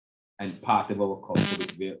and part of our culture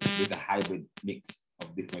with a hybrid mix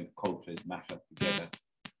of different cultures mashed up together,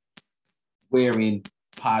 wherein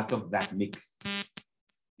part of that mix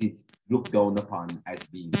is looked down upon as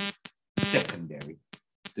being secondary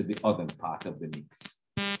to the other part of the mix.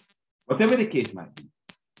 Whatever the case might be,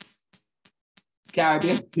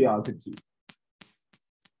 Caribbean theology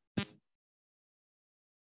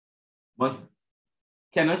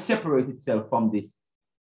cannot separate itself from this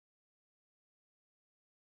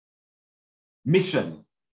mission,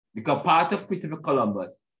 because part of Christopher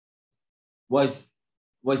Columbus was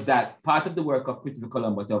that part of the work of Christopher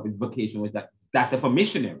Columbus, of his vocation, was that of a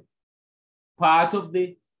missionary. Part of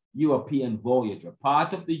the European voyager,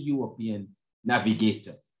 part of the European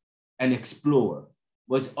navigator and explorer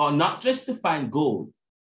was not just to find gold,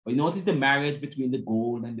 but you notice the marriage between the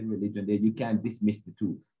gold and the religion there. You can't dismiss the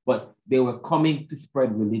two, but they were coming to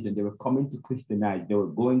spread religion. They were coming to Christianize. They were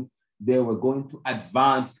going to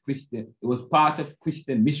advance Christian. It was part of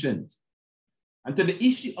Christian missions. And to the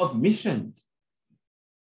issue of missions,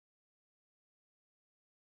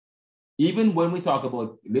 even when we talk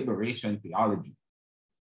about liberation theology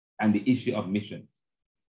and the issue of missions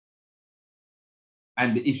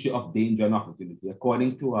and the issue of danger and opportunity,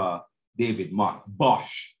 according to David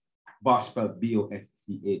Bosch spelled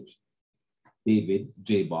B-O-S-C-H, David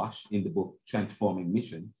J. Bosch, in the book Transforming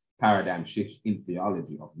Missions, Paradigm Shifts in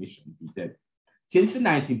Theology of Missions, he said, since the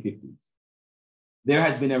 1950s, there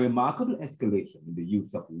has been a remarkable escalation in the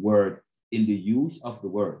use of the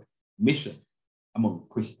word mission among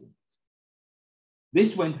Christians.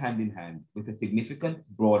 This went hand in hand with a significant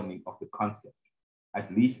broadening of the concept,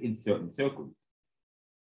 at least in certain circles,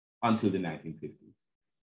 until the 1950s.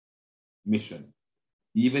 Mission,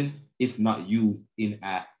 even if not used in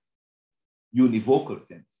a univocal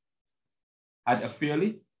sense, had a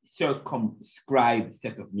fairly circumscribed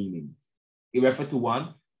set of meanings. It referred to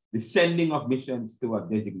one, the sending of missions to a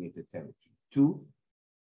designated territory. Two,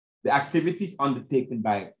 the activities undertaken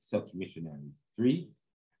by such missionaries. Three,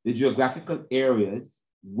 the geographical areas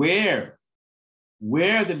where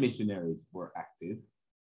the missionaries were active,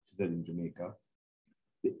 such as in Jamaica,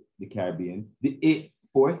 the Caribbean.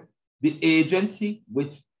 Fourth, the agency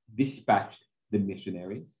which dispatched the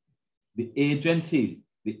missionaries. The agencies,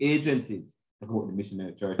 talk about the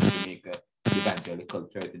missionary church in Jamaica, the evangelical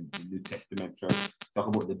church and the New Testament church, talk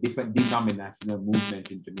about the different denominational movements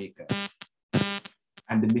in Jamaica,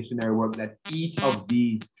 and the missionary work that each of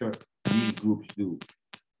these groups do,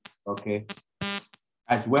 okay,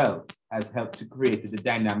 as well as helped to create the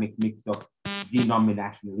dynamic mix of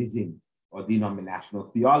denominationalism or denominational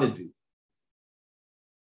theology.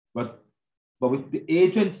 But with the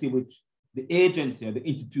agency or the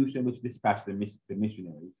institution which dispatched the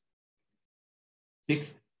missionaries.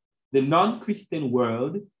 Sixth, the non-Christian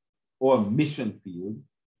world or mission field,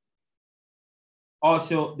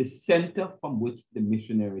 also the center from which the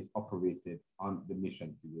missionaries operated on the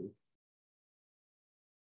mission field.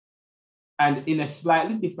 And in a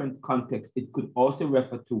slightly different context, it could also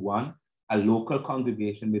refer to one, a local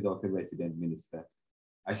congregation without a resident minister,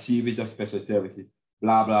 a series of special services,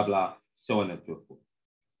 blah, blah, blah, so on and so forth.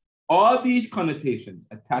 All these connotations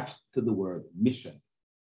attached to the word mission.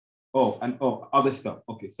 Other stuff.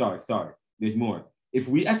 Okay, sorry. There's more. If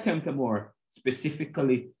we attempt a more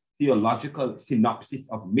specifically theological synopsis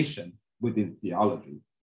of mission within theology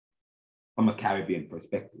from a Caribbean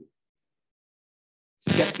perspective,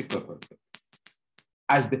 skeptical perspective,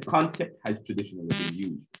 as the concept has traditionally been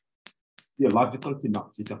used, theological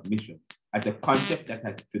synopsis of mission as a concept that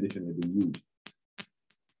has traditionally been used.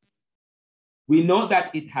 We know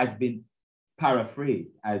that it has been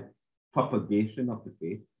paraphrased as propagation of the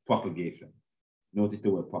faith, propagation. Notice the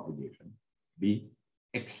word propagation. B,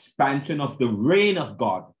 expansion of the reign of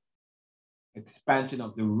God. Expansion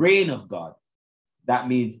of the reign of God. That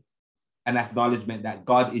means an acknowledgement that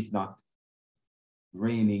God is not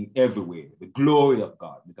reigning everywhere. The glory of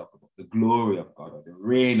God. We talk about the glory of God or the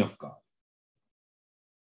reign of God.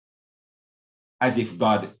 As if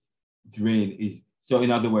God's reign is, so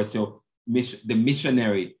in other words, the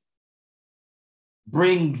missionary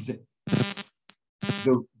brings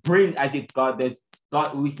as if God is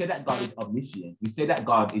God. We say that God is omniscient. We say that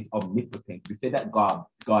God is omnipotent. We say that God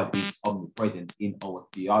is omnipresent in our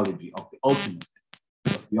theology of the ultimate,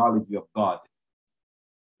 the theology of God.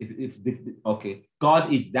 Okay,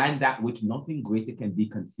 God is than that which nothing greater can be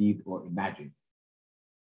conceived or imagined.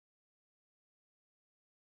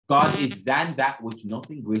 God is than that which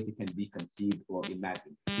nothing greater can be conceived or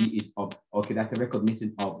imagined. He is okay. That's a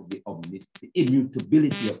recognition of the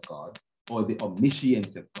immutability of God, or the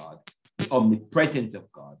omniscience of God, the omnipresence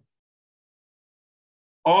of God.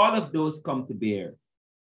 All of those come to bear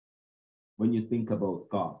when you think about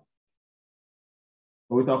God.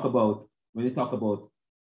 When we talk about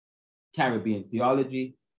Caribbean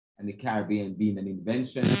theology and the Caribbean being an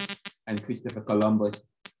invention, and Christopher Columbus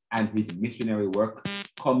and his missionary work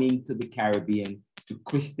coming to the Caribbean to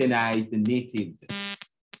Christianize the natives,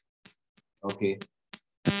 okay,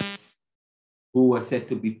 who were said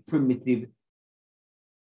to be primitive.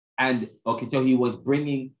 And okay, so he was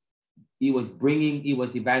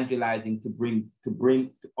evangelizing to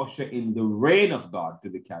usher in the reign of God to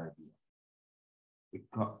the Caribbean.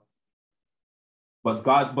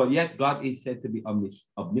 But yet God is said to be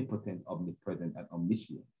omnipotent, omnipresent, and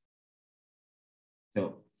omniscient.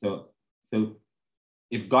 So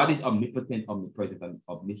if God is omnipotent, omnipresent, and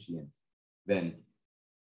omniscient, then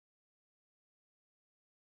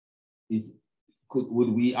is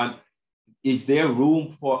there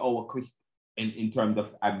room for our in terms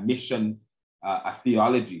of a mission, a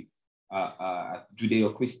theology, a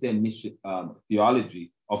Judeo-Christian mission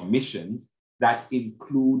theology of missions that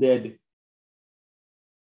included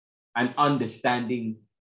an understanding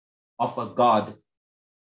of a God,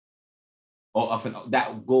 or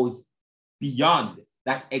that goes beyond,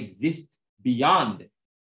 that exists beyond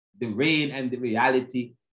the reign and the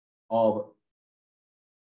reality of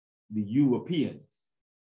the Europeans?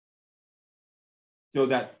 So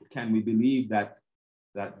that can we believe that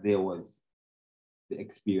there was the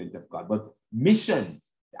experience of God? But missions,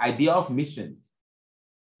 the idea of missions,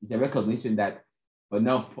 is a recognition that, but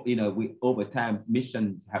now, over time,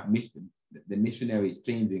 the missionary is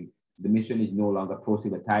changing. The mission is no longer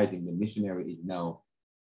proselytizing. The missionary is now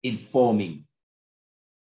informing.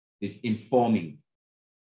 Is informing,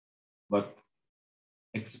 but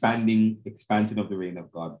expansion of the reign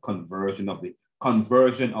of God, conversion of the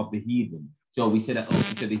heathen. So we said that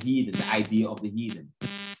to the heathen, the idea of the heathen.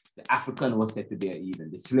 The African was said to be a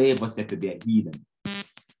heathen. The slave was said to be a heathen.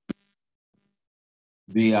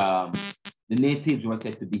 The natives were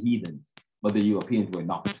said to be heathens, but the Europeans were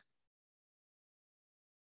not.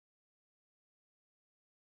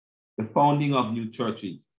 The founding of new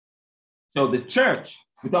churches. So the church,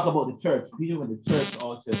 we talk about the church,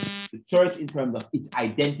 the church in terms of its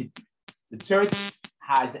identity. The church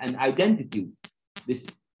has an identity.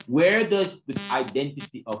 Where does the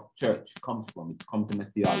identity of church come from? It comes from a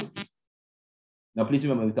theology. Now, please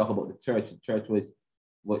remember, we talk about the church.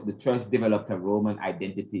 The church developed a Roman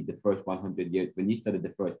identity the first 100 years. When you study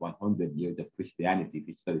the first 100 years of Christianity, if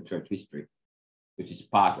you study church history, which is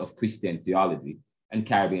part of Christian theology and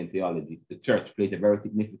Caribbean theology, the church plays a very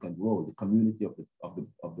significant role, the community of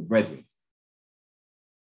the brethren.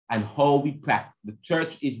 And how we practice. The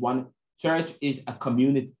church is a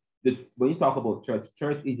community. When you talk about church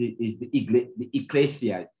is the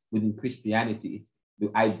ecclesia within Christianity. Is the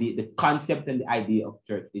idea, the concept and the idea of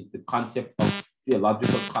church is the concept of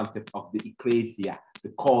theological concept of the ecclesia, the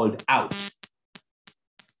called out,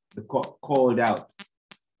 the called out,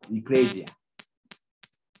 the ecclesia.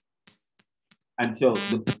 And so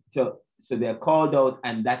they're called out,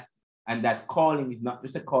 and that calling is not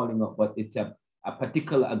just a calling up, but it's a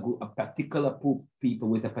particular people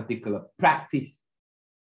with a particular practice.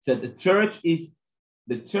 So the church is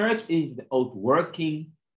the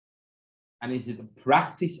outworking, and is the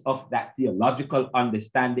practice of that theological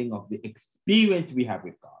understanding of the experience we have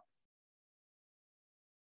with God.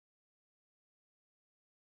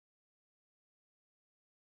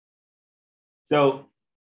 So,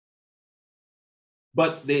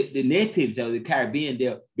 but the natives of the Caribbean,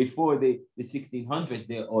 they're before the 1600s,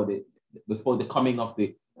 before the coming of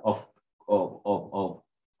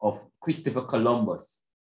Christopher Columbus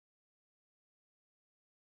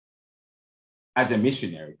as a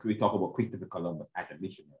missionary. We talk about Christopher Columbus as a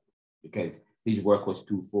missionary because his work was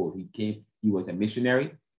twofold. He was a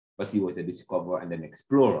missionary, but he was a discoverer and an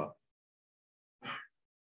explorer.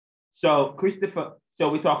 So we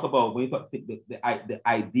talk about, when we talk the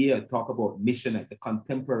idea, talk about mission as the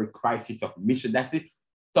contemporary crisis of mission. That's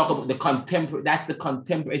the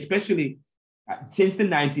contemporary, especially since the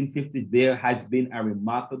 1950s, there has been a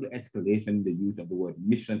remarkable escalation in the use of the word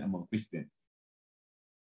mission among Christians.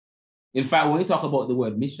 In fact, when we talk about the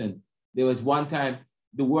word mission, there was one time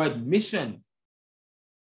the word mission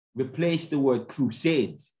replaced the word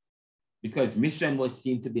crusades, because mission was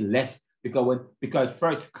seen to be less, because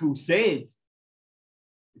first crusades,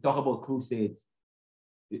 we talk about crusades.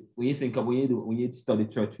 When you study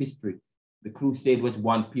church history, the crusade was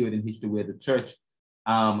one period in history where the church,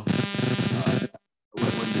 when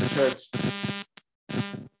the church,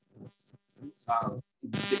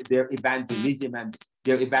 their evangelism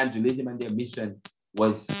and their mission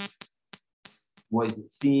was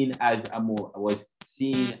seen as a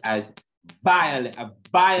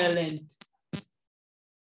violent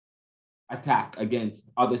attack against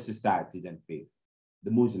other societies and faith, the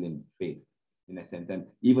Muslim faith, in a sense. And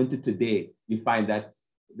even to today, you find that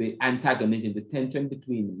the antagonism, the tension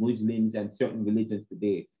between Muslims and certain religions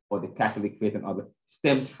today, or the Catholic faith and other,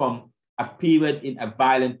 stems from a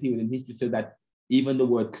violent period in history, so that even the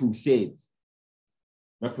word crusades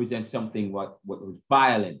represents something what was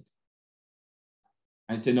violent.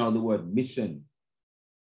 And to know the word mission,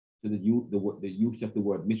 so the use of the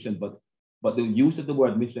word mission, but the use of the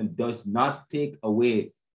word mission does not take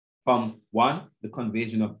away from, one, the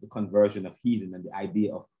conversion of heathen, and the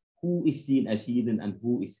idea of who is seen as heathen and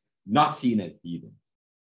who is not seen as heathen.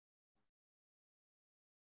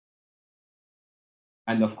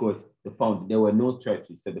 And of course, there were no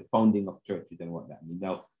churches, so the founding of churches and what that means.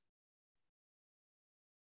 Now,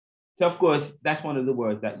 so of course, that's one of the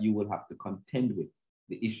words that you will have to contend with,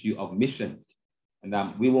 the issue of mission. And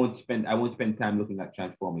I won't spend time looking at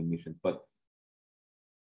transforming missions, but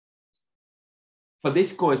for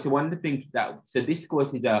this course, one of the things this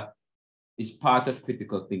course is part of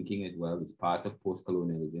critical thinking as well. It's part of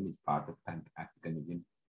post-colonialism. It's part of Pan-Africanism.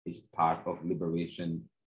 It's part of liberation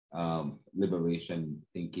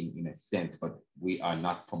thinking in a sense, but we are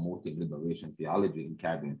not promoting liberation theology in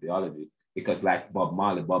Caribbean theology, because like Bob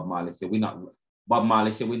Marley said we're not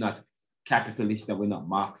capitalists and we're not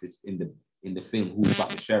Marxists in the film Who's Got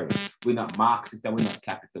the Sheriff. We're not Marxists and we're not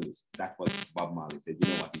capitalists. That's what Bob Marley said. You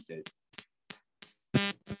know what he says?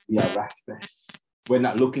 We are Rastas. We're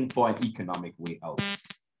not looking for an economic way out.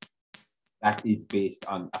 that is based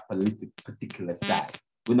on a particular side.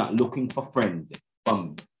 We're not looking for friends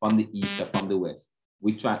from the East or from the West.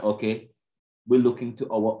 We try, okay, we're looking to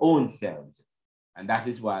our own selves. And that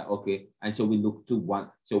is why, okay, and so we look to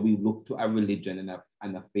a religion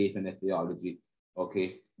and a faith and a theology,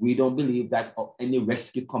 okay? We don't believe that any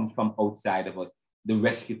rescue comes from outside of us. The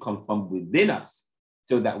rescue comes from within us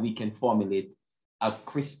so that we can formulate a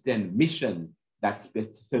Christian mission.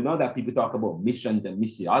 So now that people talk about missions and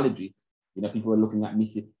missiology, you know, people are looking at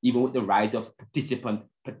mission, even with the rise of participant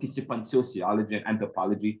sociology and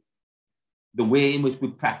anthropology, the way in which we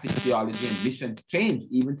practice theology and missions changed,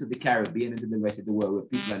 even to the Caribbean and to the rest of the world, where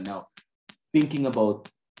people are now thinking about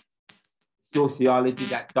sociology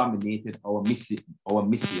that dominated our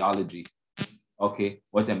missiology, okay,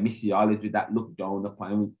 was a missiology that looked down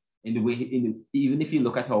upon. In the way, even if you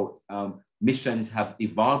look at how missions have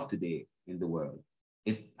evolved today in the world,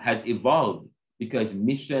 it has evolved because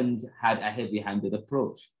missions had a heavy-handed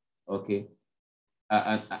approach, okay?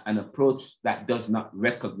 An approach that does not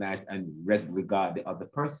recognize and regard the other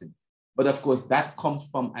person. But of course, that comes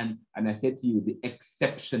from, and I said to you, the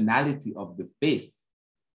exceptionality of the faith.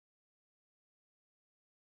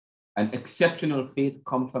 An exceptional faith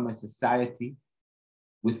comes from a society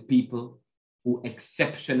with people who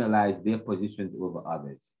exceptionalize their positions over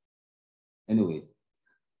others. Anyways,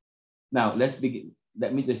 now let's begin.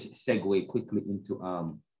 Let me just segue quickly into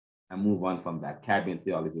and move on from that. Caribbean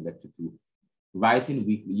Theology Lecture 2. Writing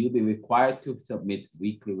weekly, you'll be required to submit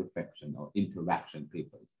weekly reflection or interaction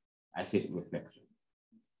papers. I said reflection.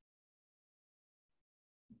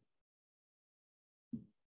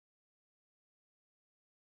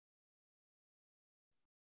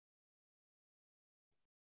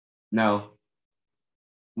 Now,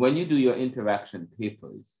 when you do your interaction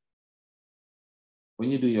papers,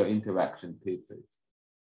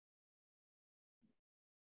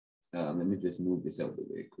 let me just move this out of the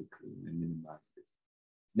way quickly and minimize this.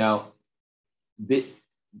 Now, this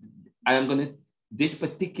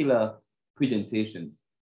particular presentation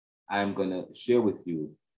I'm gonna share with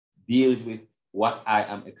you deals with what I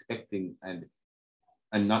am expecting, and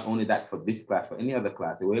not only that for this class, for any other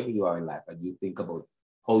class, wherever you are in life, and you think about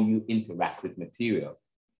how you interact with material.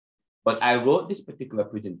 But I wrote this particular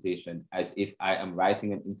presentation as if I am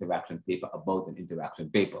writing an interaction paper about an interaction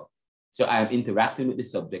paper. So I am interacting with the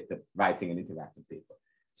subject of writing an interaction paper.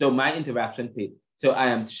 So my interaction paper, so I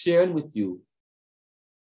am sharing with you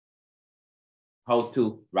how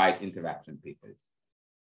to write interaction papers,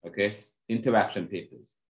 okay? Interaction papers.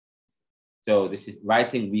 So this is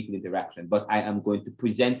writing weekly interaction, but I am going to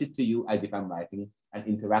present it to you as if I'm writing an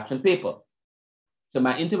interaction paper. So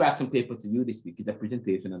my interaction paper to you this week is a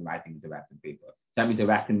presentation on writing interaction paper. So I'm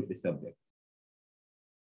interacting with the subject.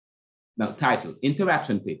 Now, title,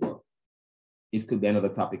 interaction paper. It could be another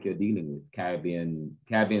topic you're dealing with, Caribbean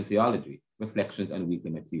theology, reflections on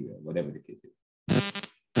weekly material, whatever the case is.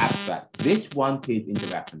 Abstract, this one-page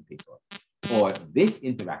interaction paper, or this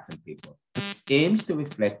interaction paper, aims to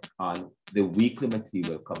reflect on the weekly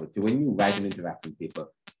material covered. So when you write an interaction paper,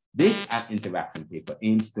 this interaction paper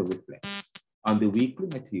aims to reflect on the weekly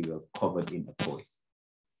material covered in a course,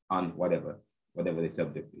 on whatever the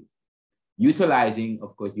subject is. Utilizing,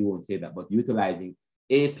 of course, you won't say that, but utilizing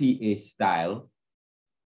APA style,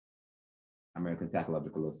 American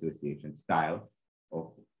Psychological Association style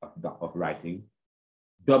of writing,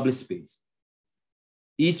 double spaced.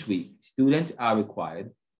 Each week, students are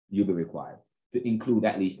required, you'll be required, to include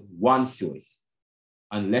at least one source,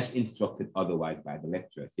 unless instructed otherwise by the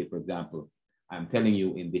lecturer. Say, for example, I'm telling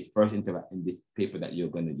you in this in this paper that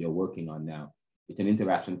you're working on now, it's an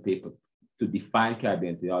interaction paper to define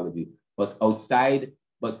Caribbean theology, but outside,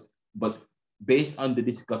 but based on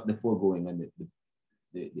the foregoing and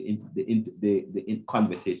the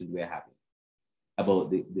conversations we're having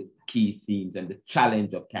about the key themes and the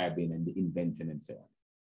challenge of Caribbean and the invention and so on.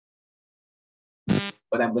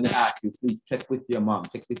 But I'm going to ask you, please check with your mom,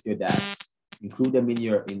 check with your dad, include them in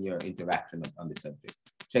your interaction on the subject.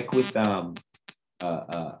 Check with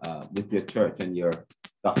your church and your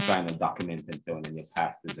doctrinal documents and so on, and your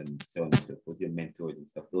pastors and so on and so forth, your mentors and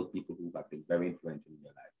stuff, those people who have been very influential in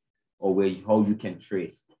your life, or how you can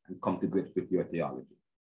trace and come to grips with your theology.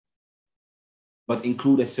 But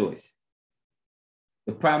include a source.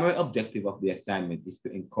 The primary objective of the assignment is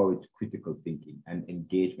to encourage critical thinking and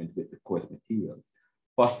engagement with the course material,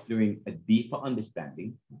 fostering a deeper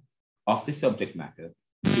understanding of the subject matter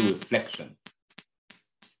through reflection.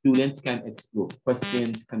 Students can explore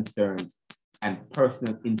questions, concerns, and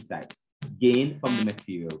personal insights gained from the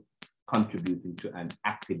material, contributing to an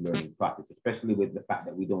active learning process, especially with the fact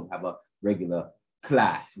that we don't have a regular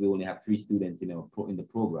class. We only have 3 students in the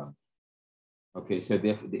program. Okay, so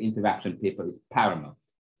therefore the interaction paper is paramount.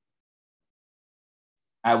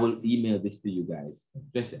 I will email this to you guys.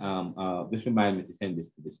 Just remind me to send this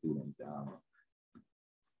to the students.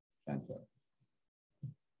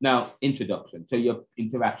 Now, introduction. So your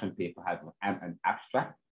interaction paper has an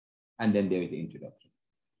abstract, and then there is the introduction.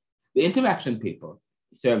 The interaction paper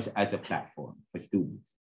serves as a platform for students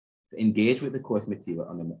to engage with the course material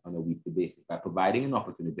on a weekly basis. By providing an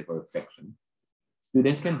opportunity for reflection,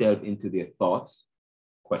 students can delve into their thoughts,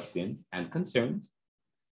 questions, and concerns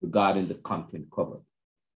regarding the content covered,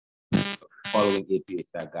 following APA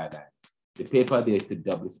style guidelines. The paper adheres to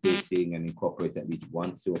double spacing and incorporates at least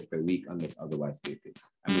one source per week unless otherwise stated.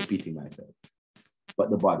 I'm repeating myself.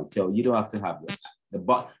 But the body, so you don't have to have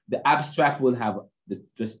the abstract will have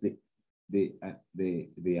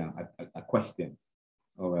a question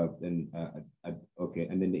or okay,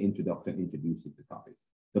 and then the introduction introduces the topic.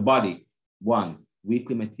 The body, 1,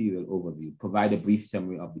 weekly material overview, provide a brief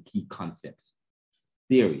summary of the key concepts,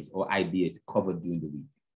 theories, or ideas covered during the week.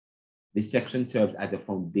 This section serves as a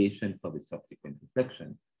foundation for the subsequent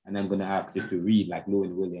reflection. And I'm going to ask you to read like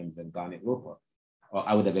Lewin Williams and Garnet Roper. Or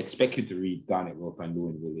I would have expected you to read Garnet Roper and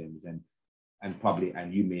Lewin Williams, and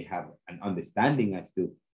you may have an understanding as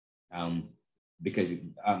to, because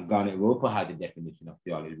Garnet Roper has a definition of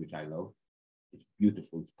theology, which I love. It's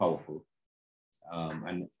beautiful, it's powerful.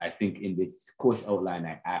 And I think in this course outline,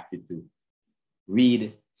 I asked you to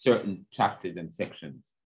read certain chapters and sections,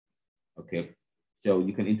 okay? So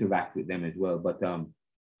you can interact with them as well, but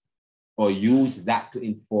or use that to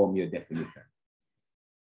inform your definition.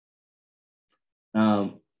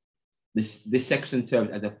 This section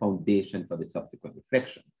serves as a foundation for the subsequent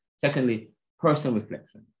reflection. Secondly, personal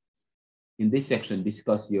reflection. In this section,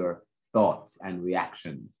 discuss your thoughts and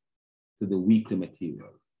reactions to the weekly material.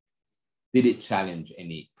 Did it challenge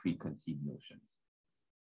any preconceived notions?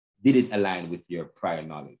 Did it align with your prior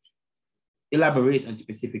knowledge? Elaborate on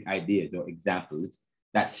specific ideas or examples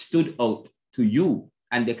that stood out to you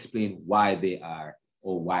and explain why they are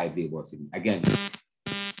or why they were. Again,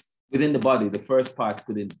 within the body, the first part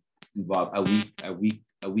could involve a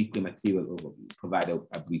weekly material overview, provide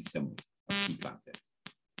a brief summary of key concepts.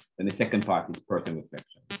 Then the second part is personal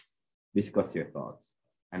reflection. Discuss your thoughts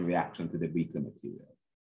and reaction to the weekly material.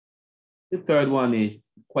 The third one is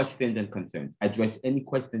questions and concerns. Address any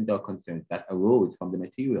questions or concerns that arose from the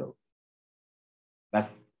material.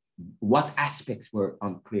 That what aspects were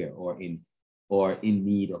unclear or in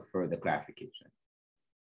need of further clarification.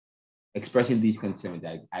 Expressing these concerns,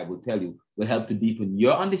 I will tell you, will help to deepen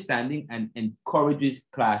your understanding and encourages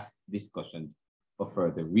class discussions for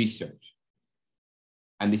further research.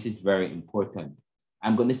 And this is very important.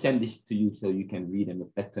 I'm going to send this to you so you can read and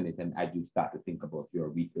reflect on it, and as you start to think about your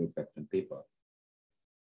weekly reflection paper.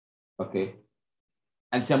 Okay.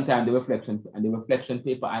 And sometimes the reflection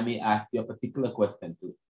paper, I may ask you a particular question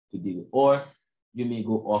to deal with, or you may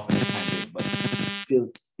go off on a tangent, but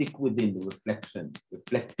still stick within the reflection,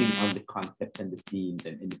 reflecting on the concept and the themes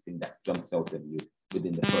and anything that jumps out of you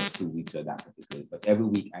within the first 2 weeks of that particular. But every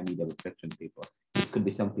week I need a reflection paper. It could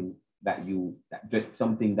be something that you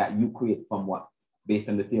create from what, based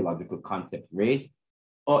on the theological concept raised,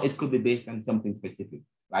 or it could be based on something specific.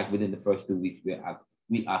 Like within the first 2 weeks,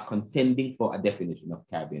 we are contending for a definition of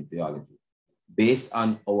Caribbean theology based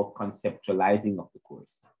on our conceptualizing of the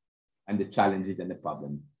course and the challenges and the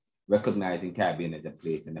problems, recognizing Caribbean as a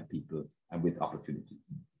place and a people and with opportunities,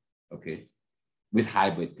 okay? With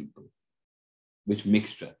hybrid people, with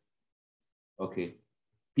mixture, okay?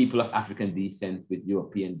 People of African descent with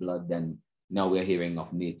European blood, and now we're hearing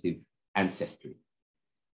of native ancestry,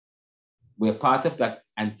 where part of that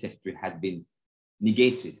ancestry has been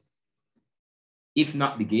negated. If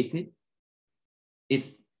not negated,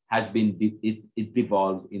 it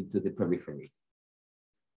devolves into the periphery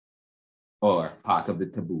or part of the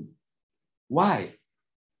taboo. Why?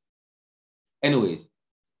 Anyways,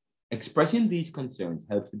 expressing these concerns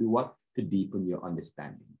helps to do what? To deepen your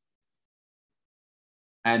understanding.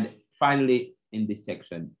 And finally, in this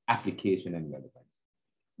section, application and relevance.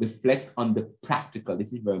 Reflect on the practical,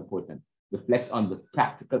 this is very important. Reflect on the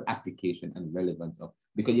practical application and relevance of,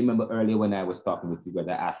 because you remember earlier when I was talking with you guys,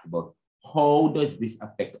 I asked about how does this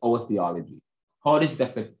affect our theology? How does it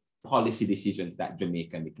affect policy decisions that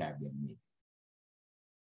Jamaica and the Caribbean make?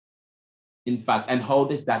 In fact, and how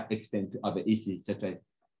does that extend to other issues such as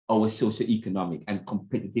our socioeconomic and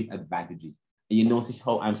competitive advantages? And you notice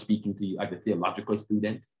how I'm speaking to you as a theological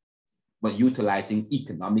student, but utilizing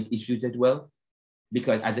economic issues as well?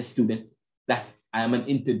 Because as a student, that I am an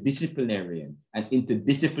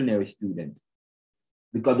interdisciplinary student,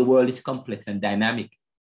 because the world is complex and dynamic.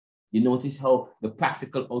 You notice how the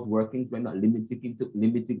practical outworkings, we're not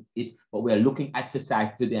limiting it, but we're looking at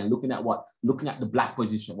society today and looking at the black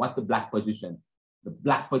position. What's the black position? The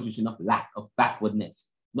black position of lack, of backwardness.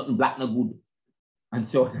 Nothing black, no good. And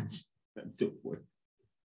so on and so forth.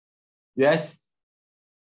 Yes?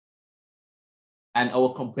 And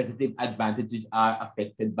our competitive advantages are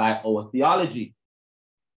affected by our theology.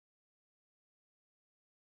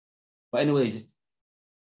 But anyways,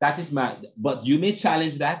 that is but you may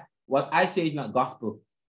challenge that. What I say is not gospel.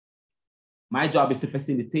 My job is to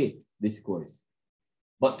facilitate this course,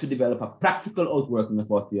 but to develop a practical outworking of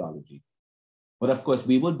our theology. But of course,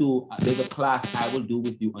 we will do, there's a class I will do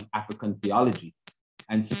with you on African theology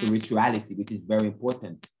and spirituality, which is very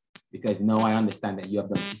important, because now I understand that you have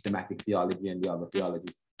done systematic theology and the other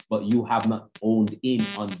theology, but you have not honed in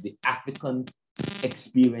on the African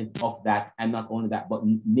experience of that, and not only that, but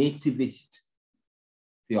nativist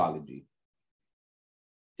theology.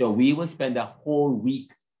 So we will spend a whole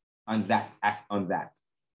week on that,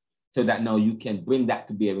 so that now you can bring that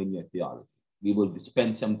to bear in your theology. We will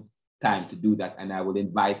spend some time to do that, and I will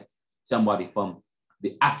invite somebody from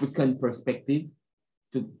the African perspective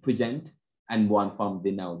to present, and one from the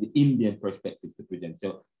Indian perspective to present.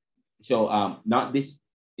 So not this,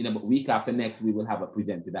 in a week after next, we will have a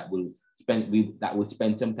presenter that will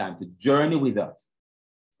spend some time to journey with us,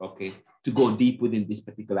 okay, to go deep within this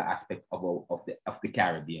particular aspect of the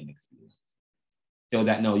Caribbean experience, so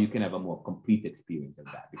that now you can have a more complete experience of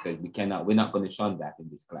that, because we're not going to shun that in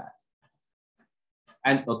this class.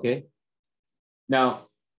 And okay, now,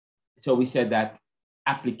 so we said that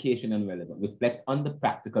application and relevance, reflect on the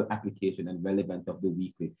practical application and relevance of the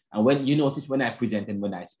weekly. And when you notice, when I present and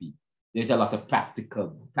when I speak, there's a lot of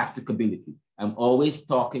practicability. I'm always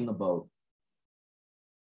talking about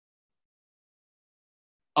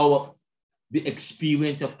the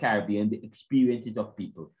experience of Caribbean, the experiences of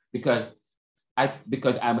people, because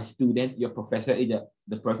I'm a student, your professor is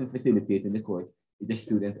the person facilitating the course is a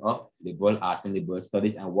student of liberal arts and liberal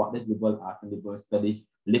studies. And what does liberal arts and liberal studies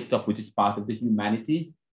lift up, which is part of the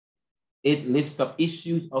humanities? It lifts up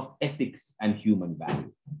issues of ethics and human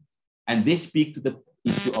value. And this speaks to the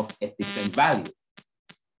issue of ethics and value.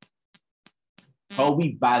 How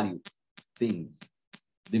we value things,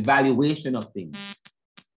 the valuation of things.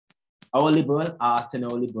 Our liberal arts and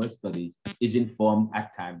our liberal studies is informed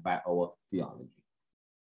at times by our theology.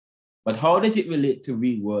 But how does it relate to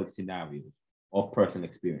real world scenarios or personal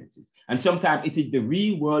experiences? And sometimes it is the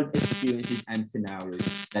real world experiences and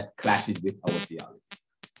scenarios that clashes with our theology.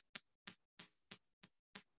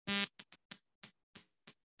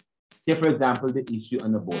 Say, for example, the issue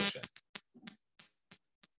on abortion.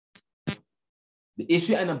 The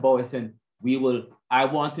issue on abortion, I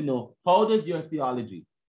want to know, how does your theology,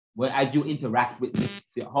 as you interact with me,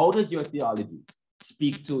 how does your theology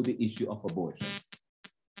speak to the issue of abortion?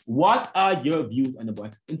 What are your views on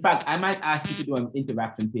abortion? In fact, I might ask you to do an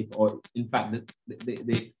interaction paper, or in fact,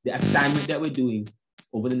 the assignment that we're doing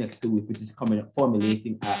over the next 2 weeks, which is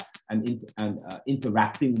formulating and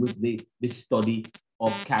interacting with the study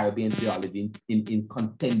of Caribbean theology, in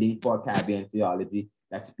contending for Caribbean theology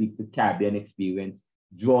that speaks to Caribbean experience,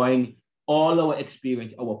 drawing all our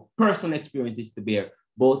experience, our personal experiences to bear,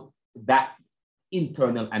 both that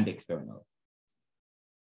internal and external.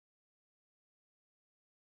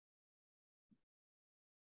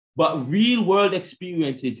 But real world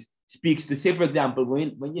experiences speaks to, say, for example,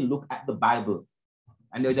 when you look at the Bible,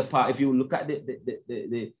 and there's a part, if you look at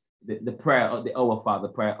the prayer of the Our Father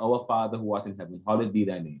prayer, Our Father who art in heaven, hallowed be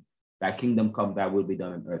thy name. Thy kingdom come, thy will be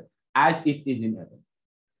done on earth, as it is in heaven.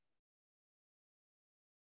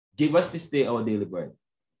 Give us this day our daily bread.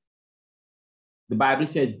 The Bible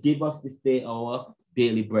says, give us this day our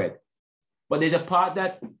daily bread. But there's a part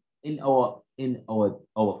that in our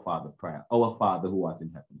Father prayer, Our Father who art in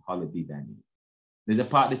heaven, hallowed be thy name. There's a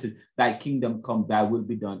part that says, thy kingdom come, thy will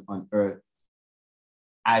be done on earth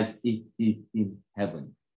as it is in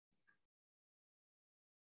heaven.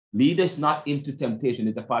 Lead us not into temptation.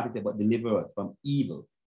 There's a part that says, but deliver us from evil.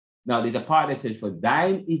 Now there's a part that says, for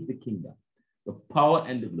thine is the kingdom, the power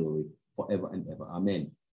and the glory forever and ever.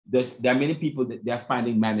 Amen. There are many people that they're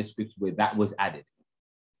finding manuscripts where that was added.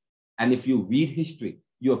 And if you read history,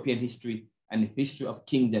 European history and the history of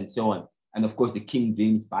kings and so on, and of course the King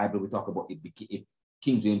James Bible, we talk about it,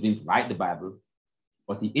 King James didn't write the Bible,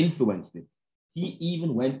 but he influenced it. He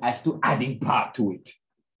even went as to adding part to it.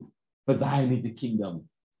 For thine is the kingdom,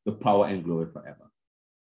 the power and glory forever.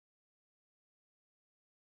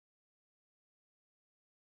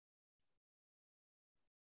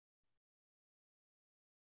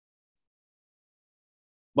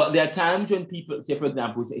 But there are times when people, say, for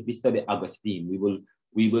example, if we study Augustine, we will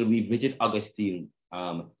we will revisit Augustine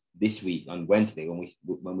this week on Wednesday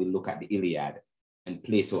when we look at the Iliad and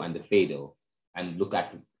Plato and the Phaedo and look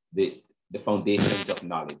at the foundations of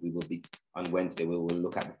knowledge. We will be on Wednesday. We will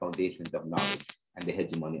look at the foundations of knowledge and the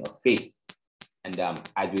hegemony of faith. And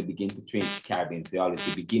as we begin to train Caribbean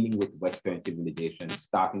theology, beginning with Western civilization,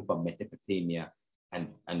 starting from Mesopotamia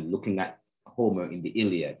and looking at Homer in the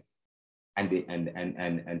Iliad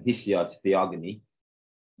and Hesiod's Theogony,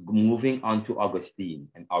 moving on to Augustine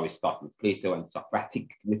and Aristotle, Plato and Socratic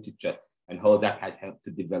literature, and how that has helped to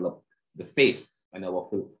develop the faith and our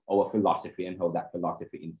philosophy and how that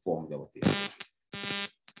philosophy informs our theology.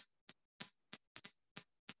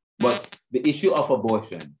 But the issue of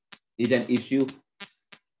abortion is an issue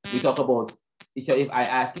we talk about. So if I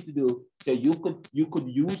ask you to do, so you could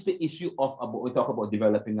use the issue of we talk about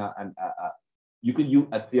developing you could use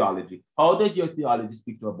a theology. How does your theology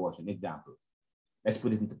speak to abortion? Example. Let's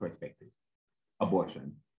put it into perspective.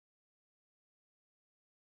 Abortion.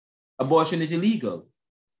 Abortion is illegal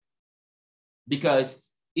because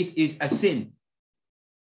it is a sin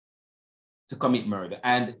to commit murder,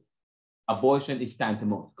 and abortion is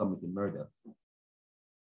tantamount to committing murder.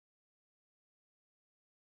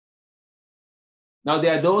 Now,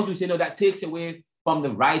 there are those who say, no, that takes away from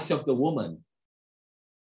the rights of the woman.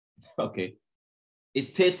 Okay.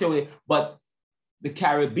 It takes away, but the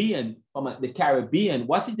Caribbean,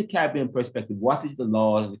 what is the Caribbean perspective? What is the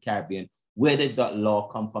law of the Caribbean? Where does that law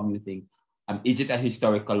come from, you think? Is it a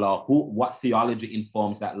historical law? What theology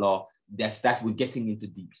informs that law? That we're getting into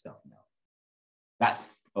deep stuff now.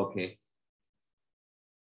 Okay.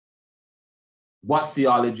 What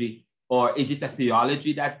theology, or is it a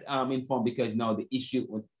theology that informed? Because now the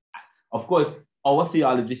issue, of course, our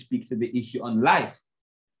theology speaks to the issue on life.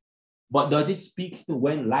 But does it speak to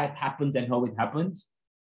when life happens and how it happens?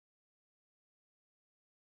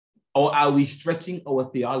 Or are we stretching our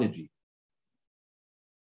theology?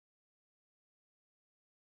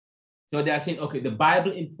 So they are saying, okay, the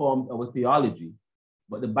Bible informs our theology,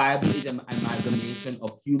 but the Bible is an amalgamation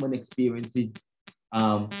of human experiences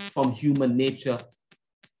from human nature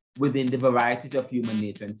within the varieties of human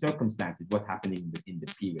nature and circumstances, what's happening in the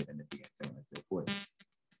period and so on and so forth.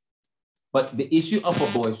 But the issue of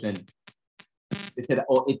abortion, they said,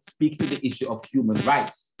 it speaks to the issue of human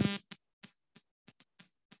rights.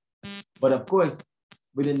 But of course,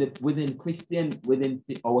 within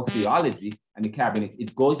our theology and the Caribbean,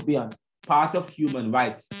 it goes beyond. Part of human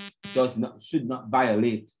rights should not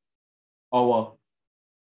violate our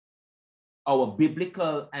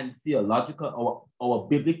biblical and theological, our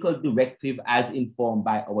biblical directive as informed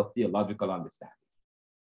by our theological understanding,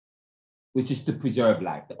 which is to preserve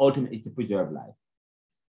life. The ultimate is to preserve life.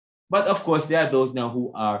 But of course, there are those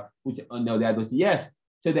now yes,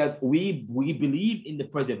 so that we believe in the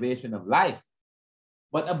preservation of life,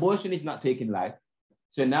 but abortion is not taking life.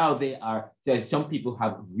 So now some people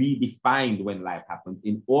have redefined when life happens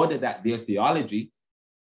in order that their theology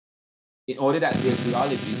is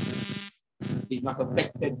not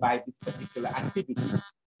affected by this particular activity.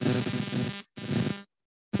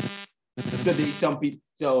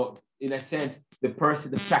 So in a sense, the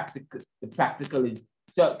practical is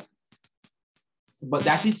so. But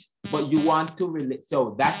you want to relate.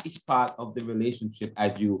 So that is part of the relationship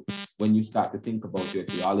when you start to think about your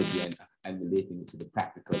theology and relating it to the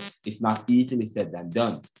practical. It's not easily said than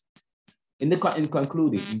done. In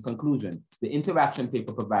conclusion, the interaction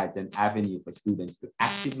paper provides an avenue for students to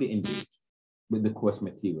actively engage with the course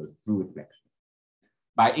material through reflection.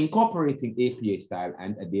 By incorporating APA style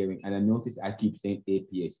and adhering, and I notice I keep saying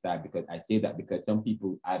APA style because I say that because some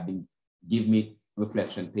people give me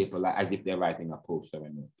reflection paper like as if they're writing a poster or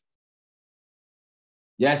note.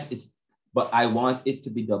 Yes, but I want it to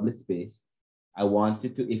be double spaced. I want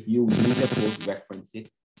it to, if you use a quote, reference it.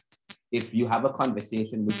 If you have a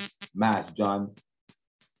conversation with Mass John,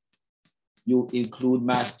 you include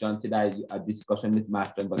Mass John today, a discussion with Mass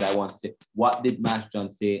John, but I want to say, what did Mass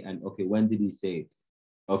John say? And okay, when did he say it?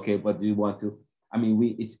 Okay, but do you want to,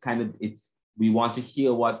 we want to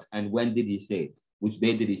hear what and when did he say it? Which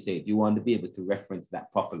day did he say it? You want to be able to reference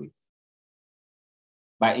that properly.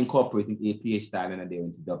 By incorporating APA style and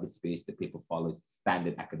adhering to double space, the paper follows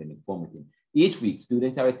standard academic formatting. Each week,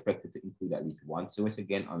 students are expected to include at least one source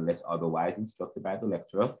again, unless otherwise instructed by the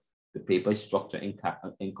lecturer. The paper's structure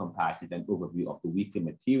encompasses an overview of the weekly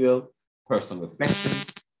material, personal reflections,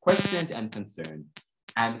 questions and concerns,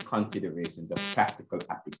 and considerations of practical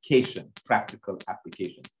application.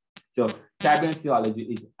 So Caribbean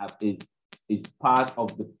theology is part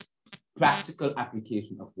of the practical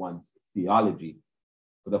application of one's theology.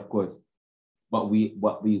 But of course, we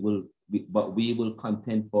will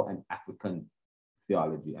contend for an African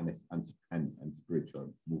theology and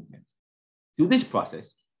spiritual movements. Through this process,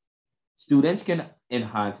 students can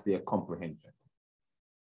enhance their comprehension,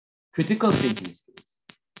 critical thinking skills,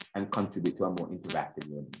 and contribute to a more interactive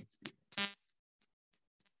learning experience.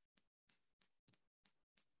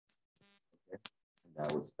 Okay. And I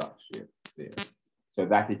will stop share there. So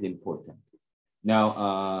that is important.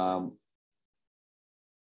 Now,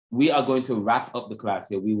 we are going to wrap up the class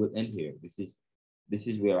here. We will end here. This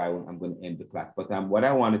is where I'm going to end the class. But what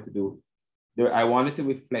I wanted to do, I wanted to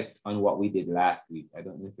reflect on what we did last week. I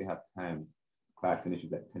don't know if we have time. Class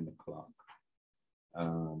finishes at 10 o'clock.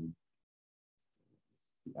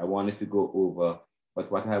 I wanted to go over,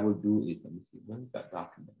 but what I will do is, let me see, where is that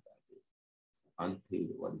document I did? Unpaid,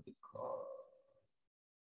 what is it called?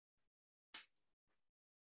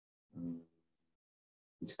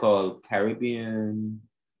 It's called Caribbean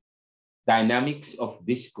Dynamics of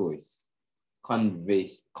Discourse,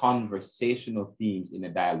 Conversational Themes in a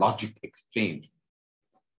Dialogic Exchange.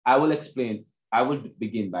 I will explain, I will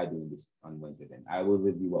begin by doing this on Wednesday then. I will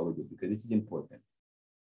review what we did because this is important.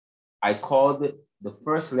 I called it the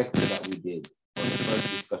first lecture that we did, or the first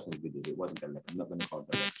discussion we did, it wasn't a lecture, I'm not going to call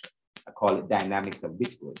it a lecture. I call it Dynamics of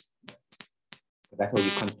Discourse. That's how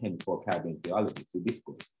we contend for Caribbean theology, through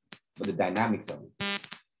discourse, but the dynamics of it.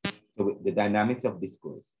 So the dynamics of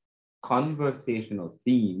discourse, conversational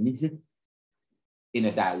themes in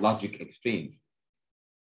a dialogic exchange.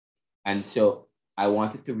 And so I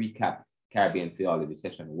wanted to recap Caribbean Theology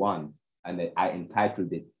Session 1, and I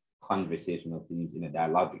entitled it Conversational Themes in a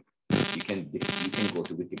Dialogic. You can go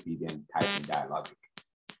to Wikipedia and type in dialogic.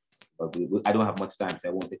 But I don't have much time, so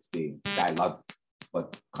I won't explain dialogic.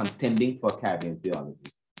 But contending for Caribbean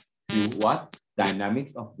theology through what?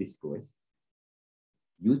 Dynamics of discourse,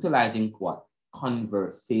 utilizing what?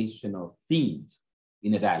 Conversational themes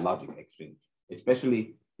in a dialogic exchange,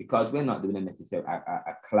 especially because we're not doing a necessary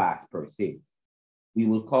a class per se. We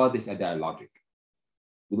will call this a dialogic.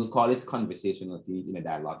 We will call it conversational themes in a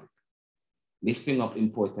dialogic, lifting up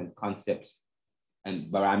important concepts and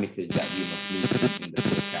parameters that we must meet in the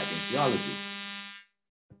Caribbean theology.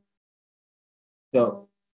 So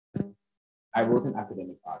I wrote an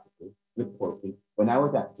academic article reporting when I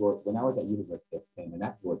was at University of Penn and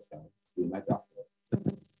at Georgetown doing my doctorate.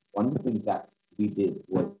 One of the things that we did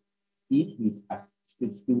was each week a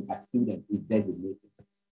student is designated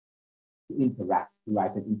to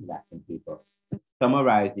write an interaction paper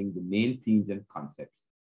summarizing the main themes and concepts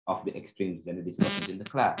of the exchanges and the discussions in the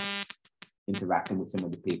class, interacting with some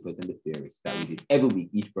of the papers and the theories that we did. Every week,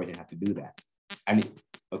 each person had to do that. And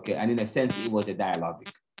in a sense, it was a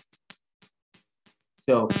dialogic.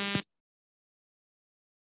 So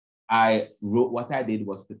what I did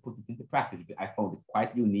was to put it into practice. I found it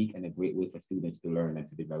quite unique and a great way for students to learn and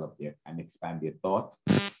to develop and expand their thoughts.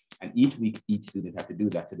 And each week, each student had to do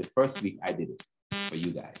that. So the first week I did it for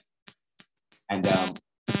you guys. And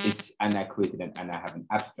I created and I have an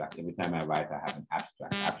abstract. Every time I write, I have an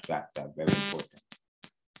abstract. Abstracts are very important.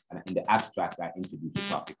 And in the abstract, I introduce the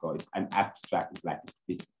topic, or an abstract is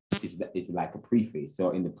like a preface.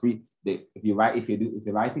 So in if you're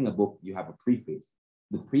writing a book, you have a preface.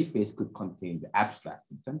 The preface could contain the abstract.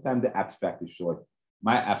 Sometimes the abstract is short.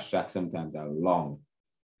 My abstracts sometimes are long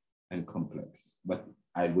and complex, but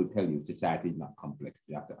I will tell you, society is not complex.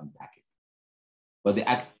 You have to unpack it. But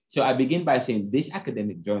so I begin by saying this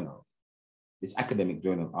academic journal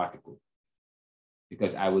article,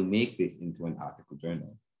 because I will make this into an article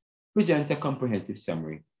journal, presents a comprehensive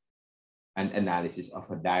summary and analysis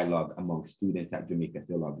of a dialogue among students at Jamaica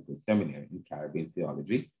Theological Seminary in Caribbean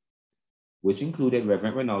Theology, which included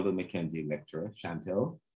Reverend Ronaldo McKenzie, lecturer,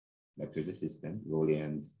 Chantel, lecturer's assistant,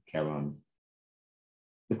 Rolians, Caron.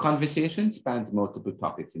 The conversation spans multiple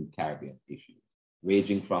topics in Caribbean issues,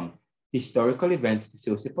 ranging from historical events to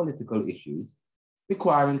socio-political issues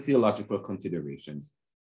requiring theological considerations.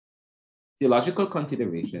 Theological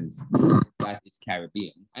considerations that is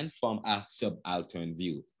Caribbean and form a subaltern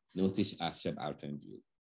view. Notice a subaltern view.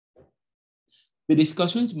 The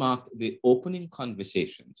discussions marked the opening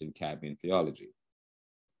conversations in Caribbean theology.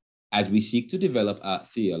 As we seek to develop a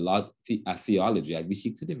theology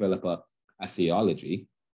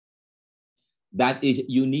that is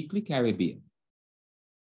uniquely Caribbean,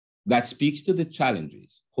 that speaks to the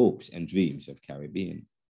challenges, hopes, and dreams of Caribbean.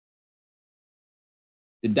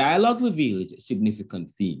 The dialogue reveals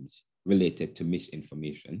significant themes related to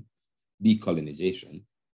misinformation, decolonization,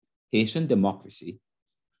 Haitian democracy,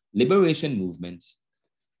 liberation movements,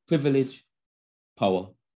 privilege,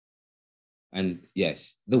 power, and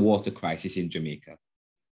yes, the water crisis in Jamaica,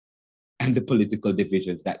 and the political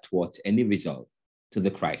divisions that thwart any result to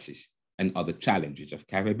the crisis and other challenges of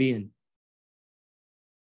Caribbean.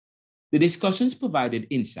 The discussions provided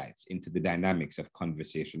insights into the dynamics of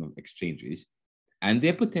conversational exchanges and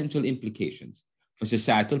their potential implications for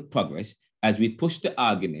societal progress as we push the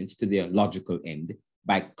arguments to their logical end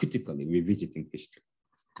by critically revisiting history,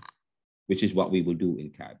 which is what we will do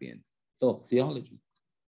in Caribbean Theology.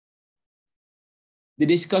 The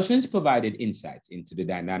discussions provided insights into the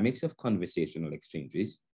dynamics of conversational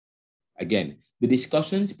exchanges. Again, the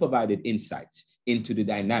discussions provided insights into the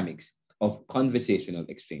dynamics of conversational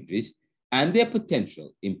exchanges and their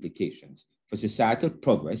potential implications for societal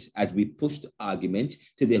progress as we push the arguments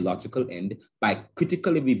to their logical end by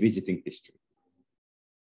critically revisiting history.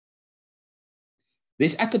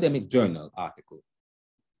 This academic journal article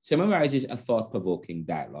summarizes a thought-provoking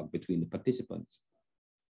dialogue between the participants.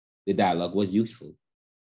 The dialogue was useful,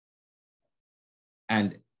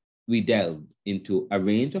 and we delved into a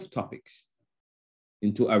range of topics,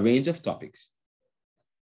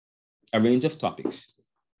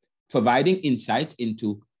 providing insights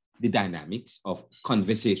into the dynamics of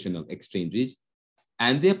conversational exchanges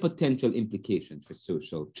and their potential implications for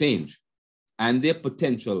social change and their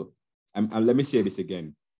potential, let me say this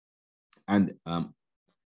again, and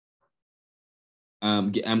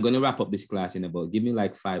I'm going to wrap up this class in about, give me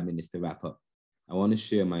like 5 minutes to wrap up. I want to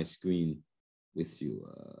share my screen with you.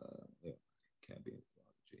 Yeah, Caribbean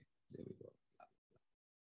Theology. There we go.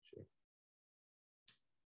 Sure.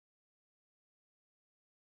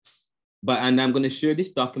 And I'm going to share this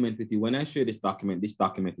document with you. When I share this document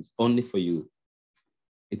is only for you.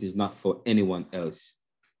 It is not for anyone else.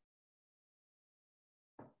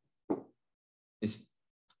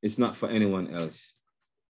 It's not for anyone else.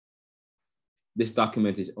 This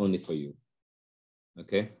document is only for you.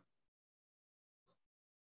 Okay?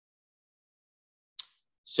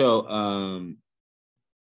 So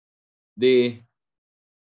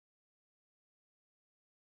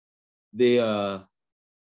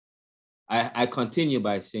I continue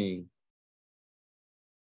by saying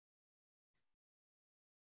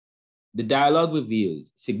the dialogue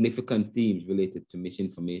reveals significant themes related to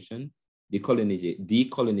misinformation,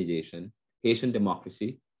 decolonization, Haitian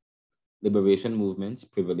democracy, liberation movements,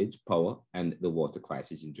 privilege, power, and the water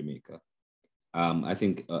crisis in Jamaica. I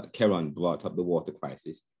think Keron brought up the water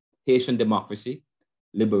crisis, Haitian democracy,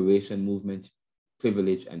 liberation movements,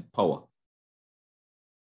 privilege, and power.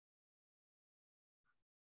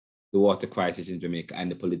 The water crisis in Jamaica and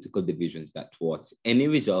the political divisions that thwarts any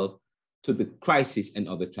resolve to the crisis and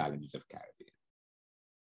other challenges of Caribbean.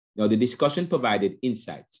 Now, the discussion provided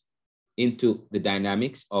insights into the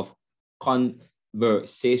dynamics of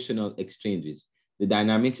conversational exchanges, the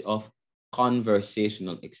dynamics of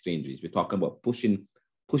conversational exchanges. We're talking about pushing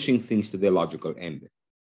things to their logical end,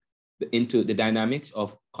 into the dynamics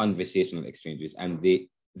of conversational exchanges and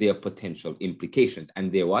their potential implications.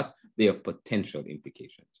 And their potential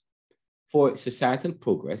implications for societal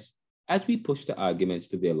progress as we push the arguments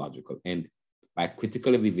to their logical end by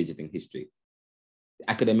critically revisiting history. The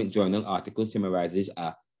academic journal article summarizes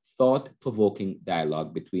a thought-provoking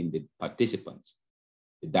dialogue between the participants.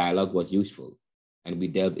 The dialogue was useful, and we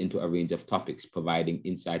delved into a range of topics, providing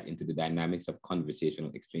insights into the dynamics of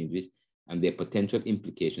conversational exchanges and their potential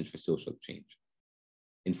implications for social change.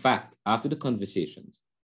 In fact, after the conversations,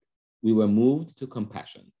 we were moved to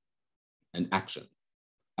compassion and action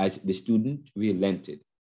as the student relented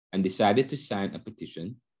and decided to sign a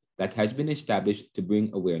petition that has been established to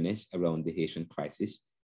bring awareness around the Haitian crisis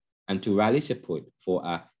and to rally support for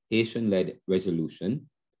a Haitian-led resolution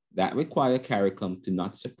that require CARICOM to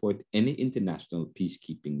not support any international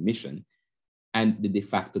peacekeeping mission and the de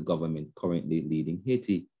facto government currently leading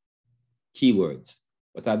Haiti. Keywords.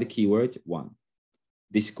 What are the keywords? 1,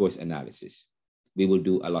 discourse analysis. We will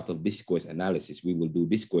do a lot of discourse analysis.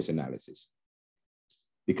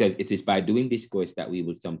 Because it is by doing discourse that we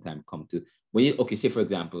will sometimes come to, say for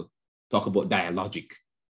example, talk about dialogic.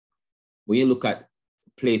 When you look at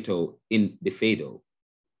Plato in the Phaedo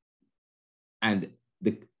and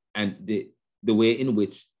the way in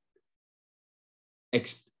which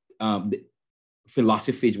the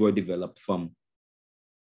philosophies were developed from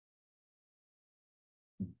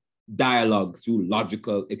dialogue through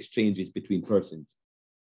logical exchanges between persons.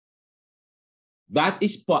 That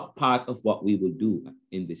is part of what we will do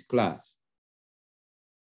in this class.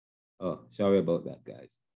 Oh, sorry about that,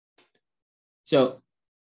 guys. So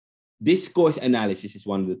discourse analysis is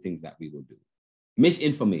one of the things that we will do.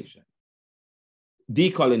 Misinformation,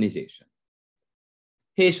 decolonization,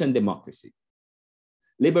 Haitian democracy,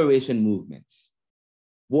 liberation movements,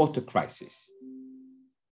 water crisis,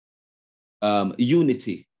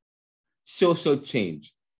 unity, social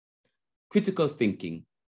change, critical thinking,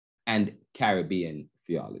 and Caribbean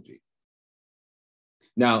theology.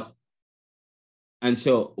 Now, And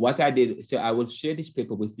so what I did, so I will share this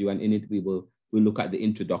paper with you, and in it we'll look at the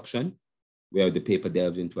introduction, where the paper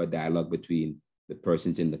delves into a dialogue between the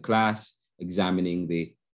persons in the class,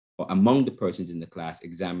 among the persons in the class,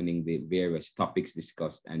 examining the various topics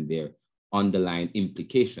discussed and their underlying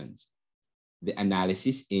implications. The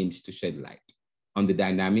analysis aims to shed light on the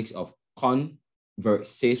dynamics of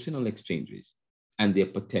conversational exchanges and their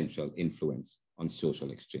potential influence on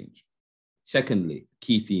social exchange. Secondly,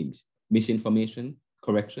 key themes: misinformation,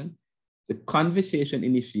 correction. The conversation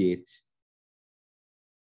initiated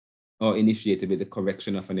with the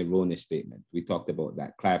correction of an erroneous statement. We talked about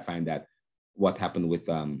that, clarifying that what happened with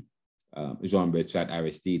Jean-Bertrand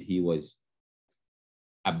Aristide, he was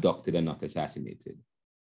abducted and not assassinated.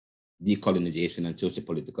 Decolonization and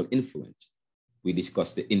sociopolitical influence. We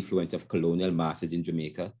discussed the influence of colonial masters in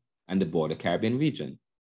Jamaica and the broader Caribbean region.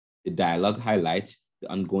 The dialogue highlights the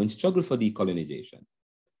ongoing struggle for decolonization,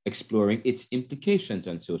 exploring its implications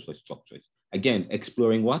on social structures. Again,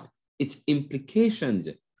 exploring what? Its implications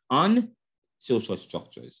on social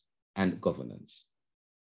structures and governance.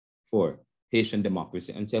 4, Haitian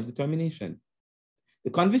democracy and self-determination. The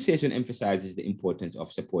conversation emphasizes the importance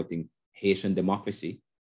of supporting Haitian democracy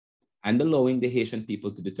and allowing the Haitian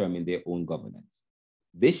people to determine their own governance.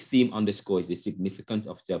 This theme underscores the significance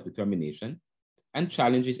of self-determination and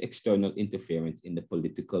challenges external interference in the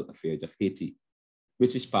political affairs of Haiti,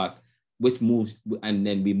 and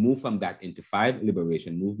then we move from that into 5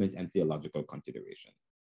 liberation movements and theological consideration.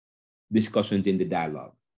 Discussions in the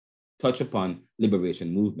dialogue touch upon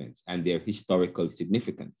liberation movements and their historical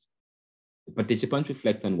significance. The participants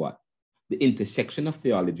reflect on what? The intersection of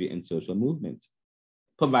theology and social movements,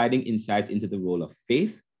 providing insights into the role of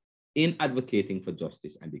faith in advocating for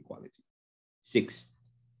justice and equality. 6,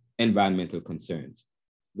 environmental concerns.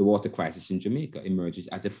 The water crisis in Jamaica emerges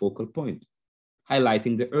as a focal point,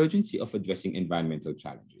 highlighting the urgency of addressing environmental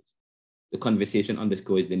challenges. The conversation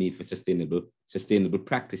underscores the need for sustainable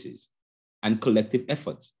practices and collective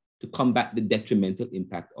efforts to combat the detrimental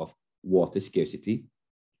impact of water scarcity,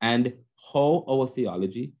 and how our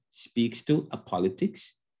theology speaks to a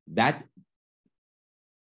politics that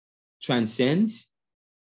transcends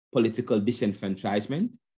political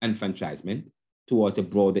disenfranchisement and enfranchisement towards a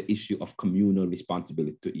broader issue of communal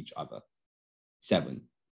responsibility to each other. 7,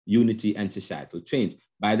 unity and societal change.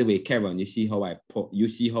 By the way, Karen, you see how I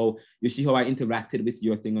interacted with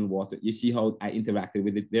your thing on water? You see how I interacted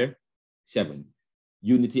with it there? 7,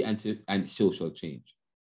 unity and social change.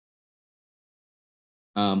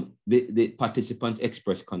 The participants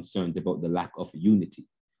expressed concerns about the lack of unity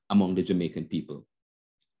among the Jamaican people.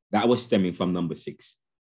 That was stemming from number 6,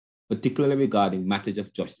 particularly regarding matters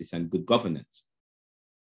of justice and good governance.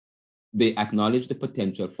 They acknowledge the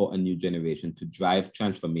potential for a new generation to drive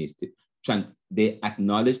transformative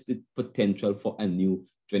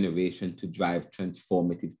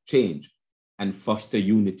change and foster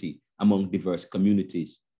unity among diverse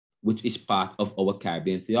communities, which is part of our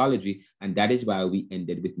Caribbean theology. And that is why we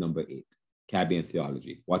ended with number 8, Caribbean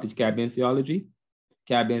theology. What is Caribbean theology?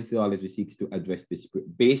 Caribbean theology seeks to address this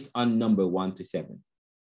based on number 1 to 7.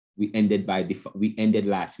 We ended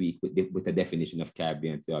last week with a definition of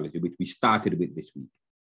Caribbean theology, which we started with this week.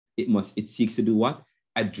 It seeks to do what?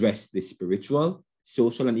 Address the spiritual,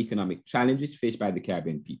 social, and economic challenges faced by the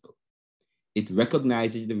Caribbean people. It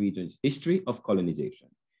recognizes the region's history of colonization,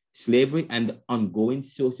 slavery, and ongoing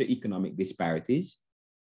socioeconomic disparities.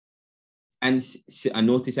 And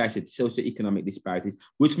notice I said socioeconomic disparities,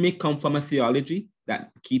 which may come from a theology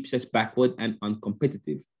that keeps us backward and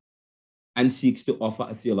uncompetitive, and seeks to offer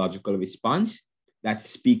a theological response that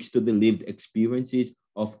speaks to the lived experiences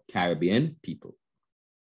of Caribbean people.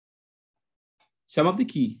 Some of the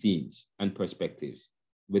key themes and perspectives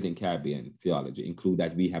within Caribbean theology include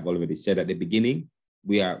that we have already said at the beginning.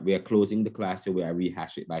 We are closing the class, so we are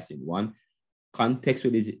rehashing it by saying 1,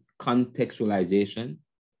 contextualization.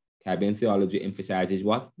 Caribbean theology emphasizes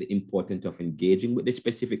what? The importance of engaging with the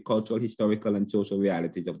specific cultural, historical, and social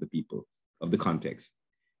realities of the people, of the context.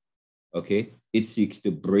 Okay, it seeks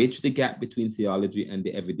to bridge the gap between theology and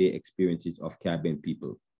the everyday experiences of Caribbean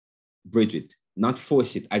people. Bridge it, not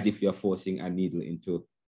force it as if you're forcing a needle into,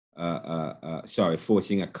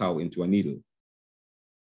 forcing a cow into a needle.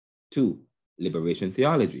 2, liberation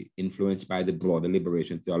theology, influenced by the broader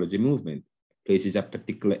liberation theology movement, places a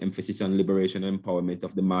particular emphasis on liberation and empowerment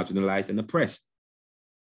of the marginalized and oppressed.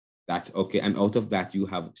 That's okay, and out of that you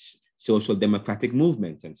have social democratic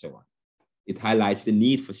movements and so on. It highlights the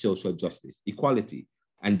need for social justice, equality,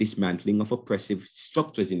 and dismantling of oppressive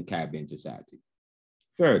structures in Caribbean society.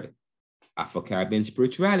 3rd, Afro-Caribbean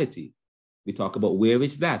spirituality, We talk about where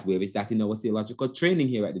is that? Where is that in our theological training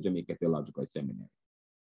here at the Jamaica Theological Seminary?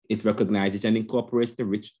 It recognizes and incorporates the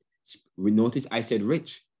rich. Notice I said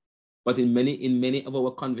rich, but in many of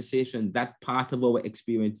our conversations, that part of our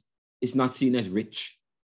experience is not seen as rich.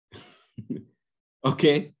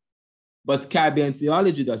 Okay? But Caribbean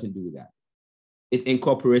theology doesn't do that. It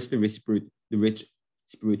incorporates the rich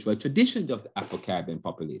spiritual traditions of the Afro-Caribbean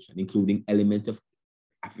population, including elements of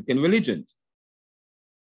African religions,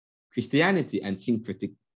 Christianity, and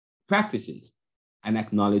syncretic practices, and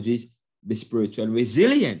acknowledges the spiritual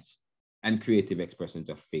resilience and creative expressions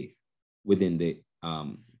of faith within the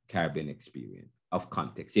Caribbean experience of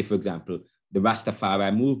context. Say, for example, the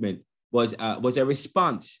Rastafari movement was a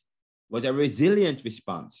response, was a resilient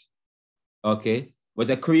response, okay? Was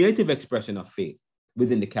a creative expression of faith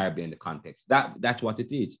within the Caribbean context. That's what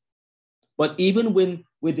it is. But even when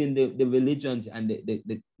within the religions and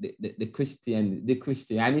the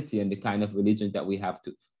Christianity and the kind of religion that we have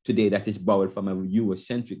today that is borrowed from a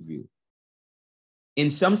Eurocentric view, in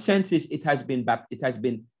some senses it has been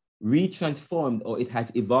retransformed, or it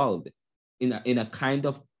has evolved in a kind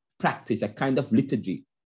of practice, a kind of liturgy,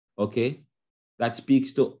 okay, that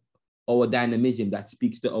speaks to our dynamism, that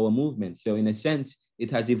speaks to our movement. So in a sense, it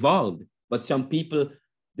has evolved. But some people,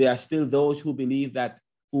 there are still those who believe that,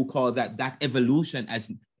 who call that evolution, as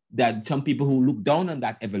that some people who look down on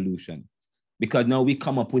that evolution, because now we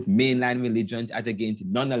come up with mainline religions as against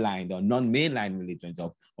non-aligned or non-mainline religions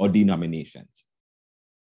or denominations.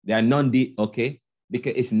 They are okay,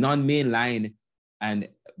 because it's non-mainline, and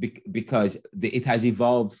because it has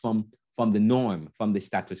evolved from the norm, from the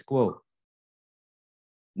status quo.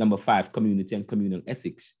 Number 5, community and communal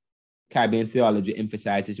ethics. Caribbean theology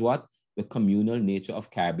emphasizes what? The communal nature of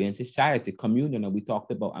Caribbean society. Communal,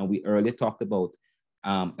 and we earlier talked about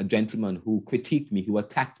a gentleman who critiqued me, who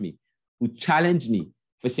attacked me, who challenged me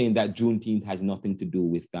for saying that Juneteenth has nothing to do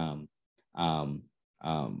with the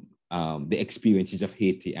experiences of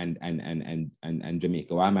Haiti and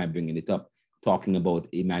Jamaica. Why am I bringing it up? Talking about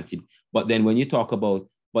emancipation. But then when you talk about,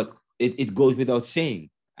 but it goes without saying,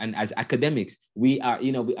 and as academics,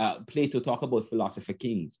 Plato talk about philosopher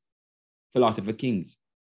kings.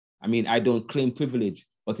 I mean, I don't claim privilege,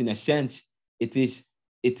 but in a sense, it is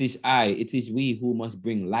we who must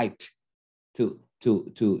bring light to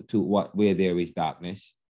where there is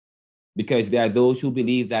darkness. Because there are those who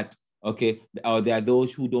believe that, okay, or there are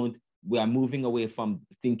those who don't. We are moving away from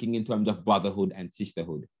thinking in terms of brotherhood and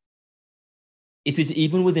sisterhood. It is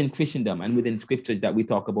even within Christendom and within scriptures that we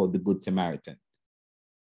talk about the Good Samaritan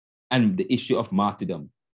and the issue of martyrdom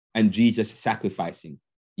and Jesus sacrificing.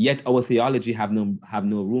 Yet our theology have no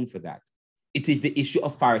room for that. It is the issue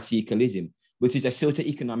of Pharisaicalism, which is a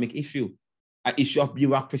socio-economic issue, an issue of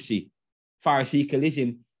bureaucracy.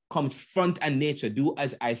 Pharisaicalism comes front and nature, do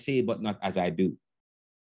as I say, but not as I do.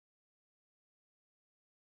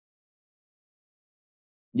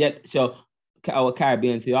 Yet, so our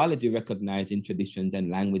Caribbean theology recognizing traditions and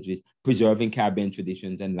languages, preserving Caribbean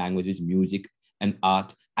traditions and languages, music and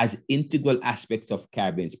art as integral aspects of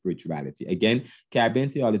Caribbean spirituality. Again, Caribbean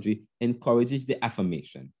theology encourages the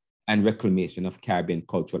affirmation and reclamation of Caribbean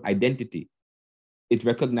cultural identity. It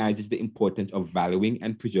recognizes the importance of valuing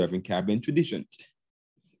and preserving Caribbean traditions,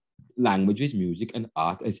 languages, music, and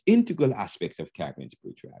art as integral aspects of Caribbean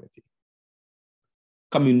spirituality.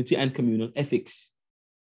 Community and communal ethics.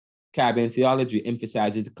 Caribbean theology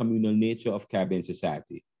emphasizes the communal nature of Caribbean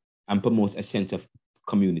society and promotes a sense of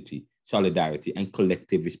community, solidarity, and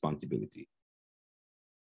collective responsibility.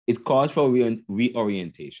 It calls for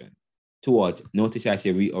reorientation towards, notice I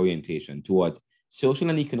say reorientation, towards social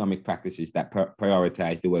and economic practices that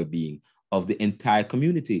prioritize the well-being of the entire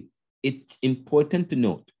community. It's important to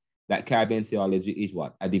note that Caribbean theology is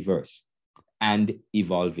what? A diverse and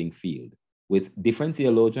evolving field with different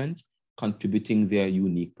theologians contributing their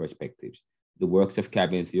unique perspectives. The works of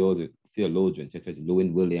Caribbean theologians such as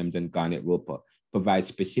Lewin Williams and Garnet Roper provide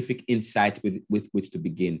specific insights with which to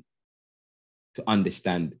begin to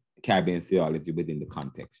understand Caribbean theology within the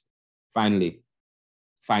context. Finally,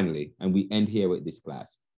 and we end here with this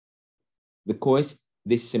class, the course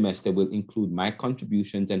this semester will include my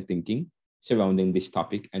contributions and thinking surrounding this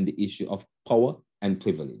topic and the issue of power and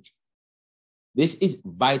privilege. This is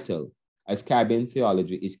vital as Caribbean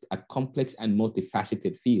theology is a complex and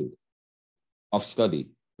multifaceted field of study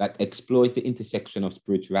that explores the intersection of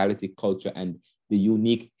spirituality, culture, and the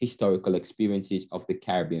unique historical experiences of the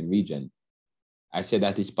Caribbean region. I said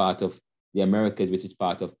that is part of the Americas, which is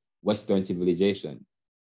part of Western civilization.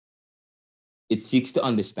 It seeks to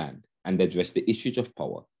understand and address the issues of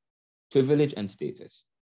power, privilege, and status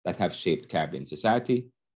that have shaped Caribbean society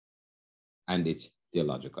and its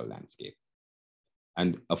theological landscape.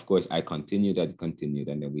 And of course, I continued, and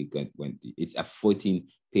then we went. It's a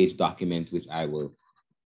 14-page document, which I will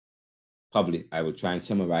try and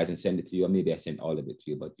summarize and send it to you, or maybe I send all of it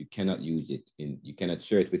to you, but you cannot use it you cannot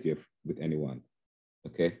share it with anyone.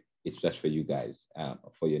 Okay, it's just for you guys,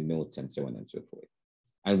 for your notes and so on and so forth.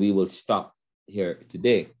 And we will stop here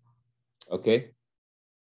today. Okay,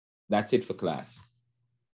 that's it for class.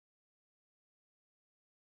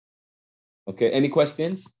 Okay, any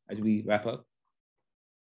questions as we wrap up?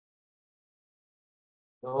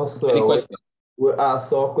 No, sir. Any questions? We'll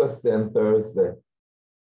ask our question Thursday.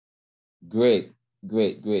 Great.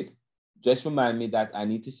 Just remind me that I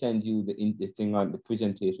need to send you the thing on the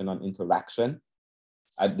presentation on interaction.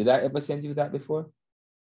 Did I ever send you that before?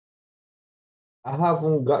 I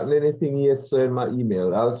haven't gotten anything yet, sir, in my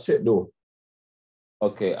email. I'll check though.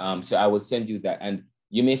 Okay. So I will send you that, and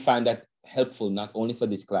you may find that helpful not only for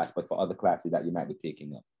this class but for other classes that you might be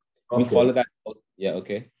taking up. Okay. We follow that. Yeah.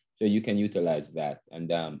 Okay. So you can utilize that, and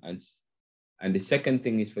the second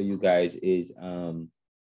thing is for you guys is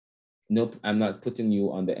nope, I'm not putting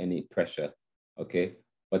you under any pressure. Okay.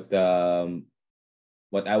 But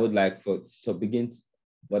what I would like for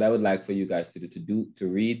you guys to do to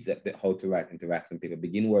read the how to write interaction paper,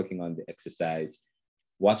 begin working on the exercise,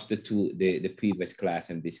 watch the previous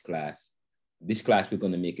class and this class. This class, we're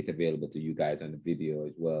going to make it available to you guys on the video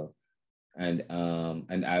as well. And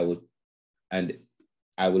I will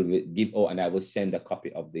send a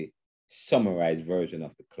copy of the summarized version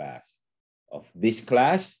of the class, of this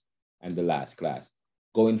class and the last class.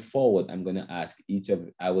 Going forward, I'm going to ask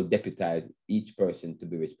I will deputize each person to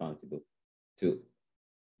be responsible to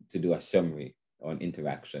do a summary on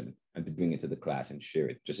interaction and to bring it to the class and share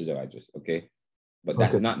it, just as I just, okay? But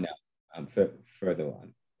that's not now. I'm further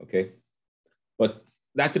on, okay? But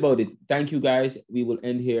that's about it. Thank you, guys. We will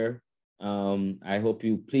end here. I hope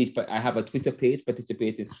you please, but I have a Twitter page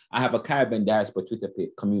participating. I have a Caribbean Diaspora Twitter page,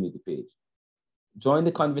 community page. Join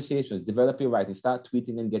the conversations, develop your writing, start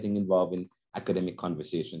tweeting and getting involved in academic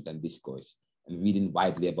conversations and discourse and reading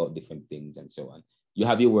widely about different things and so on. You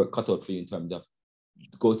have your work cut out for you in terms of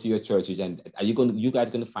go to your churches, and you guys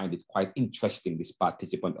going to find it quite interesting, this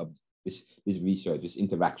participant of this research, this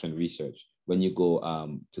interaction research, when you go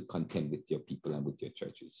to contend with your people and with your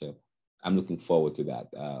churches. So I'm looking forward to that,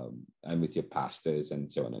 and with your pastors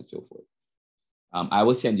and so on and so forth. I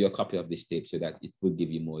will send you a copy of this tape so that it will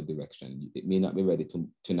give you more direction. It may not be ready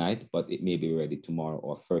tonight, but it may be ready tomorrow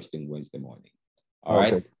or first thing Wednesday morning. All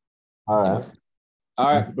right? All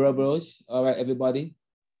right, bros. All right, everybody.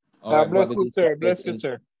 All right, bless you, sir. Bless you,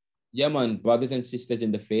 sir. Yeah, man, brothers and sisters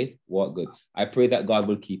in the faith, what good. I pray that God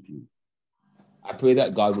will keep you. I pray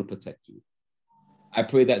that God will protect you. I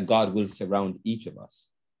pray that God will surround each of us.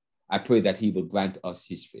 I pray that he will grant us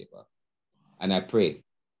his favor. And I pray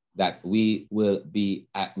that we will be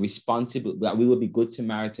responsible, that we will be good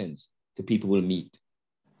Samaritans to people we'll meet.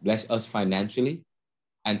 Bless us financially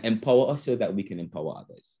and empower us so that we can empower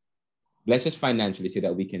others. Bless us financially so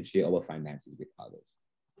that we can share our finances with others.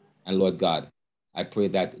 And Lord God, I pray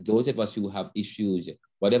that those of us who have issues,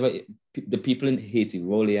 whatever, the people in Haiti,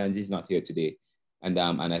 Rolian is not here today, and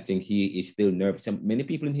I think he is still nervous. Many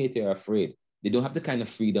people in Haiti are afraid. They don't have the kind of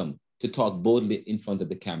freedom to talk boldly in front of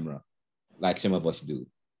the camera like some of us do.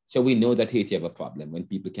 So we know that Haiti have a problem when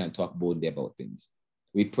people can't talk boldly about things.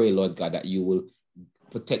 We pray, Lord God, that you will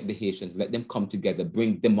protect the Haitians, let them come together,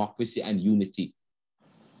 bring democracy and unity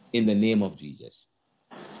in the name of Jesus.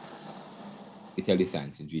 We tell you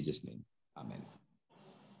thanks in Jesus' name. Amen.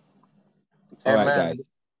 All right,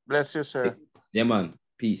 guys. Bless you, sir. Yeah, man.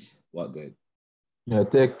 Peace. What good. Yeah,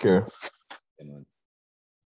 take care. Yeah, man.